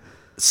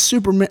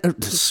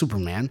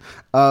 Superman,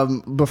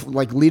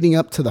 like leading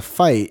up to the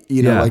fight,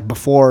 Yeah. like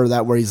before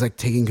that, where he's like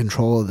taking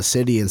control of the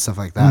city and stuff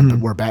like that, but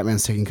where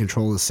Batman's taking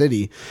control of the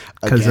city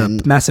Because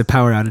again. a massive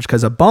power outage,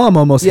 because a bomb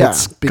almost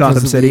hits because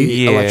Gotham of City. the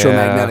Yeah.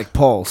 electromagnetic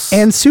pulse.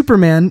 And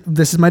Superman,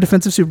 this is my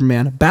defense of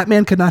Superman,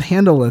 Batman could not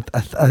handle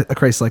a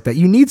crisis like that.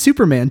 You need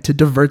Superman to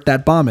divert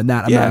that bomb in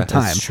that amount of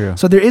time. that's true.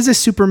 So there is a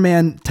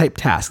Superman type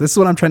task. This is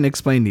what I'm trying to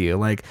explain to you.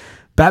 Like,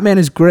 Batman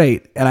is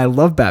great, and I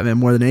love Batman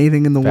more than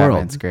anything in the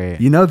Batman's world.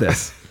 great. You know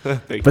this.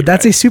 Thank But you,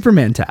 that's Ryan. a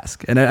Superman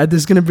task, and this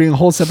is going to bring a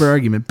whole separate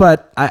argument.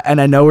 But I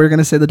know we're going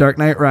to say The Dark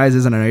Knight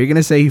Rises, and I know you're going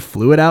to say he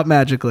flew it out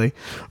magically,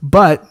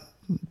 but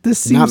this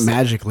seems Not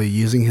magically,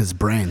 using his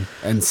brain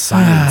and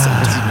science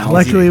and technology.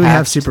 Luckily, we have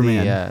Hacked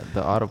Superman.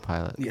 the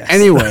autopilot. Yes.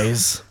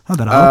 Anyways, Oh,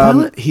 that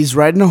autopilot? he's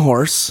riding a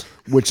horse,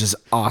 which is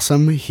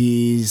awesome.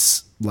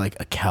 He's like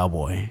a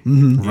cowboy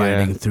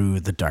riding Yeah.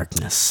 through the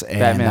darkness, and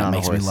Batman that on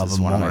makes a me horse love is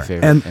him one more. of my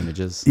favorite And-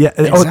 images. Yeah,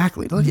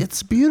 Exactly. Look,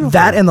 it's beautiful.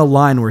 That and the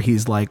line where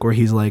he's like,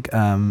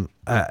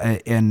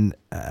 and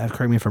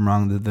correct me if I'm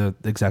wrong, the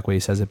exact way he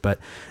says it, but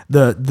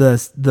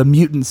the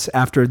mutants,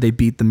 after they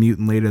beat the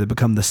mutant later, they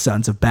become the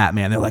sons of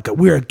Batman. They're like,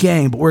 we're a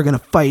gang, but we're gonna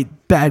fight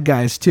bad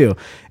guys too,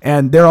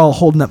 and they're all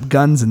holding up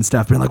guns and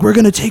stuff, being like, we're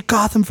gonna take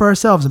Gotham for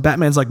ourselves. And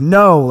Batman's like,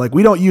 no, like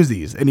we don't use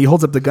these. And he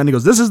holds up the gun. He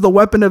goes, this is the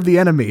weapon of the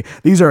enemy.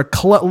 These are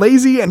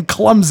lazy and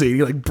clumsy.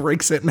 He like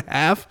breaks it in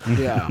half.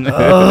 yeah.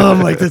 Oh,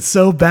 I'm like, that's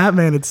so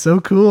Batman. It's so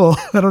cool.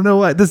 I don't know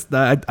why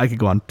I could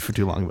go on for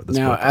too long about this.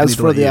 Now, book. I as need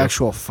to for let the you-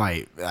 actual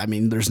fight, I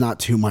mean, there's not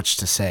too much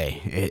to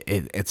say.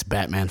 It's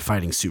Batman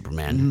fighting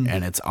Superman,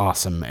 and it's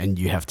awesome. And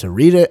you have to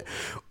read it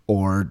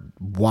or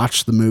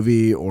watch the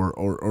movie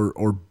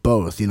or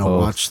both. You know,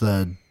 watch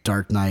the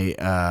Dark Knight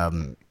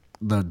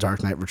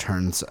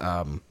Returns.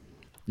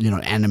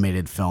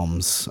 Animated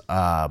films.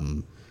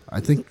 I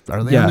think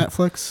are they on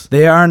Netflix?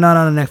 They are not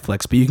on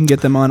Netflix, but you can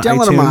get them on Download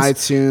iTunes. them on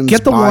iTunes,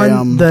 Get the buy one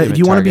 'em. that Give it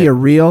you want to be Target. a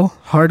real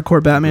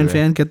hardcore Batman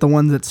fan. Get the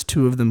one that's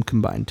two of them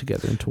combined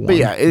together into one. But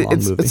yeah, long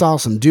movie. it's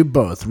awesome. Do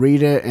both.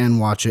 Read it and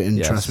watch it, and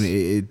Yes. trust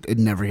me, it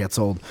never gets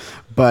old.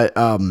 But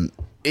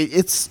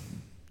it's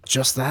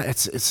just that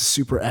it's a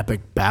super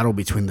epic battle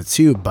between the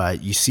two.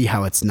 But you see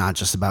how it's not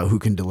just about who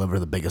can deliver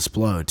the biggest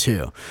blow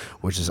too,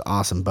 which is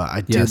awesome. But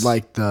I did Yes.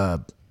 like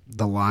the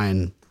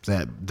line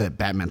that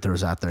Batman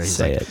throws out there. He's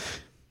Say like, it.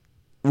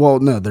 well,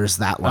 no, there's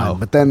that line, Oh,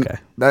 but then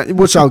okay.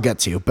 which I'll get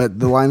to. But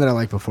the line that I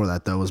like before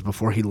that though was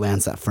before he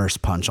lands that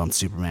first punch on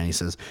Superman. He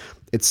says,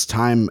 "It's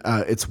time.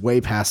 It's way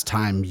past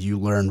time you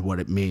learned what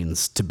it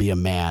means to be a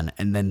man."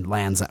 And then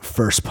lands that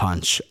first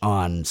punch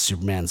on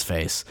Superman's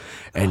face,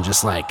 and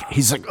just like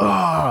he's like,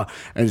 "Oh!"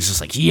 And it's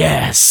just like,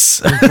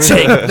 "Yes,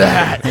 take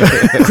that,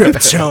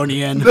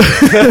 Kryptonian."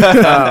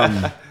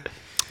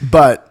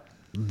 But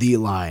the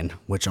line,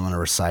 which I'm going to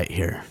recite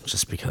here,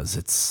 just because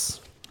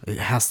it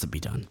has to be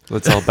done.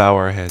 Let's all bow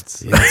our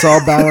heads. Let's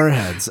all bow our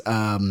heads.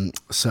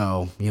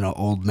 So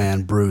old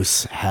man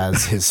Bruce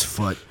has his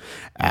foot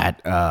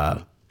at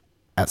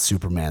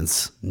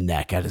Superman's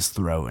neck, at his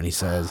throat, and he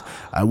says,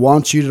 "I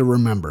want you to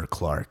remember,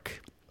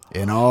 Clark,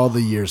 in all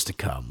the years to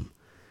come,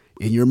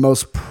 in your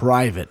most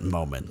private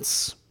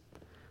moments,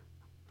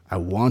 I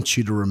want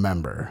you to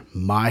remember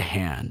my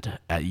hand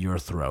at your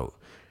throat,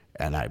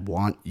 and I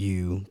want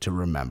you to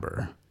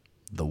remember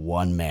the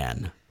one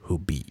man who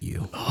beat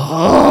you."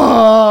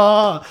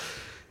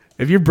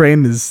 If your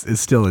brain is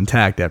still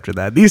intact after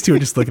that, these two are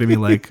just looking at me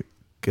like,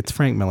 it's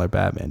Frank Miller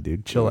Batman,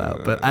 dude. Chill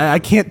out. But I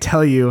can't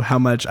tell you how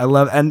much I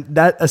love, and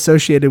that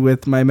associated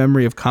with my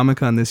memory of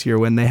Comic-Con this year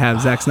when they have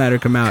Zack Snyder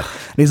come out,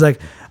 and he's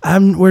like,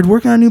 we're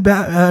working on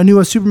a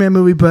new Superman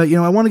movie, but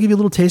I want to give you a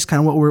little taste, kind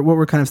of what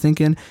we're kind of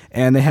thinking.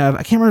 And they have,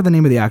 I can't remember the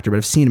name of the actor, but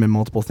I've seen him in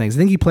multiple things. I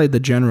think he played the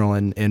general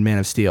in Man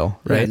of Steel,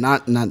 right? Yeah,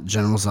 not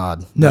General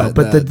Zod. No,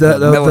 but the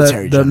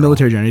military the general.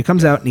 military general. He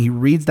comes out and he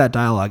reads that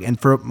dialogue, and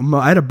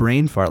I had a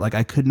brain fart. Like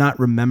I could not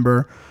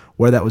remember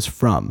where that was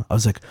from. I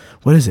was like,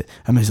 "What is it?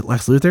 I mean, is it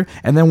Lex Luthor?"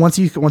 And then once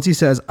he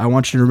says, "I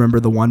want you to remember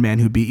the one man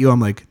who beat you," I'm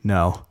like,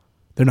 "No,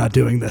 they're not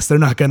doing this. They're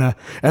not gonna."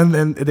 And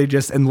then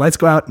and lights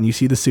go out, and you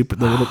see the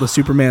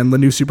Superman, the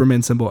new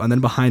Superman symbol, and then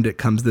behind it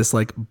comes this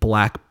like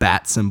black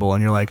bat symbol,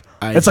 and you're like,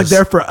 it's like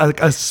there for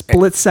a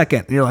split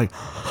second, and you're like,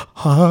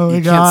 "Oh my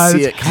You god!"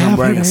 can't see it's it because I'm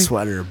wearing a happening.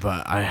 sweater,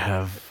 but I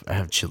have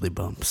chili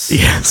bumps.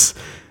 Yes.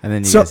 And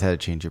then you So- guys had to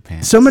change your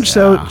pants. So much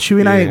so,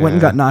 Chewy and I Yeah. went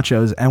and got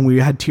nachos, and we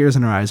had tears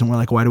in our eyes, and we're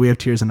like, "Why do we have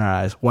tears in our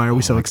eyes? Why are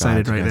we so Oh my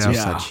excited God, you right guys now?" are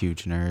Yeah. such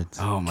huge nerds.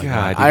 Oh my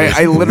God, god! you guys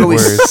I are the literally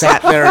worst.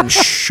 sat there and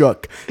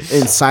shook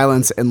in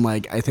silence, and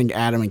like I think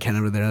Adam and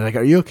Ken were there. Like,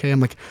 "Are you okay?"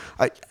 I'm like,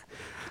 I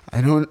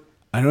don't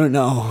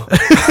know.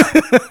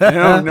 I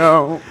don't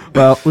know.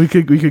 Well, we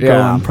could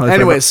go on. Probably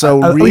Anyway, forever.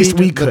 so at read least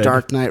we The could.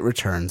 Dark Knight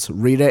Returns.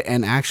 Read it,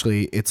 and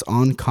actually, it's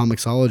on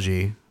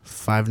Comixology,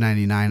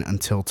 $5.99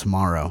 until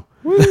tomorrow.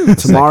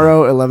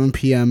 Tomorrow, 11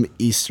 p.m.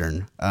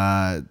 Eastern.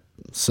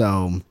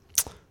 So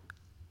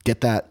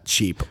get that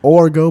cheap,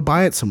 or go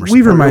buy it somewhere.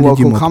 We've Support your reminded you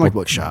local multiple comic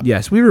book shop.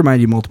 Yes, we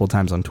remind you multiple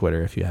times on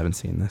Twitter if you haven't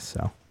seen this.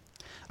 So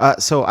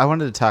So I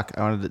wanted to talk.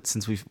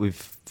 Since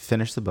we've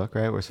finished the book,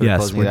 right? We're sort of Yes,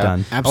 closing we're it out.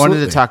 done. I wanted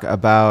Absolutely. to talk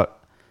about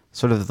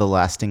sort of the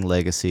lasting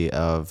legacy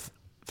of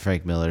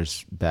Frank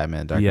Miller's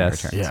Batman: Dark Knight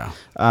Yes. Returns.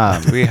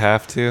 Yeah. Do we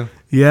have to?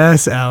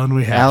 yes, Alan,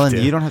 we have Alan,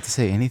 to. you don't have to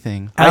say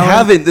anything. I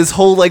haven't this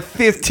whole like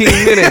 15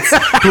 minutes.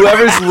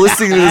 Whoever's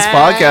listening to this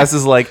podcast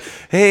is like,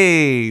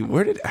 "Hey,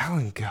 where did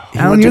Alan go?" He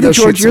Alan, went to you're the go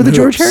shoot George. You're some the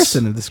George hoops.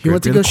 Harrison of this He group.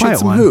 went to You're go the shoot quiet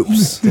some one.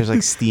 hoops. There's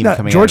like steam No,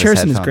 coming George out of his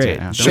Harrison is headphones great.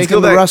 right now. Shaking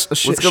go the back- rust. let's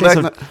Shaking go back-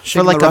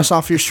 the rust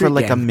off your street for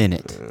like a game.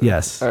 minute.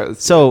 Yes. All right,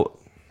 So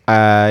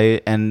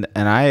and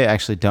I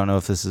actually don't know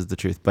if this is the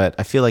truth, but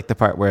I feel like the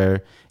part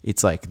where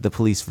it's like the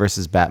police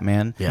versus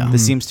Batman. Yeah.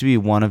 This seems to be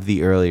one of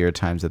the earlier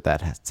times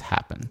that has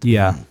happened.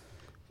 Yeah.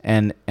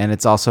 And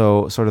it's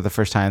also sort of the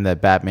first time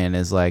that Batman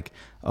is like,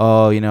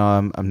 oh,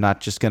 I'm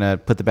not just gonna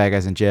put the bad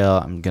guys in jail.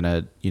 I'm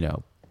gonna,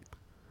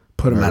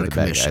 Put him murder out of the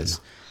bad commission.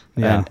 guys.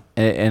 Yeah.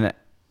 And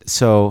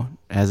so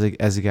as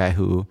a guy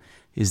who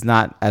is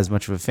not as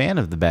much of a fan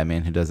of the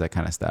Batman who does that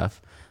kind of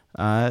stuff,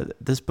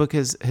 this book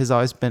has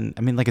always been,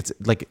 it's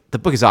like the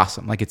book is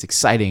awesome. Like it's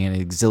exciting and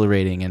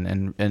exhilarating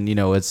and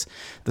it's,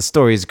 the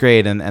story is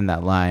great. And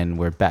that line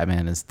where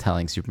Batman is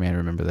telling Superman,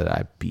 remember that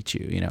I beat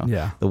you,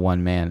 Yeah. the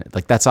one man,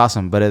 like that's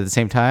awesome. But at the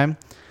same time,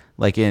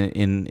 like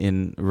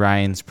in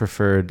Ryan's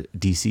preferred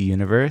DC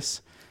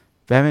universe,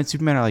 Batman and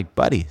Superman are like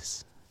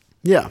buddies.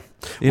 Yeah.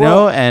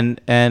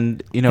 And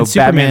And Superman's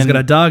Batman got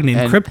a dog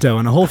named and- Crypto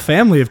and a whole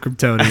family of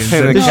Kryptonians.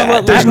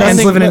 No, Batman's there's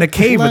nothing- living in a let-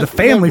 cave with a let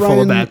family full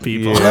of Ryan- bad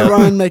people. Let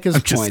Ryan make his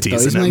I'm just point, though.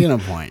 He's teasing him. making a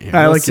point here.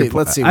 I like Let's your see-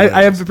 point. Let's see. I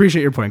what it is.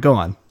 appreciate your point. Go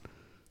on,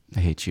 I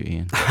hate you,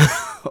 Ian.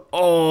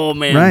 Oh,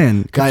 man.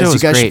 Ryan. Guys, Crypto you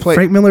is guys great. should play.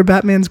 Frank Miller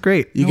Batman's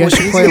great. You guys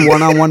should play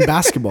one-on-one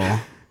basketball.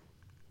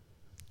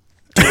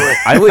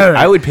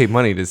 I would pay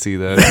money to see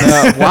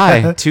that.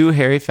 Why? Two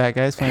hairy fat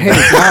guys playing Hey,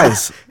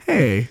 guys.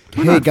 Hey,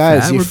 we're Hey, not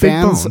guys. fat, You we're big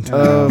fans boned.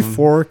 of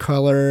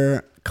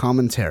four-color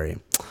commentary.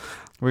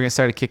 We're gonna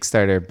start a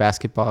Kickstarter,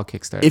 basketball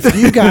Kickstarter. If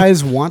you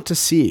guys want to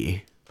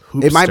see,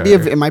 it might be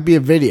Hoopstarter. it might be a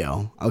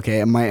video.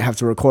 Okay, I might have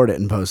to record it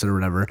and post it or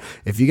whatever.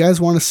 If you guys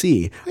want to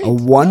see a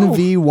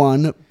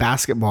 1v1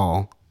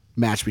 basketball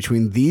match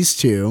between these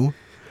two,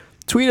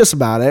 tweet us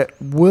about it.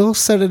 We'll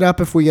set it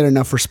up if we get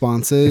enough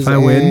responses. If I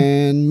win?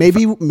 and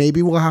maybe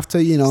we'll have to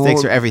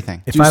Stakes are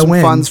everything. If do I some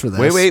win- funds for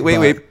this. Wait.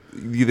 but-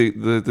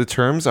 The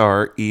terms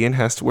are Ian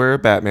has to wear a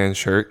Batman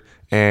shirt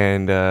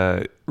and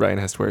Ryan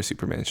has to wear a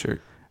Superman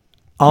shirt.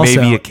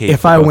 Also, maybe a cape if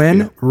for I both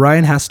win, of you.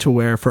 Ryan has to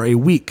wear for a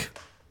week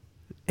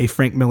a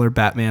Frank Miller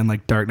Batman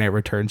like Dark Knight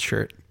Returns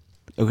shirt.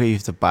 Okay, you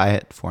have to buy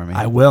it for me.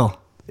 I will.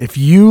 If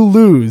you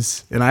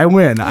lose and I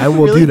win, I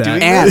will really do that.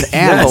 doing And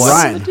Yes.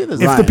 Ryan, do this.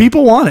 If the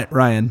people want it,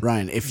 Ryan.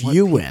 if What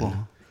you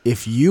people?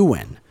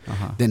 win,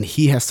 then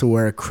he has to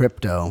wear a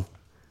crypto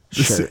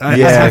shirt. I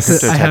Yes. have to.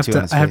 Crypto I have tattoo to.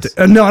 on his I have face.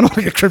 to. No, I don't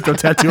want a crypto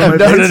tattoo on my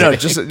face. No.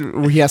 Just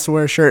he has to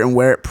wear a shirt and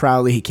wear it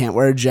proudly. He can't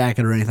wear a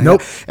jacket or anything.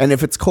 Nope. And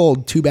if it's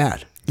cold, too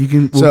bad. You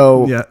can.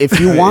 So yeah. if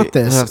you want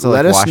You'll this, have to,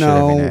 let like, us wash it every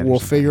know. night or We'll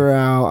something. figure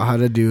out how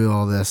to do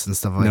all this and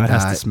stuff like no, it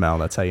has to that. smell.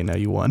 That's how you know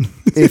you won.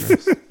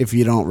 If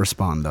you don't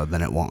respond though,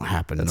 then it won't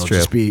happen. That's It'll true.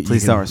 just be.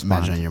 Please you don't can respond.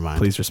 Imagine in your mind.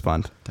 Please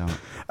respond. Don't.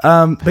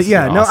 But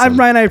yeah, no, awesome.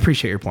 Ryan, I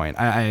appreciate your point.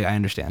 I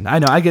understand. I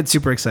know. I get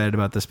super excited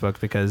about this book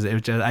because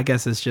it just. I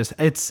guess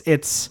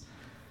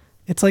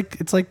it's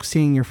like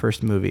seeing your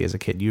first movie as a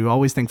kid. You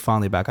always think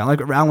fondly back on,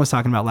 like Alan was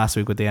talking about last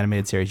week with the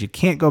animated series. You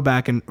can't go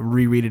back and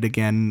reread it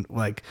again,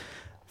 like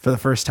for the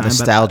first time.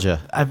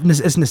 Nostalgia. But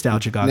it's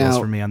nostalgia goggles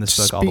for me on this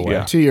book all the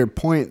way. To your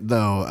point,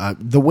 though,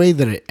 the way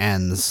that it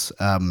ends,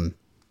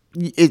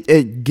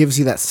 it gives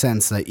you that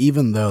sense that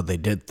even though they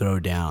did throw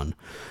down,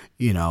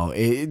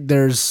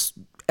 there's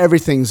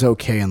everything's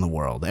okay in the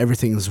world.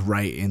 Everything's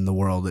right in the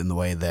world in the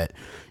way that,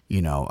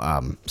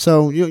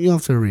 so you'll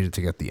have to read it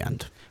to get the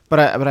end. But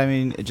I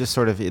mean, just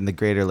sort of in the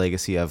greater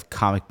legacy of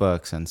comic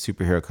books and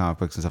superhero comic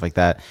books and stuff like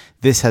that,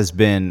 this has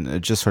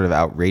been just sort of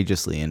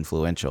outrageously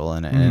influential,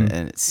 and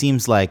it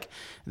seems like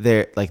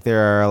there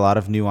are a lot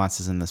of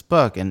nuances in this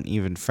book, and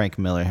even Frank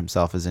Miller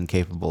himself is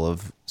incapable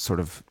of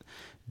sort of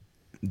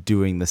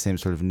doing the same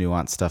sort of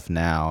nuanced stuff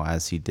now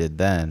as he did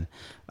then.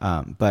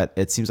 But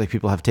it seems like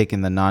people have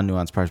taken the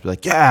non-nuanced parts, be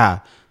like, yeah,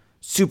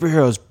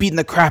 superheroes beating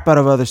the crap out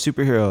of other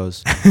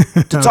superheroes.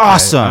 It's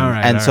awesome. all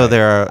right, and all so right.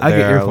 there I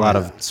get are your a lot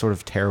point. of sort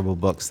of terrible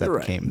books that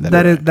Right. came.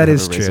 That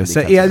is have true. arisen So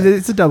because yeah, of that.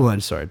 it's a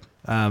double-edged sword.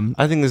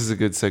 I think this is a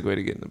good segue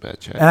to get in the bad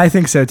chat. And I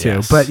think so too.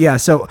 Yes. But yeah,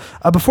 so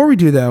before we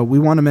do though, we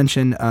want to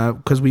mention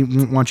because we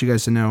want you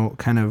guys to know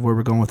kind of where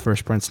we're going with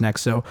First Prince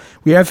next. So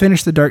we have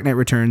finished The Dark Knight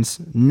Returns.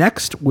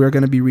 Next, we're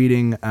going to be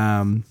reading.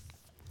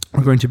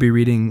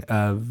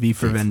 V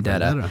for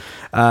Vendetta,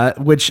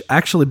 which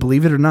actually,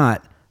 believe it or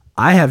not,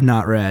 I have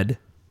not read.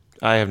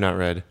 I have not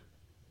read.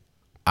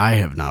 I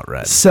have not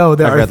read. So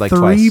there I've are read, like, three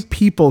twice.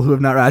 people who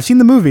have not read. I've seen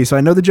the movie, so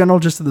I know the general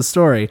gist of the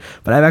story,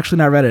 but I've actually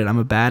not read it. I'm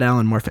a bad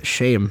Alan Morphet.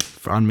 Shame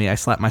on me. I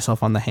slapped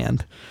myself on the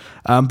hand.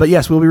 But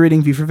yes, we'll be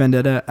reading V for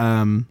Vendetta.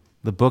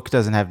 The book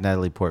doesn't have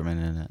Natalie Portman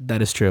in it.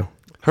 That is true.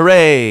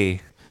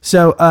 Hooray!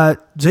 So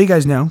you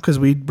guys know, because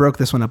we broke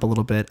this one up a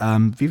little bit,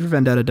 V for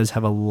Vendetta does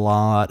have a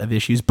lot of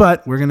issues,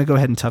 but we're going to go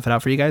ahead and tough it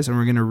out for you guys, and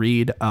we're going to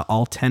read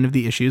all 10 of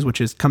the issues,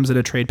 which comes in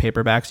a trade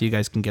paperback, so you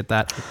guys can get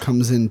that.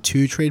 Comes in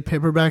 2 trade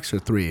paperbacks or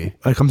 3?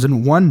 It comes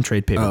in one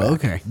trade paperback. Oh,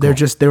 okay, They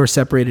cool. were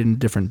separated in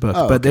different books,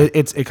 Oh, but okay.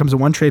 it comes in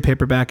one trade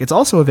paperback. It's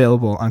also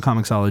available on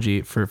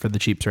Comixology for the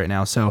cheaps right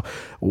now, so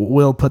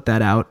we'll put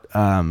that out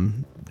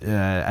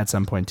at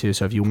some point too.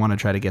 So if you want to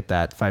try to get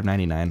that,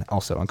 $5.99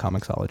 also on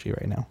Comixology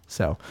right now.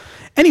 So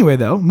anyway,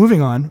 though,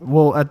 moving on.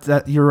 Well,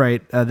 you're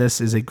right.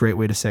 This is a great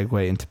way to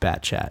segue into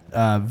Bat Chat.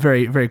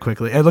 Very, very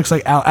quickly. It looks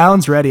like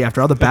Alan's ready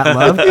after all the Bat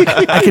love.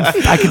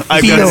 I can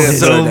feel it.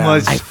 so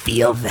much, I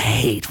feel the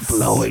hate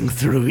flowing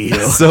through you.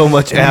 so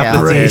much apathy.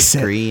 Embrace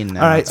it. Green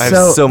now. All right, I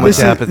have so much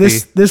apathy.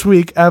 This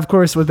week, of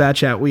course, with Bat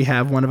Chat, we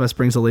have one of us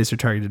brings a laser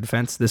targeted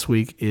defense. This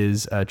week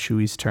is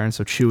Chewy's turn.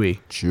 So Chewy,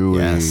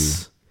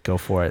 Yes. go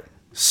for it.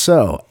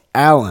 So,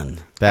 Alan,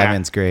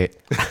 Batman's great.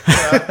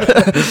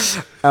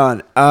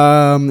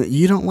 Alan,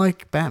 you don't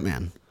like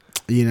Batman,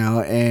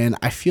 and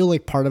I feel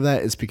like part of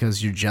that is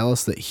because you're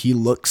jealous that he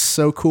looks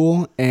so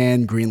cool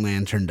and Green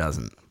Lantern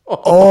doesn't.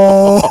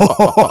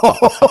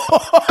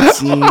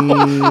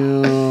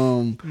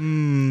 Damn.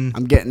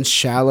 I'm getting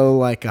shallow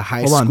like a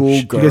high Hold on. school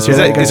You girl. guys hear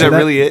that? Is that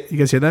really it? You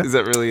guys hear that? Is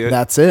that really it?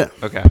 That's it.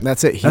 Okay.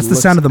 That's it. That's the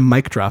sound of the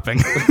mic dropping.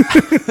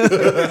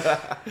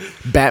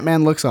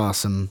 Batman looks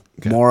awesome.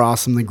 More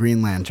awesome than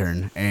Green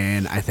Lantern.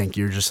 And I think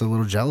you're just a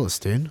little jealous,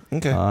 dude.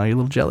 Okay. You a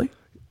little jelly?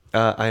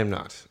 I am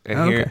not. And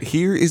Okay.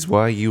 here is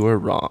why you are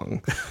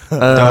wrong.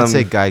 Don't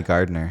say Guy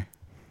Gardner.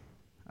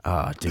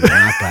 Oh, dude,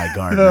 not Guy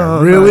Gardner.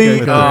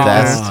 Really? not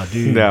Guy Gardner.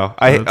 dude. No.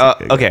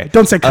 Okay.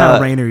 Don't say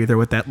Kyle Rayner either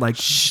with that like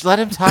Shh, let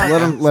him talk.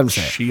 Let him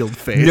say it. shield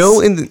face.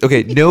 No, in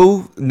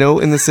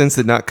the sense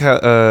that not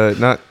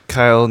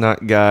Kyle,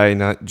 not Guy,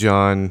 not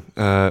John,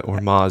 or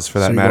Maz for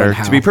that So you're matter. going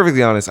Hal. To be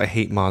perfectly honest, I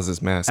hate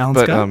Maz's mask. Alan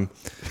but Scott?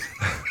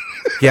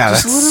 yeah,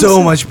 that's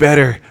so much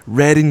better.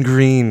 Red and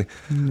green.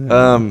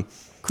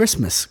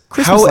 Christmas.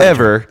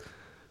 However,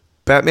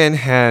 Batman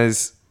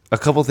has a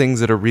couple things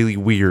that are really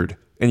weird,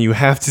 and you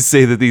have to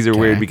say that these are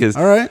weird because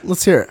All right,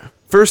 let's hear it.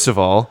 first of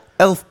all,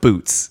 elf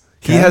boots.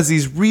 He has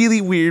these really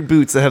weird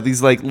boots that have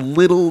these like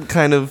little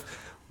kind of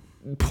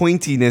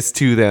pointiness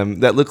to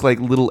them that look like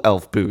little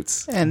elf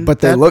boots. And But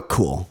they that- look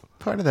cool.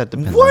 part of that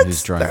depends What? on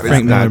who's drawing. That it. is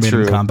Frank Miller not made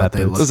true. him combat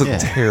They boots. Those look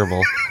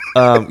terrible.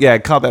 Yeah,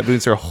 combat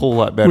boots are a whole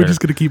lot better. We're just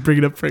gonna keep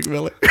bringing up Frank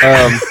Miller.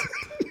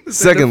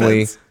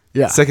 Secondly,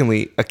 Yeah.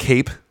 a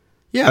cape.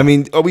 Yeah. I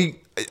mean,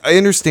 I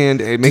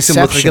understand it makes him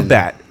look like a Deception.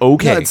 bat.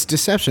 Okay. No, it's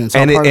deception. It's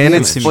all and part of the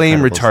it's image. flame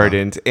Incredibles,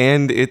 retardant,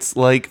 and it's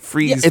like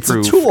freeze it's a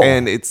proof, tool.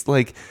 and it's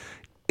like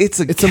it's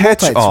a It's a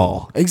catch-all.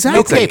 multi-tool.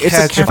 Exactly. It's a It's a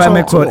catch-all. If I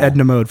may quote Cool.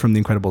 Edna Mode from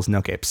The Incredibles,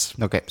 no capes.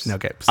 No capes. No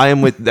capes. I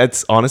am with.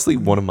 That's honestly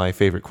one of my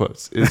favorite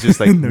quotes. It's just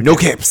like no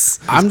capes.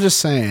 I'm just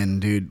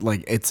saying, dude,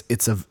 like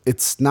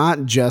it's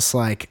not just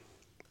like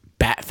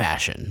bat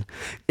fashion.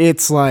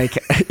 It's like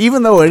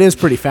even though it is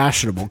pretty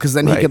fashionable, because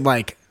then Right. he could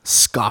like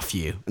scoff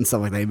you and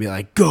stuff like that. He'd be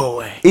like, go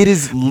away. It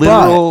is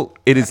literal.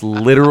 It is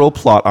literal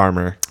plot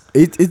armor.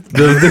 The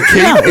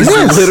cape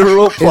is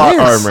literal plot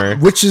armor.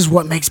 which is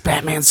what makes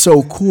Batman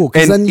so cool.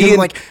 Because And then you're Ian,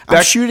 like, I'm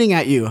back- shooting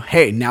at you.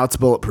 Hey, now it's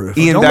bulletproof.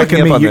 Ian, Don't back look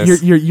at me up me. on You're,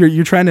 this.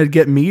 you're trying to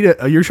get me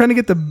to. You're trying to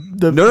get the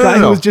No, guy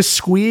no. who was just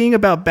squeeing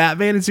about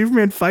Batman and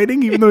Superman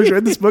fighting, even though he's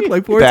read this book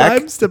like four back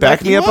times. To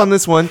back me you up on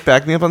this one.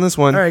 Back me up on this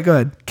one. All right, go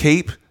ahead.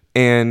 Cape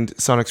and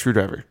sonic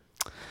screwdriver.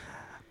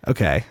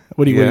 Okay,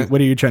 what are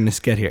you trying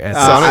to get here?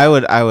 I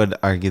would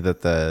argue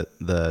that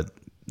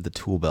the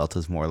tool belt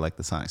is more like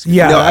the Sonic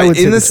screwdriver. Yeah, No, I would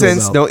say in the the tool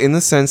sense, belt. no, in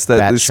the sense that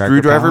Bat the shark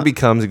screwdriver repellent?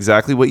 becomes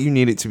exactly what you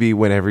need it to be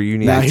whenever you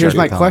need Now it. here's to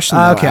my be. question.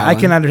 Though, Okay, I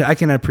Alan.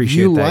 can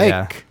appreciate You that. like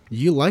Yeah.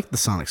 you like the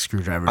sonic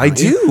screwdriver. I don't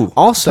you? do.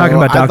 Also, Talking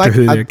about I'd Doctor like-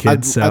 Who there, I'd-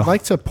 kids, I'd so.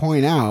 like to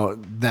point out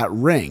that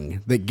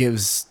ring that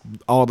gives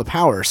all the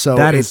power. So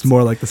That it's is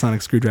more like the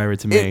sonic screwdriver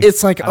to me.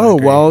 It's like, I would oh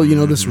agree.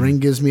 well, this ring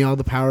gives me all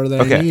the power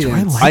that I Okay, need. Do I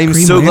And like I'm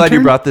Green so glad you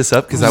Lantern? brought this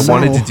up because I So-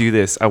 wanted to do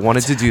this. I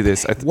wanted to do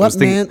this. I was what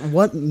thinking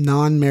What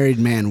non-married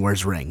man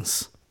wears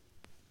rings?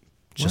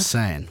 Just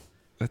saying.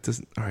 that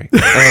doesn't. All right.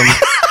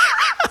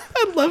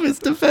 I love his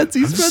defense.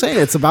 I'm just saying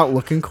it's about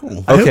looking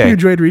cool. I hope Okay. you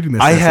enjoyed reading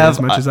this I essay have-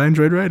 as much as I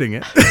enjoyed writing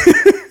it.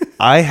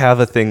 I have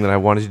a thing that I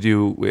wanted to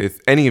do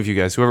with any of you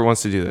guys, whoever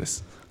wants to do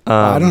this.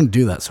 I don't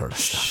do that sort of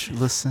stuff.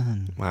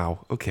 Listen. Wow.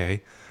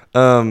 Okay.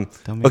 Don't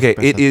make Okay. it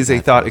It is a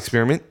bad thought for us.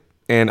 experiment,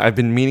 and I've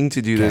been meaning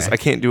to do this. Okay. I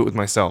can't do it with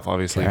myself,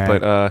 obviously, Okay.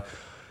 but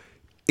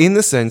in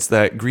the sense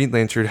that Green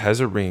Lantern has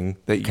a ring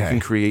that you Okay. can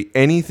create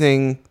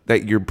anything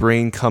that your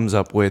brain comes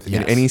up with in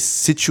Yes. any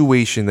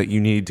situation that you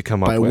need to come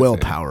By up with.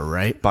 willpower,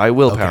 right? By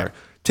willpower. Okay.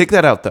 Take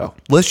that out, though.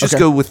 Let's just Okay.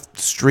 go with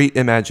straight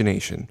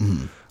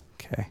imagination.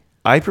 Okay.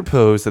 I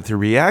propose that the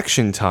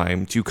reaction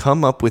time to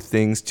come up with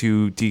things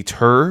to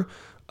deter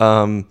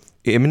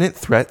imminent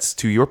threats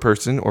to your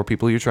person or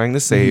people you're trying to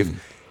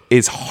save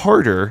is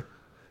harder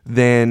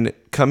than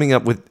coming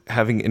up with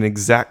having an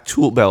exact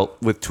tool belt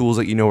with tools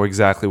that you know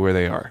exactly where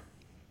they are.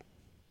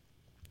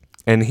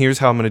 And here's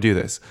how I'm going to do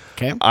this.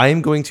 Okay. I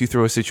am going to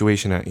throw a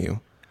situation at you.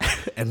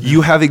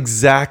 You have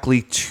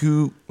exactly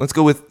let's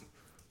go with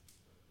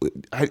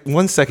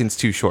 1 second's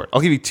too short.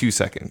 I'll give you 2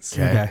 seconds.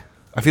 Okay.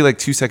 I feel like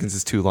 2 seconds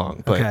is too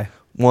long, but Okay.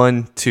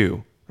 1,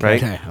 2,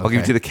 right? Okay, I'll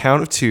give okay. you the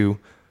count of 2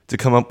 to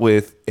come up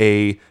with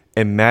a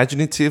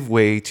imaginative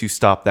way to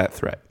stop that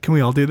threat. Can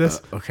we all do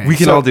this? Okay. We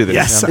can all do this.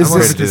 yes, I'm I'm ready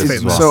ready to do to this do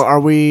as this. well. So are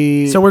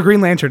we? So we're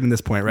Green Lantern in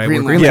this point, right?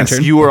 Green We're Green Yes,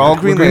 Lantern. you are all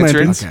We're Green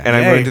Lanterns, Lanterns. and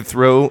I'm Yay.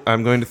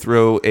 going to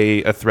throw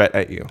a threat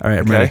at you. All right,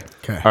 I'm ready.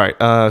 Okay. All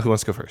right. Who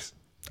wants to go first?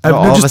 So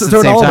all of just us at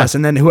throw the it same all of time. us,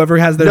 and then whoever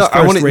has theirs No, first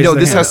I want to. raises No,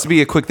 their this hand. has to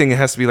be a quick thing. It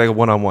has to be like a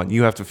one-on-one.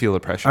 You have to feel the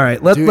pressure. All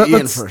right, Do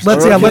Ian first.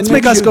 let's Or let's can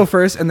make us you- go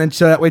first, and then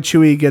so that way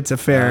Chewie gets a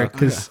fair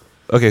because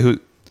Okay.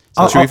 Who?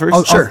 Chewie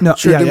first. Sure. No,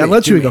 Sure, yeah, do yeah. me,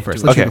 Let do Chewie me, go do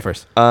first. me. Let Chewie Okay. go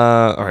first.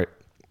 All right.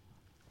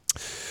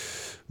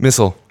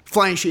 Missile.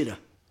 Flying cheetah.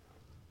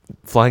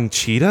 Flying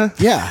cheetah.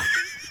 Yeah.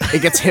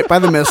 It gets hit by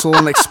the missile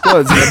and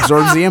explodes and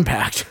absorbs the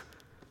impact.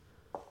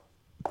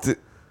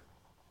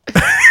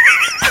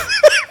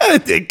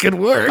 It could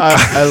work.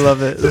 I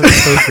love it.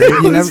 That's so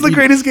great. It's the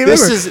greatest game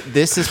This ever.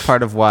 is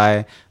part of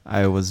why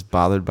I was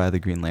bothered by the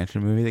Green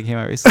Lantern movie that came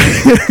out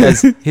recently.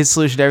 Because his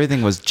solution to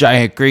everything was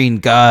giant green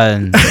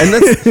gun. And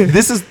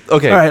this is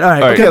okay. All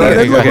right. Okay,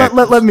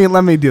 Okay.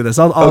 let me do this.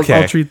 I'll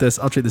Okay. treat this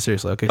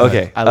seriously. Okay. go ahead.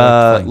 Okay. I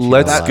like flying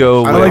Let's cheetah a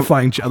go. I with- like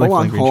flying. I like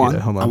flying green hold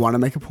cheetah. Hold I on. want to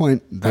make a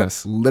point. That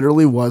Yes.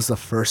 literally was the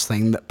first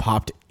thing that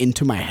popped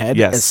into my head.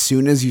 Yes. As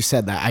soon as you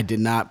said that, I did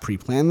not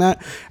pre-plan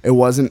that. It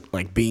wasn't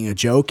like being a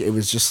joke. It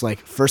was just like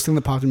first thing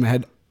that popped in my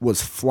head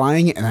was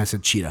flying, and I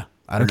said cheetah.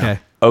 I don't Okay. know.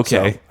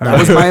 Okay. That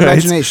was my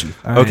imagination.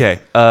 Okay.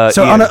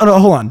 So Ian.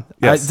 hold on.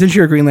 Yes. Since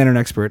you're a Green Lantern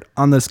expert,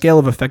 on the scale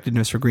of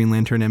effectiveness for Green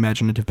Lantern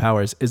imaginative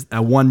powers, is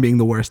 1 being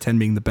the worst, 10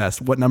 being the best?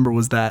 What number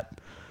was that?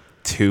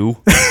 2.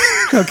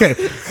 Okay,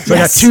 so I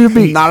got 2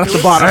 beat. Not at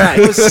the bottom.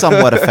 It was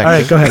somewhat effective. All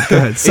right, go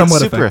ahead. Somewhat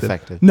super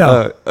effective. effective.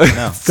 No,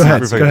 No. go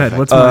ahead.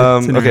 What's my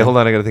Okay, scenario? hold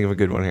on. I gotta think of a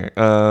good one here.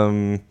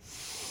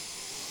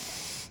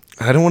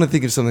 I don't want to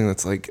think of something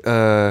that's like.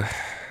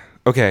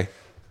 Okay.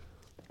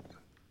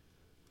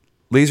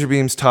 Laser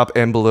beams top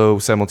and below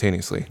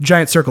simultaneously.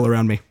 Giant circle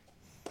around me.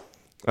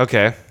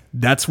 Okay.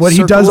 That's what he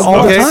Circle does of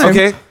all Okay. the time.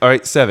 Okay. All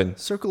right. 7.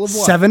 Circle of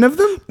what? 7 of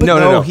them?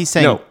 No. he's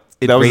saying no.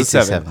 it That was a rates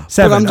to 7. 7.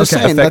 7. But I'm just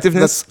okay. saying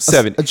Effectiveness, that's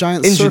 7. A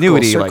giant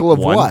Ingenuity, circle like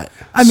of 1. what?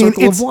 I mean,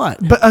 circle it's of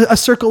what? but a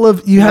circle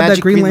of you have that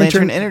Magic Green Green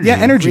Lantern, Lantern energy. Yeah,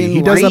 energy. Green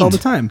He does that all the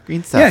light. time.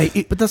 Green stuff.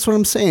 Yeah. But that's what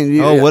I'm saying.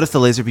 Oh, what if the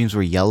laser beams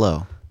were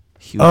yellow?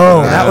 He would-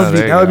 Oh, that would be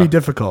there you go.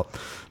 difficult.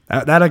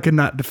 That I could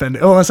not defend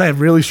unless I have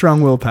really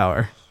strong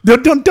willpower.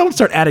 Don't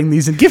start adding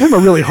these and give him a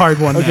really hard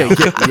one. Okay,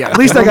 yeah. At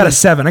least I got a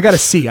 7. I got a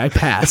C. I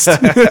passed.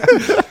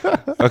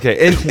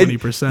 Okay. And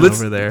 20% let's-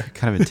 over there.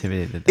 kind of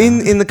intimidated.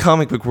 In the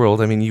comic book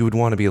world, I mean, you would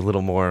want to be a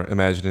little more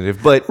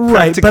imaginative, but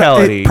Right,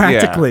 practicality. but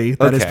practically, yeah.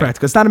 that is Okay.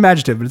 practical. It's not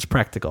imaginative, but it's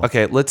practical.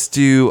 Okay, let's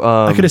do.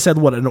 I could have said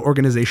an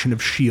organization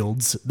of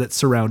shields that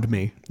surround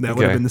me. That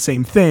would have Okay. been the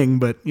same thing,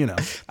 but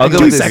I'll go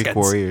 2 with this. seconds.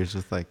 warriors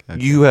with like. Okay.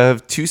 You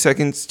have 2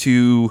 seconds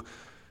to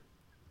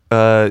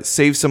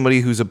save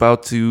somebody who's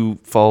about to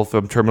fall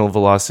from terminal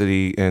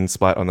velocity and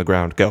splat on the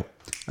ground. Go.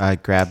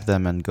 Grab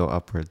them and go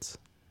upwards.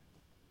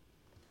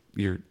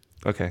 You're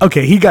okay.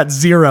 Okay, he got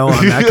 0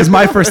 on that because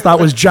my first thought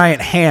was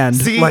giant hand,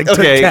 See, like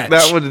okay, to catch.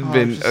 that would have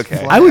been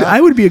okay. I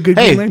would be a good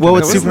Hey, Green Lantern. what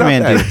would That was not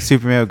Superman do? bad.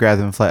 Superman would grab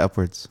them and fly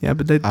upwards. Yeah,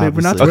 but they were not. Obviously.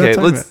 we're not Okay,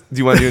 talking let's. Do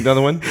you want to do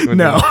another one? You wanna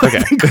No, do- I Okay.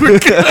 think we're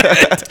good.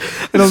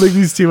 I don't think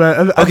these two.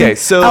 Okay,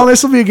 so- Alan,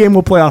 this will be a game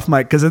we'll play off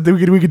mic because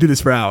we could do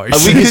this for hours.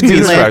 We could do Green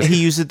this for Lan- hours.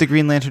 he used the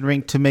Green Lantern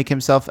ring to make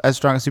himself as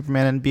strong as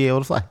Superman and be able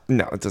to fly.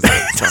 No, it doesn't.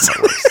 That's not how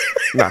it works.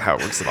 Not how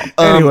it works at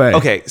all. Anyway.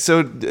 Okay,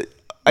 so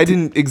I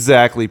didn't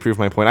exactly prove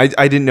my point.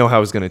 I didn't know how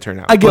it was going to turn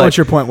out. I get but what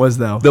your point was,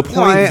 though. The point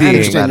No, I being,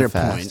 understand your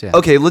Fast, point. yeah.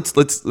 okay, let's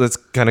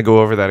kind of go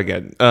over that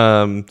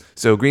again.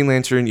 So Green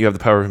Lantern, you have the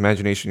power of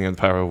imagination, you have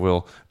the power of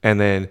will, and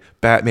then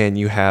Batman,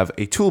 you have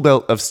a tool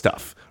belt of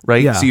stuff,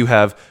 right? Yeah. So you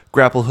have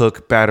grapple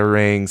hook,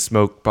 batarang,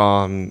 smoke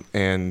bomb,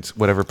 and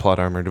whatever plot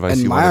armor device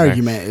And you my want. in there.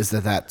 argument is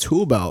that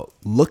tool belt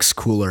looks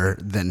cooler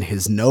than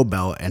his no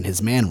belt and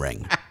his man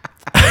ring.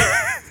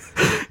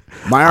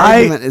 My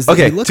argument is that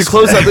Okay, he looks to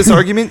close out this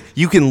argument,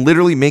 you can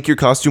literally make your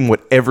costume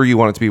whatever you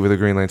want it to be with a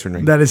Green Lantern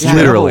ring. That is Yeah, true.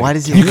 literally. Why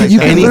does he You look could, like you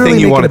that? could Anything literally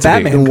you make want it a it to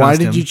be. Batman Then why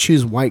costume. did you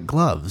choose white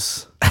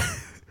gloves?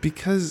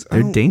 because I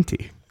They're don't-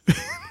 dainty.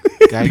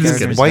 Guy because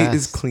Gardner's white vest.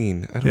 is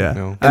clean. I don't Yeah.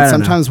 know. I And don't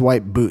sometimes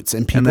white boots.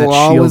 And that people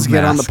always shield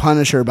get on the mask.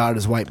 Punisher about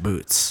his white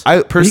boots.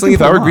 I personally, You if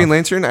can I pull were them Green off.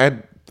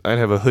 Lantern, I'd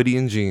have a hoodie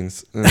and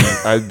jeans, and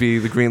I'd be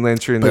the Green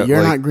Lantern. But that, you're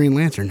like, not Green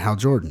Lantern. Hal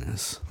Jordan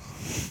is.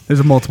 There's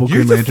a multiple Your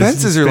Green Lanterns.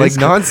 defenses in are like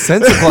space.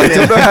 nonsensical. I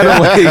don't know how to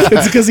like.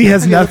 It's because he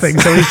has nothing,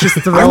 so he's just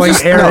throwing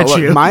air No, at look,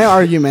 you. My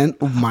argument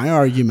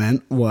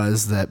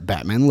was that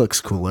Batman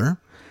looks cooler.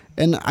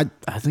 And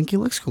I think he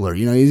looks cooler.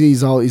 You know,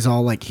 he's all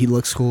like, he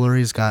looks cooler.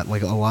 He's got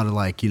like a lot of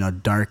like,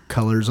 dark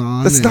colors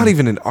on. That's not and-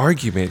 even an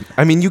argument.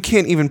 I mean, you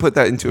can't even put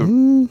that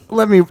into.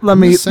 Let me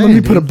just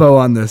saying, put a dude. bow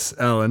on this,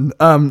 Ellen.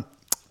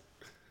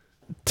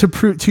 To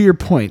prove to your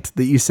point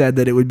that you said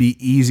that it would be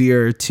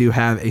easier to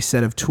have a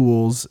set of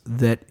tools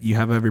that you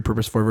have every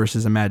purpose for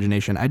versus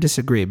imagination. I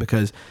disagree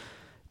because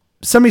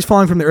somebody's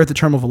falling from the earth at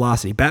terminal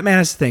velocity. Batman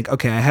has to think,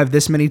 okay, I have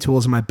this many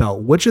tools in my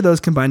belt. Which of those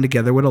combined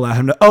together would allow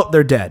him to? Oh,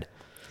 they're dead.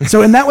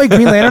 So in that way,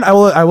 Green Lantern,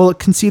 I will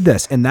concede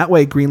this. In that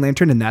way, Green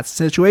Lantern in that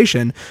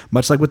situation,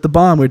 much like with the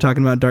bomb we were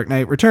talking about in Dark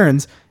Knight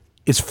Returns,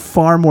 is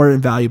far more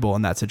invaluable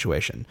in that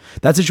situation.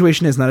 That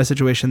situation is not a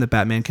situation that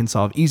Batman can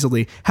solve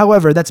easily.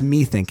 However, that's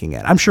me thinking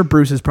it. I'm sure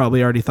Bruce has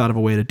probably already thought of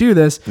a way to do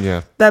this.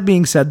 Yeah. That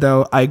being said,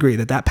 though, I agree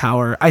that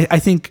power, I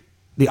think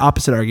the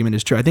opposite argument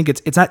is true. I think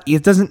it's not,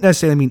 it doesn't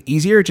necessarily mean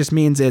easier. It just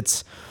means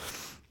it's,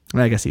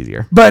 I guess,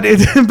 easier, but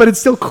it's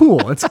still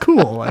cool. It's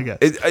cool, I guess.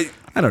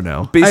 I don't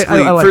know.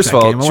 Basically, I like first of that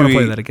all, game. I want to Chewie-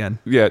 play that again.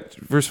 Yeah,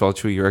 first of all,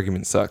 Chewie, your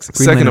argument sucks.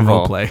 Green Second of Lantern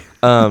all,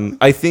 roleplay.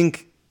 I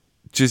think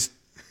just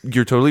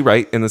you're totally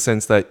right in the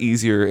sense that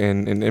easier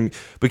and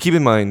but keep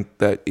in mind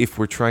that if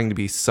we're trying to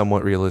be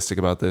somewhat realistic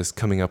about this,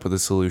 coming up with a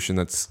solution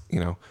that's, you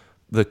know,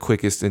 the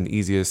quickest and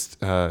easiest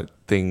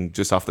thing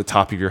just off the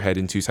top of your head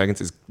in 2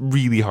 seconds is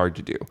really hard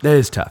to do. That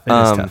is tough. It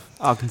is tough.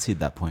 I'll concede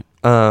that point.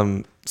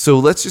 So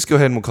let's just go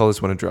ahead and we'll call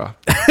this one a draw.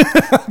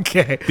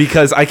 Okay.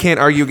 Because I can't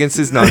argue against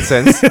his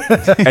nonsense.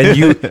 And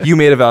you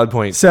made a valid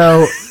point.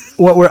 So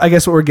what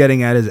we're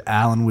getting at is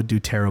Alan would do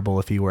terrible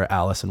if he were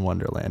Alice in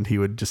Wonderland. He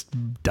would just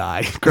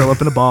die, curl up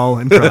in a ball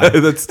and cry.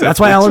 That's why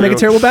definitely Alan would make a true.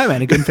 terrible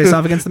Batman. He couldn't face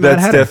off against the Mad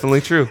That's Hatter.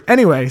 definitely true.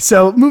 Anyway,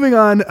 so moving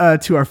on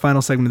to our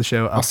final segment of the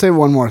show. I'll say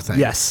one more thing.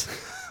 Yes.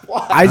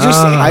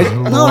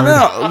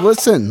 No.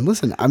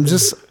 Listen.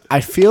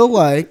 I feel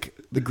like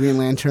the Green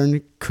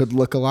Lantern could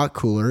look a lot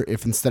cooler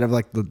if instead of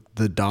like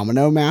the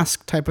domino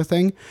mask type of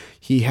thing,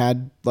 he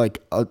had like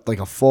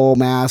a full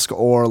mask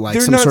or like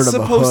They're some not sort of a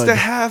supposed hood. to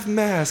have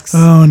masks.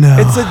 Oh no!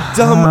 It's a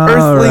dumb All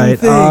Earthling right,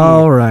 thing.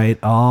 All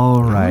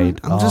right.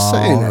 I'm just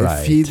saying,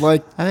 if he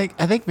like, I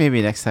think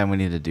maybe next time we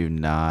need to do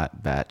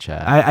not Bat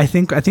Chat. I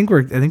think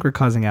we're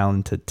causing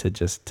Alan to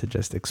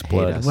just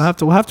explode. us.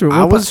 We'll have to.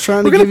 I was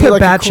trying to we're gonna give you put like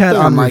Bat a cool Chat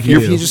thing. on Like review.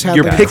 if he just had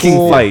You're like, picking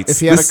cool, fights. If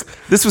he had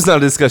This was not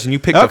a discussion. You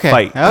picked Okay. a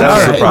fight. Okay. That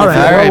was the All problem.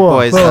 right. All right, whoa,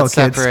 boys, whoa, let's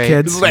separate.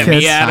 kids, Let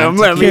me at him,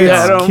 let me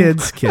at him.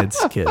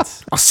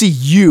 kids. I'll see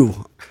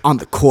you on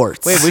the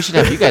courts. Wait, we should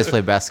have you guys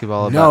play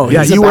basketball. No, About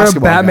Yeah, He's a you wear a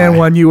basketball Batman guy.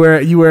 one. You wear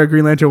a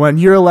Green Lantern one.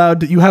 You're allowed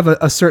to. You have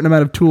a certain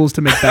amount of tools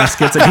to make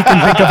baskets, and he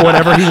can think of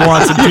whatever he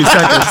wants in 2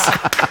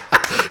 seconds.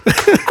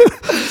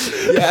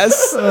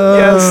 yes,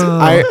 yes.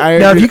 I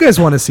Now, if agree. you guys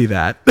want to see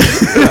that,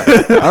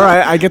 All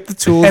right, I get the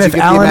tools. and You if get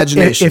the Alan,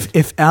 imagination.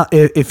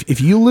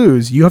 if you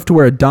lose, you have to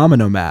wear a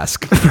domino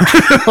mask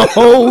for a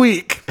whole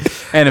week.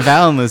 And if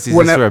Alan loses, he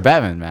has to wear a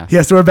Batman mask. He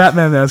has to wear a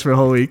Batman mask for a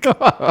whole week.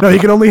 No, he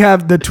can only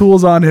have the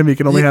tools on him. He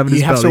can only have in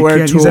his you have belt. to He wear a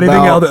can't tool use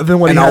anything belt, else than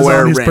what and he I'll has wear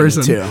on a his ring,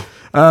 person. too.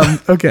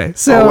 Okay,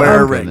 so I'll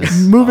wear a ring.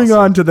 moving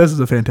on to this is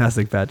a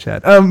fantastic Bat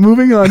Chat.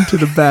 Moving on to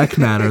the back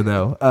matter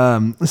though.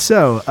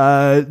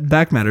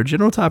 Back matter,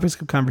 general topics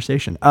of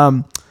conversation.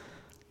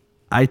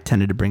 I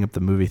tended to bring up the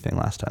movie thing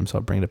last time, so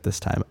I'll bring it up this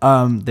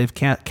time. They've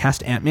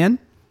cast Ant-Man.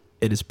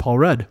 It is Paul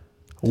Rudd.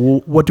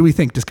 What do we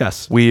think?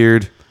 Discuss.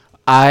 Weird.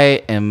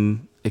 I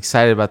am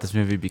excited about this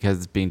movie because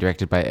it's being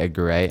directed by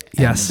Edgar Wright. and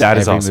Yes. That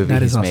is every awesome. movie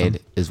That he's is awesome.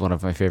 made is one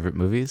of my favorite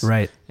movies.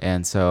 Right.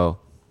 And so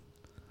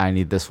I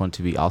need this one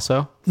to be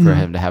also for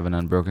him to have an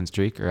unbroken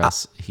streak, or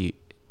else he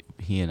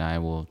and I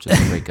will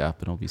just break up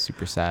and it'll be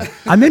super sad.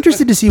 I'm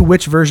interested to see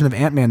which version of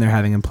Ant-Man they're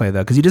having him play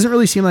though, because he doesn't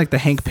really seem like the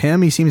Hank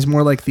Pym. He seems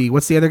more like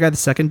what's the other guy, the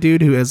second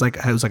dude who has like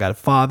a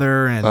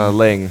father and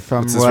Lang.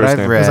 From What's his what first I've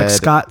name? read- was like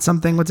Scott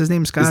something. What's his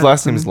name? Scott. His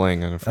last name is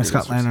something? Lang. I don't know.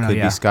 Scott Lang. I don't know. Could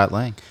Yeah. be Scott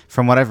Lang.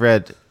 From what I've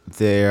read,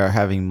 they are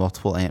having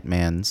multiple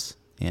Ant-Mans.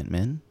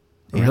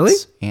 Really?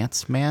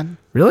 Ants-Man?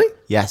 Really?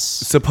 Yes.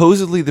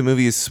 Supposedly the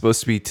movie is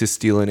supposed to be to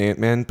steal an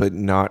Ant-Man, but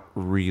not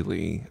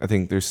really. I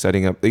think they're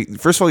setting up.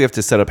 First of all, you have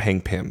to set up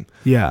Hank Pym.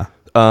 Yeah.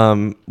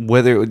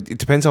 Whether it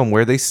depends on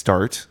where they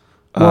start.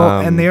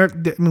 Well, and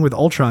with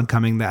Ultron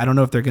coming, I don't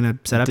know if they're going to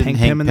set up Didn't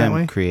Hank Pym in that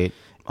way. create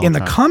In the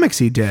Ultron? comics,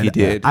 he did. He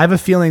did. I have a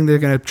feeling they're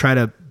going to try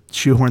to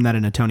shoehorn that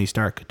into Tony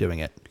Stark doing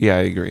it. Yeah,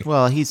 I agree.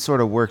 Well, he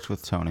sort of worked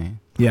with Tony.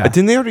 Yeah.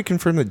 Didn't they already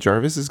confirm that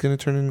Jarvis is going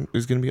to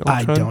be Ultron?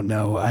 I don't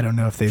know. I don't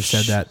know if they've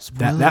said that.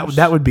 Spoilers.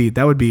 That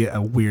would be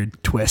a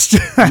weird twist.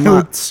 I'm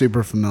not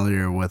super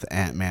familiar with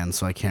Ant-Man,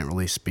 so I can't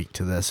really speak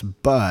to this.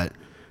 But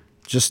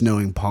just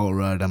knowing Paul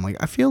Rudd, I'm like,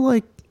 I feel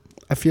like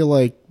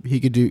he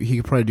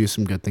could probably do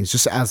some good things.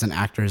 Just as an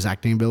actor, his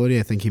acting ability,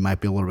 I think he might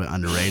be a little bit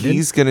underrated.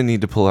 He's going to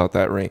need to pull out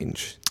that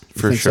range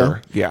for think so?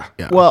 sure. Yeah.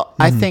 Yeah. Well,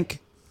 I think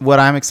what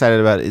I'm excited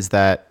about is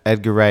that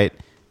Edgar Wright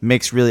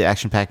makes really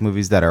action-packed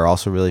movies that are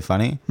also really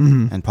funny,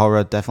 and Paul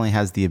Rudd definitely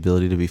has the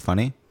ability to be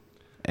funny,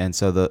 and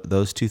so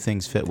those two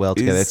things fit well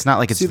together. It's not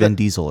like it's see Vin that-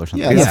 Diesel or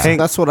something. Yeah, Is that's, Hank-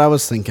 that's what I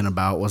was thinking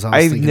about.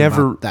 I've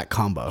never- about that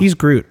combo. He's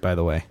Groot, by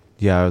the way.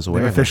 Yeah, I was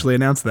aware. They of that. officially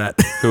announced that.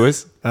 Who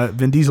is?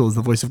 Vin Diesel is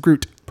the voice of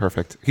Groot.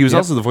 Perfect. He was Yep.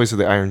 also the voice of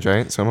the Iron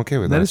Giant, so I'm okay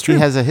with that. That is He true.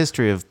 has a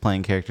history of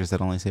playing characters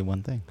that only say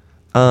one thing.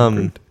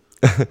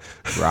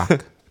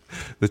 Rock.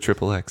 The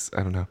Triple X.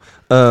 I don't know.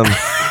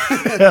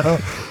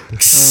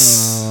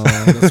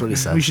 that's what he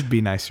said. We should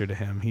be nicer to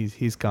him.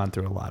 He's gone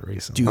through a lot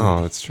recently. Dude,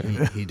 Oh, that's true.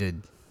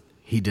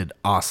 he did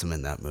awesome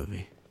in that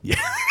movie.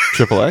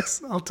 Triple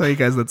X I'll tell you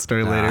guys that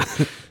story later.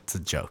 It's a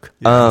joke.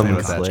 It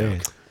was that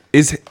joke.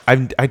 is. I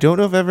don't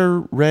know if I've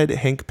ever read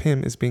Hank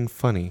Pym as being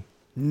funny.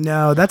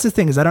 No, that's the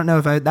thing is I don't know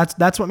if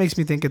that's what makes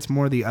me think it's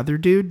more the other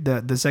dude,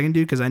 the second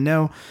dude, because I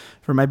know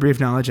from my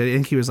brief knowledge, I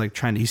think he was like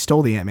he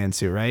stole the Ant-Man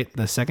suit, right?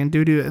 The second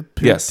dude who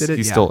Yes, did it,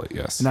 he stole it.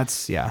 Yes, and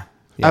that's I to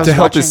was help his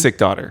watching- sick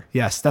daughter.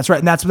 yes, that's right,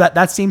 and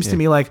that seems to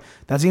me like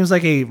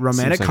a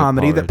romantic like a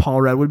comedy Paul that Rudd.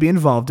 Paul Rudd would be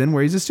involved in,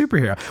 where he's a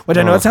superhero. Which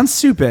I know it sounds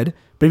stupid,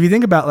 but if you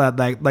think about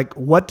that, like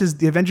what does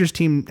the Avengers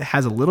team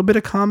has a little bit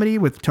of comedy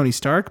with Tony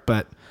Stark,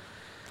 but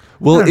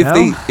Well, I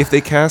don't know. if they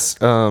cast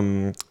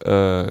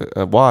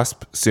a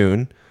Wasp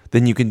soon,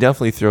 then you can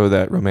definitely throw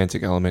that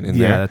romantic element in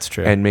Yeah, there. that's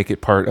true. And make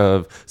it part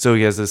of. So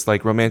he has this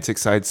like romantic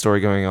side story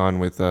going on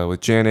with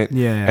Janet.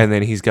 Yeah. And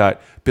then he's got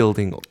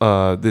building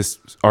this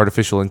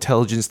artificial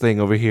intelligence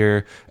thing over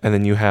here, and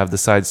then you have the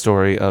side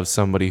story of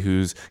somebody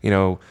who's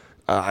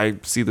I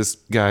see this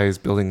guy is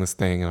building this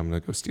thing, and I'm gonna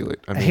go steal it.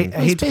 I mean,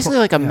 I He's hate to basically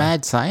like a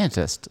mad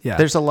scientist. Yeah.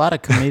 There's a lot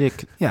of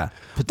comedic yeah.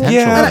 potential.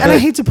 Yeah, And I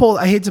but- hate to pull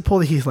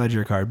the Heath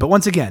Ledger card, but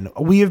once again,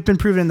 we have been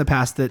proven in the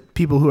past that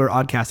people who are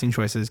odd casting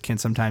choices can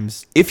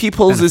sometimes. if he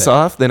pulls this benefit.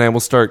 off, then I will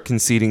start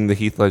conceding the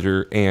Heath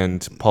Ledger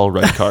and Paul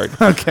Rudd card.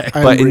 Okay,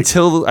 But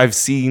until I've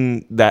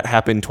seen that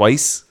happen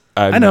twice,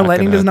 I know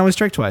lightning doesn't always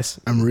strike twice.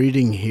 I'm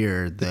reading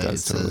here that it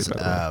does totally, says,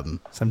 by the way.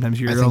 Sometimes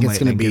you're I your think own it's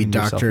gonna lightning, be giving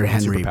yourself Dr. your own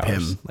Henry superpowers,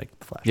 Pym. like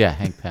Flash. Yeah,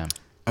 Hank Pym.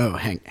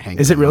 Hank.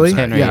 Is it really?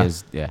 Henry Yeah.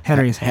 is, yeah.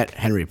 Henry's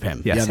Henry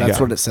Pym. Yes, yeah, Hank that's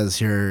Pym. what it says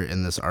here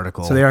in this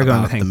article. So they are going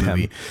about with Hank the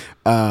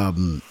Pym.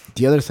 movie.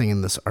 The other thing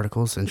in this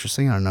article is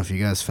interesting. I don't know if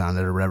you guys found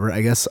it or whatever.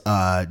 I guess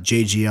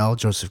JGL,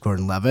 Joseph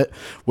Gordon-Levitt,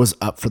 was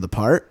up for the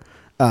part.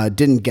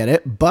 Didn't get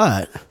it,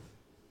 but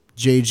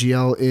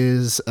JGL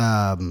is,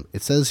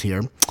 it says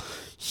here,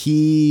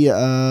 he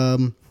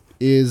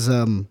is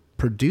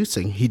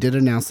producing. He did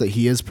announce that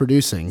he is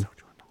producing.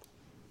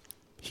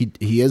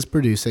 He is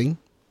producing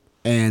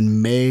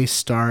and may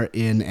star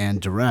in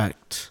and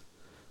direct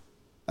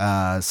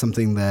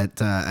something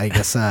that I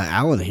guess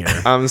Alan here.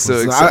 I'm so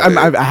was-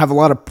 excited. I have a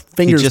lot of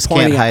fingers just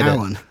pointing can't at hide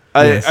it.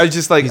 Alan. I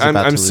just like He's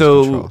about I'm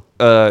to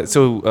lose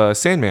so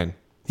Sandman.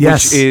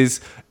 Yes. Which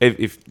is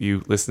if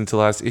you listened to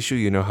last issue,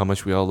 you know how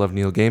much we all love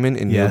Neil Gaiman,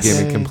 and Yes. Neil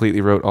Gaiman Yay.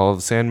 completely wrote all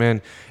of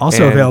Sandman.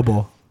 also And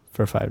available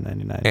for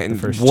 $5.99. and the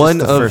first, one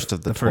the of first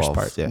of the the first 12,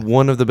 part. Yeah.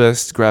 one of the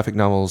best graphic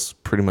novels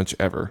pretty much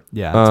ever.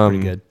 yeah, that's pretty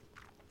Um, good.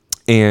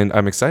 And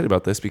I'm excited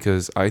about this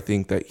because I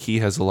think that he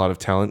has a lot of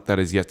talent that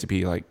is yet to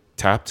be like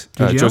tapped.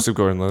 GGO? Joseph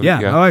Gordon-Levitt.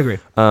 Yeah. Oh, I agree.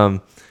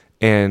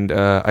 And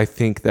I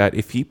think that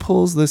if he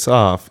pulls this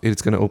off,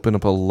 it's going to open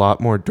up a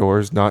lot more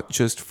doors, not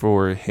just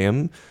for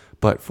him,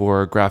 but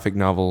for graphic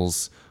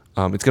novels.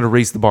 It's going to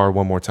raise the bar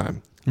one more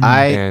time.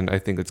 And I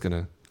think it's going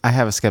to. I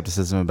have a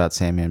skepticism about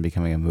Sandman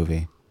becoming a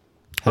movie.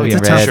 Oh, Having yeah,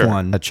 It's a tough read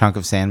one. a chunk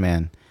of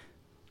Sandman,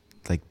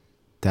 like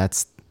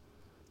that's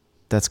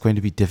going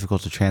to be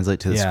difficult to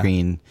translate to the Yeah.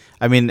 screen.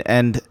 I mean,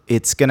 and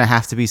it's going to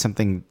have to be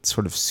something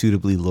sort of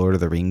suitably Lord of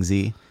the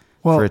Ringsy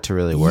for it to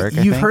really work.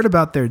 I You've think. heard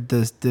about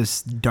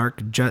this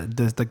dark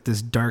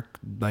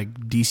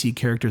DC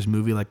characters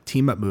movie, like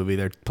team up movie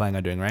they're planning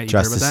on doing, right? You've heard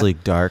about Justice that?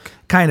 League Dark.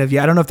 Kind of,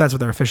 yeah. I don't know if that's what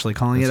they're officially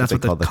calling it. That's That's what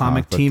what they the called the comic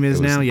comic book. team is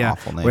It was now. an Yeah,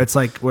 awful name.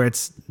 where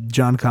it's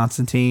John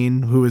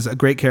Constantine, who is a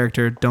great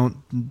character.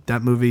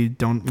 That movie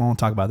won't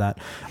talk about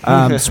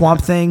that.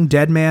 Swamp Thing,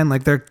 Dead Man,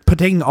 like they're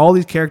taking all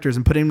these characters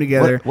and putting them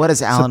together. What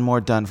has Alan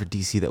Moore done for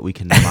DC that we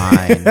can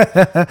mine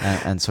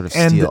and sort of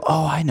And- steal?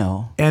 Oh, I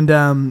know. And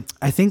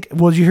I think,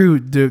 well, did you hear who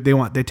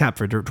they tapped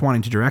for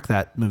wanting to direct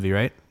that movie,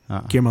 right?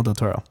 Guillermo del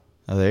Toro.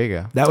 Oh, there you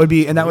go. That would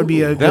be a That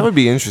would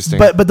be interesting.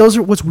 But those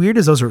are what's weird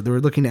is they're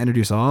looking to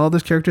introduce all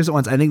those characters at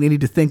once. I think they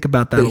need to think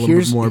about that a little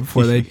bit more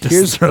before they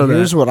just throw that.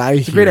 Here's what I hear.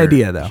 It's a great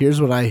idea, though.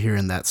 Here's what I hear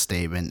in that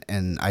statement,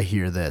 and I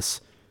hear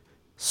this: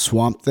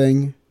 Swamp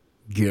Thing,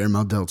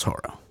 Guillermo del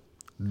Toro.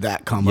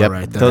 That combo Yep,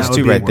 right there. those That would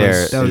two be right worse.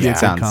 there. That would be a good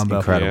sounds combo.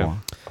 incredible.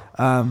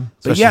 But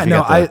Especially yeah, if you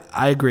no, got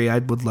I agree. I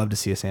would love to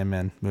see a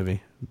Sandman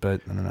movie,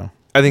 but I don't know.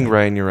 I think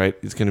Ryan, you're right.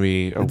 It's going to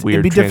be a It'd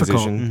weird be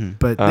transition.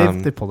 difficult,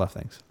 but they've pulled off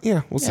things.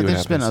 Yeah, we'll see Yeah, what there's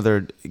happens. been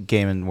other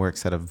game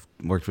works that have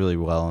worked really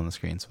well on the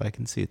screen, so I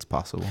can see it's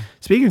possible.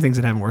 Speaking of things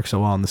that haven't worked so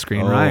well on the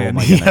screen, Oh, Ryan,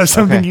 my you have goodness.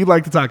 something Okay. you'd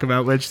like to talk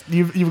about, which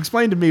you've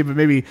explained to me, but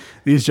maybe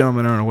these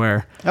gentlemen aren't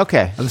aware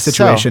Okay, of the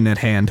situation at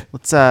hand.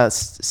 Let's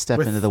step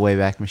With- into the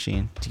Wayback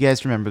Machine. Do you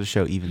guys remember the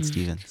show Even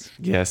Stevens?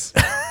 Yes.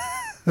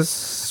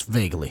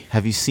 Vaguely.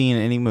 Have you seen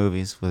any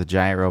movies with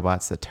giant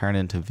robots that turn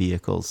into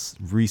vehicles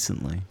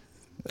recently?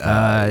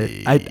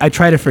 I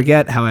try to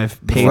forget how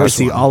I've paid to first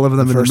see one. all of them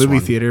The in the first movie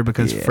one. theater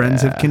because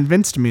friends have Yeah.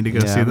 convinced me to go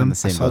Yeah, see I'm in them. the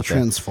same Saw boat there.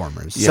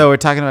 Transformers. So we're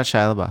talking about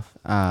Shia LaBeouf.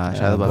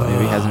 Shia LaBeouf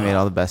maybe hasn't made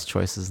all the best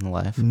choices in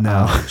life.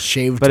 No.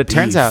 Shaved But it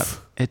turns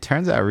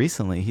beef. out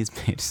recently he's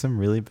made some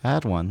really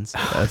bad ones.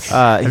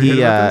 Have you heard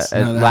about this?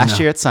 No, last no.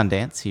 year at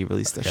Sundance, he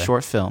released a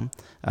short film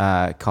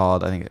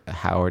called, I think,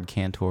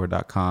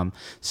 howardcantor.com,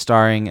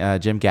 starring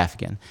Jim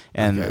Gaffigan.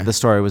 And the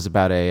story was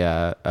about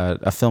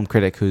a film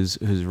critic who's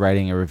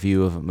writing a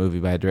review of a movie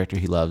by a director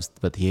he loves,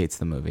 but he hates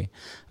the movie.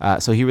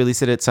 So he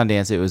released it at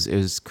Sundance. It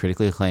was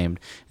critically acclaimed,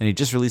 and he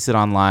just released it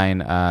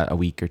online a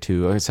week or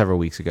two, or several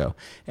weeks ago.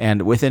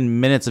 And within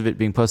minutes of it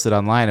being posted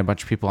online, a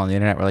bunch of people on the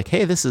internet were like,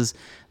 "Hey, this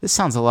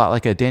sounds a lot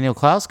like a Daniel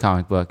Clowes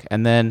comic book."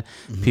 And then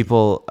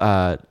people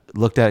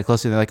looked at it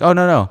closely, and they're like, "Oh,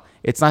 no.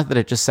 It's not that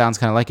it just sounds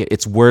kind of like it.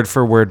 It's word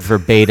for word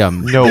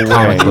verbatim." No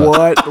way.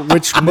 What?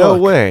 Which book? No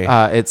way.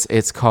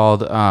 It's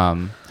called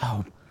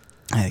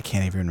I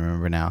can't even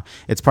remember now.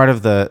 It's part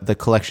of the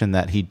collection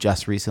that he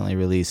just recently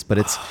released, but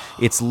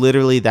it's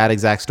literally that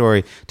exact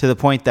story, to the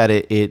point that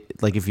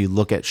it like, if you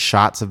look at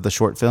shots of the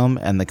short film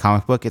and the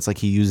comic book, it's like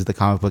he used the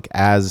comic book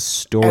as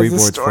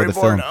storyboards for the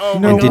film,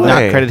 and did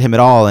not credit him at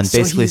all, and So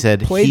basically he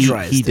said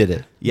plagiarized he did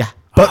it. Yeah.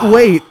 But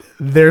wait,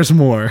 there's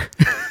more.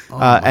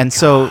 And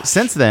so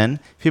since then,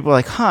 people are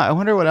like, I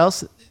wonder what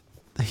else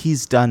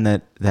he's done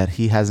that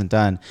he hasn't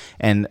done.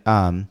 And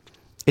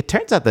it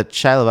turns out that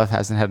Shia LaBeouf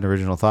hasn't had an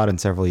original thought in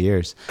several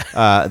years.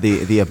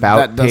 The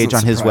about That page on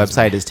doesn't his surprise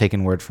website me. is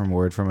taken word from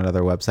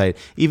another website.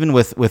 Even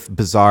with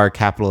bizarre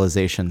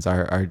capitalizations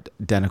are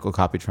identical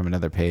copied from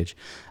another page.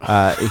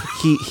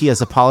 He has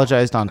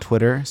apologized on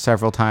Twitter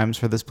several times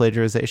for this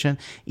plagiarization,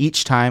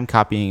 each time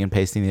copying and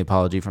pasting the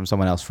apology from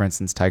someone else. For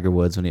instance, Tiger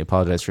Woods, when he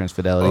apologized for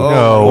infidelity.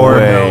 No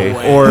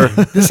way. Or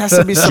This has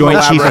to be some Joint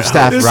Chief of elaborate-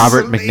 Staff This is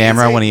Robert amazing.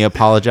 McNamara when he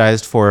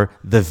apologized for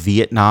the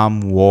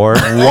Vietnam War.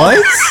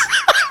 What?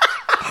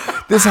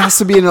 This has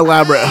to be an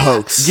elaborate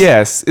hoax.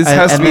 Yes, it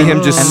has to be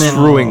him just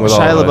screwing with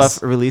Shia all of LaBeouf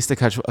us. released a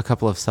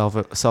couple of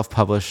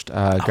self-published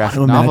graphic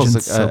to novels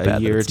imagine so bad a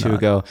that year or it's two not.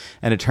 ago,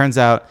 and it turns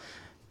out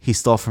he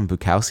stole from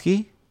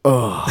Bukowski.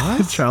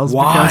 Charles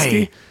Why?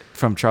 Bukowski.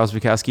 From Charles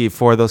Bukowski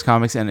for those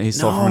comics, and he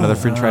stole from another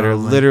French writer,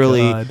 my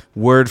literally God.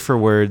 word for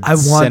word I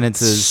want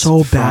sentences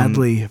so from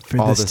badly for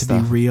all this to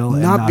stuff. be real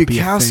and Not not be a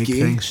Bukowski. fake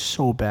thing.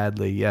 So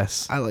badly,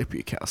 yes. I like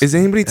Bukowski. Is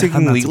anybody I'm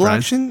taking not legal surprised.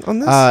 action on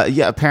this?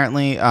 Yeah,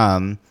 apparently,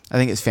 I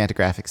think it's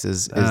Fantagraphics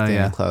is Daniel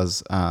yeah.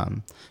 Clowes'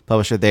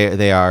 publisher.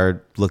 They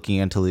are looking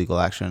into legal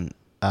action.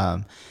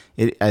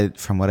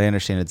 From what I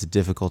understand, it's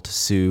difficult to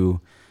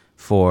sue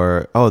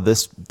for,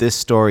 this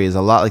story is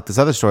a lot like this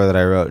other story that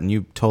I wrote and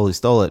you totally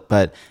stole it.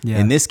 But Yeah.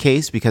 in this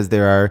case, because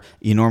there are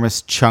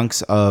enormous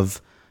chunks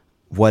of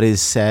what is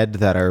said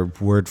that are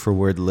word for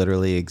word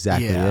literally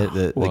exactly Yeah.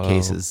 it, the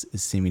case is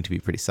seeming to be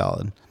pretty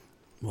solid.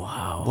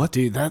 Wow. What,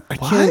 dude? That I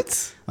can't.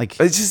 what? Like,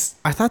 It's just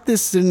I thought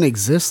this didn't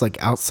exist like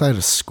outside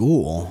of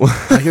school.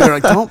 Like, they're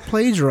like, don't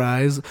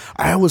plagiarize.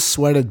 I always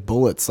sweated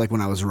bullets like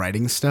when I was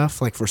writing stuff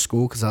like for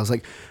school, because I was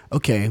like,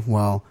 okay,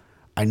 well,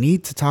 I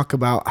need to talk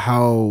about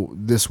how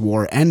this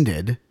war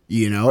ended,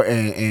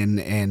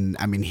 and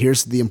I mean,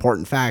 here's the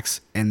important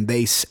facts, and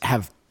they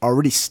have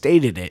already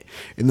stated it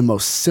in the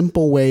most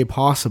simple way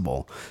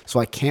possible, so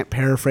I can't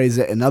paraphrase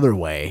it another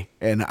way.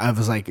 And I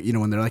was like,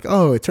 when they're like,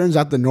 oh, it turns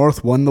out the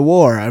North won the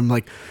war, I'm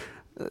like,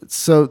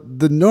 so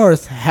the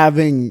North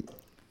having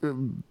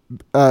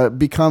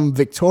become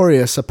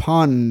victorious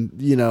upon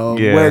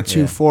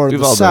wheretofore We've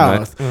the all done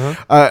that.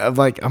 South. I'm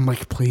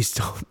like, please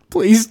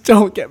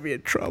don't get me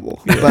in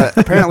trouble. But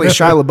apparently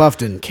Shia LaBeouf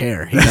didn't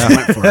care. He just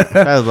went for it.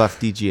 Shia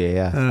LaBeouf,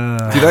 DGAF.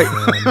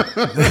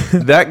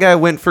 that guy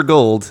went for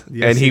gold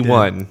and he he did.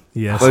 won.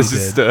 Yes, Let's he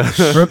just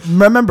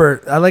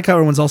Remember, I like how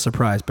everyone's all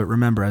surprised, but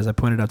remember, as I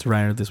pointed out to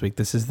Ryan this week,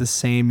 this is the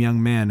same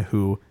young man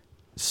who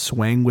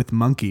swang with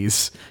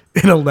monkeys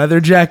in a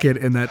leather jacket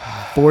in that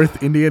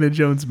fourth Indiana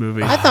Jones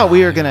movie. I thought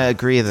we were going to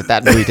agree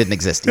that movie didn't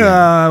exist. Either.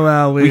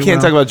 Well, we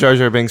can't talk about Jar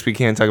Jar Binks. We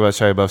can't talk about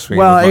Shia LaBeouf swinging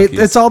Well, with monkeys.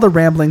 it's all the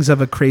ramblings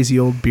of a crazy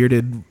old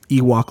bearded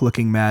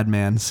Ewok-looking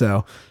madman.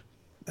 So,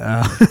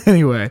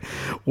 anyway,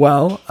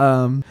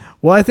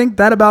 I think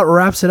that about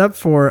wraps it up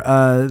for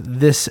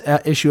this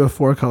issue of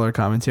 4-Color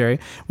Commentary.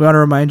 We want to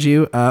remind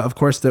you, of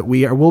course, that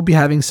we'll be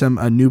having some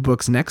new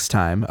books next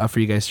time for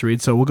you guys to read.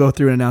 So we'll go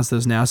through and announce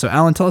those now. So,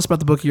 Alan, tell us about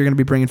the book you're going to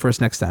be bringing for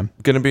us next time.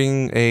 Gonna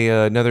bring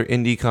another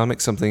indie comic,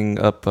 something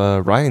up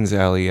Ryan's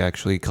alley,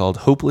 actually, called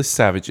Hopeless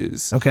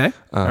Savages. Okay.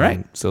 All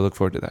right. So look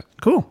forward to that.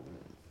 Cool.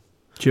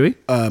 Chewy?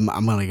 I'm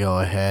gonna go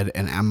ahead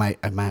and I might.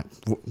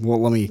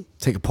 Well, let me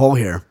take a poll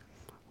here.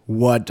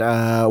 What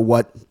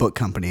book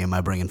company am I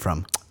bringing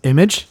from?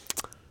 Image?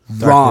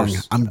 Wrong.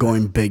 Horse. I'm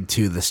going big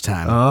two this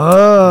time.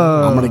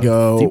 Oh. I'm gonna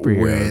go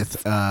Superheroes. with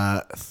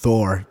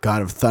Thor: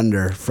 God of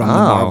Thunder from the Oh.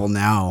 Marvel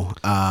Now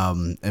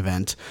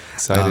event.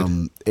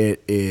 Excited.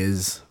 It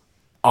is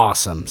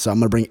awesome. So I'm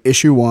gonna bring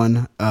issue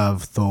 1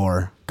 of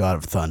Thor: God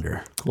of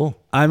Thunder. Cool.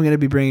 I'm going to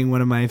be bringing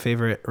one of my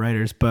favorite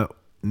writers, but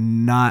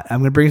I'm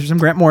going to bring some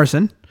Grant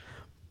Morrison,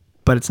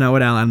 but it's not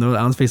what Alan. I know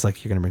Alan's face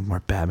like, you're going to bring more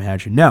Batman,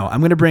 aren't you? No, I'm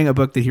going to bring a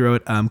book that he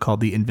wrote called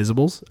The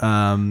Invisibles.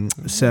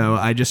 So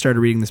I just started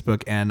reading this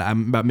book, and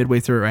I'm about midway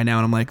through it right now,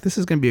 and I'm like, this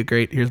is going to be a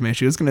great, here's my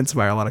issue. It's going to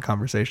inspire a lot of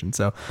conversation.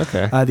 So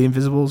Okay. The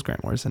Invisibles,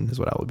 Grant Morrison is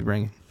what I will be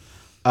bringing.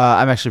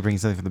 I'm actually bringing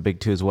something from the big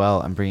two as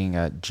well. I'm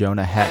bringing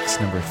Jonah Hex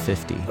number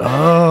 50.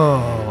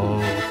 Oh,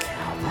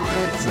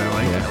 Cowboys.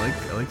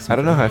 I like like. I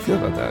don't know how I feel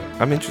about that.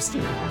 I'm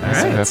interested. All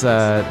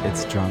right.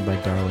 It's drawn by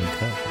Darwin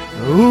Cook.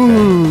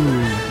 Ooh.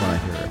 When I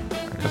hear it.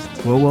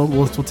 Well,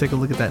 we'll take a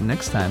look at that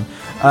next time.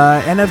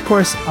 And of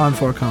course, on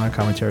Four Color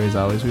Commentary, as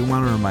always, we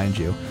want to remind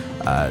you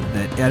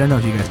that I don't know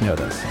if you guys know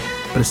this,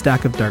 but a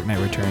stack of Dark Knight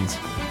Returns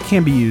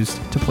can be used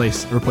to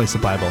replace the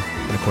Bible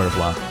in a court of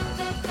law.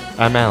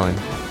 I'm Alan.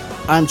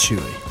 I'm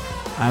Chewy.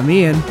 I'm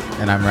Ian.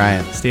 And I'm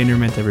Ryan. Stay in your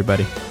mint,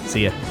 everybody.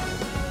 See ya.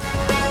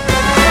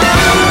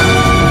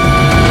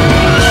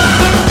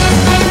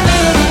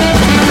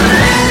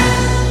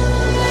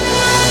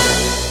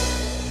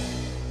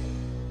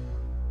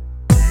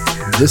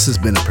 This has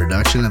been a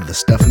production of the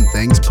Stuff and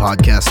Things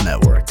Podcast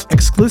Network.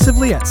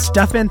 Exclusively at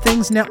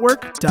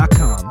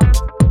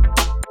stuffandthingsnetwork.com.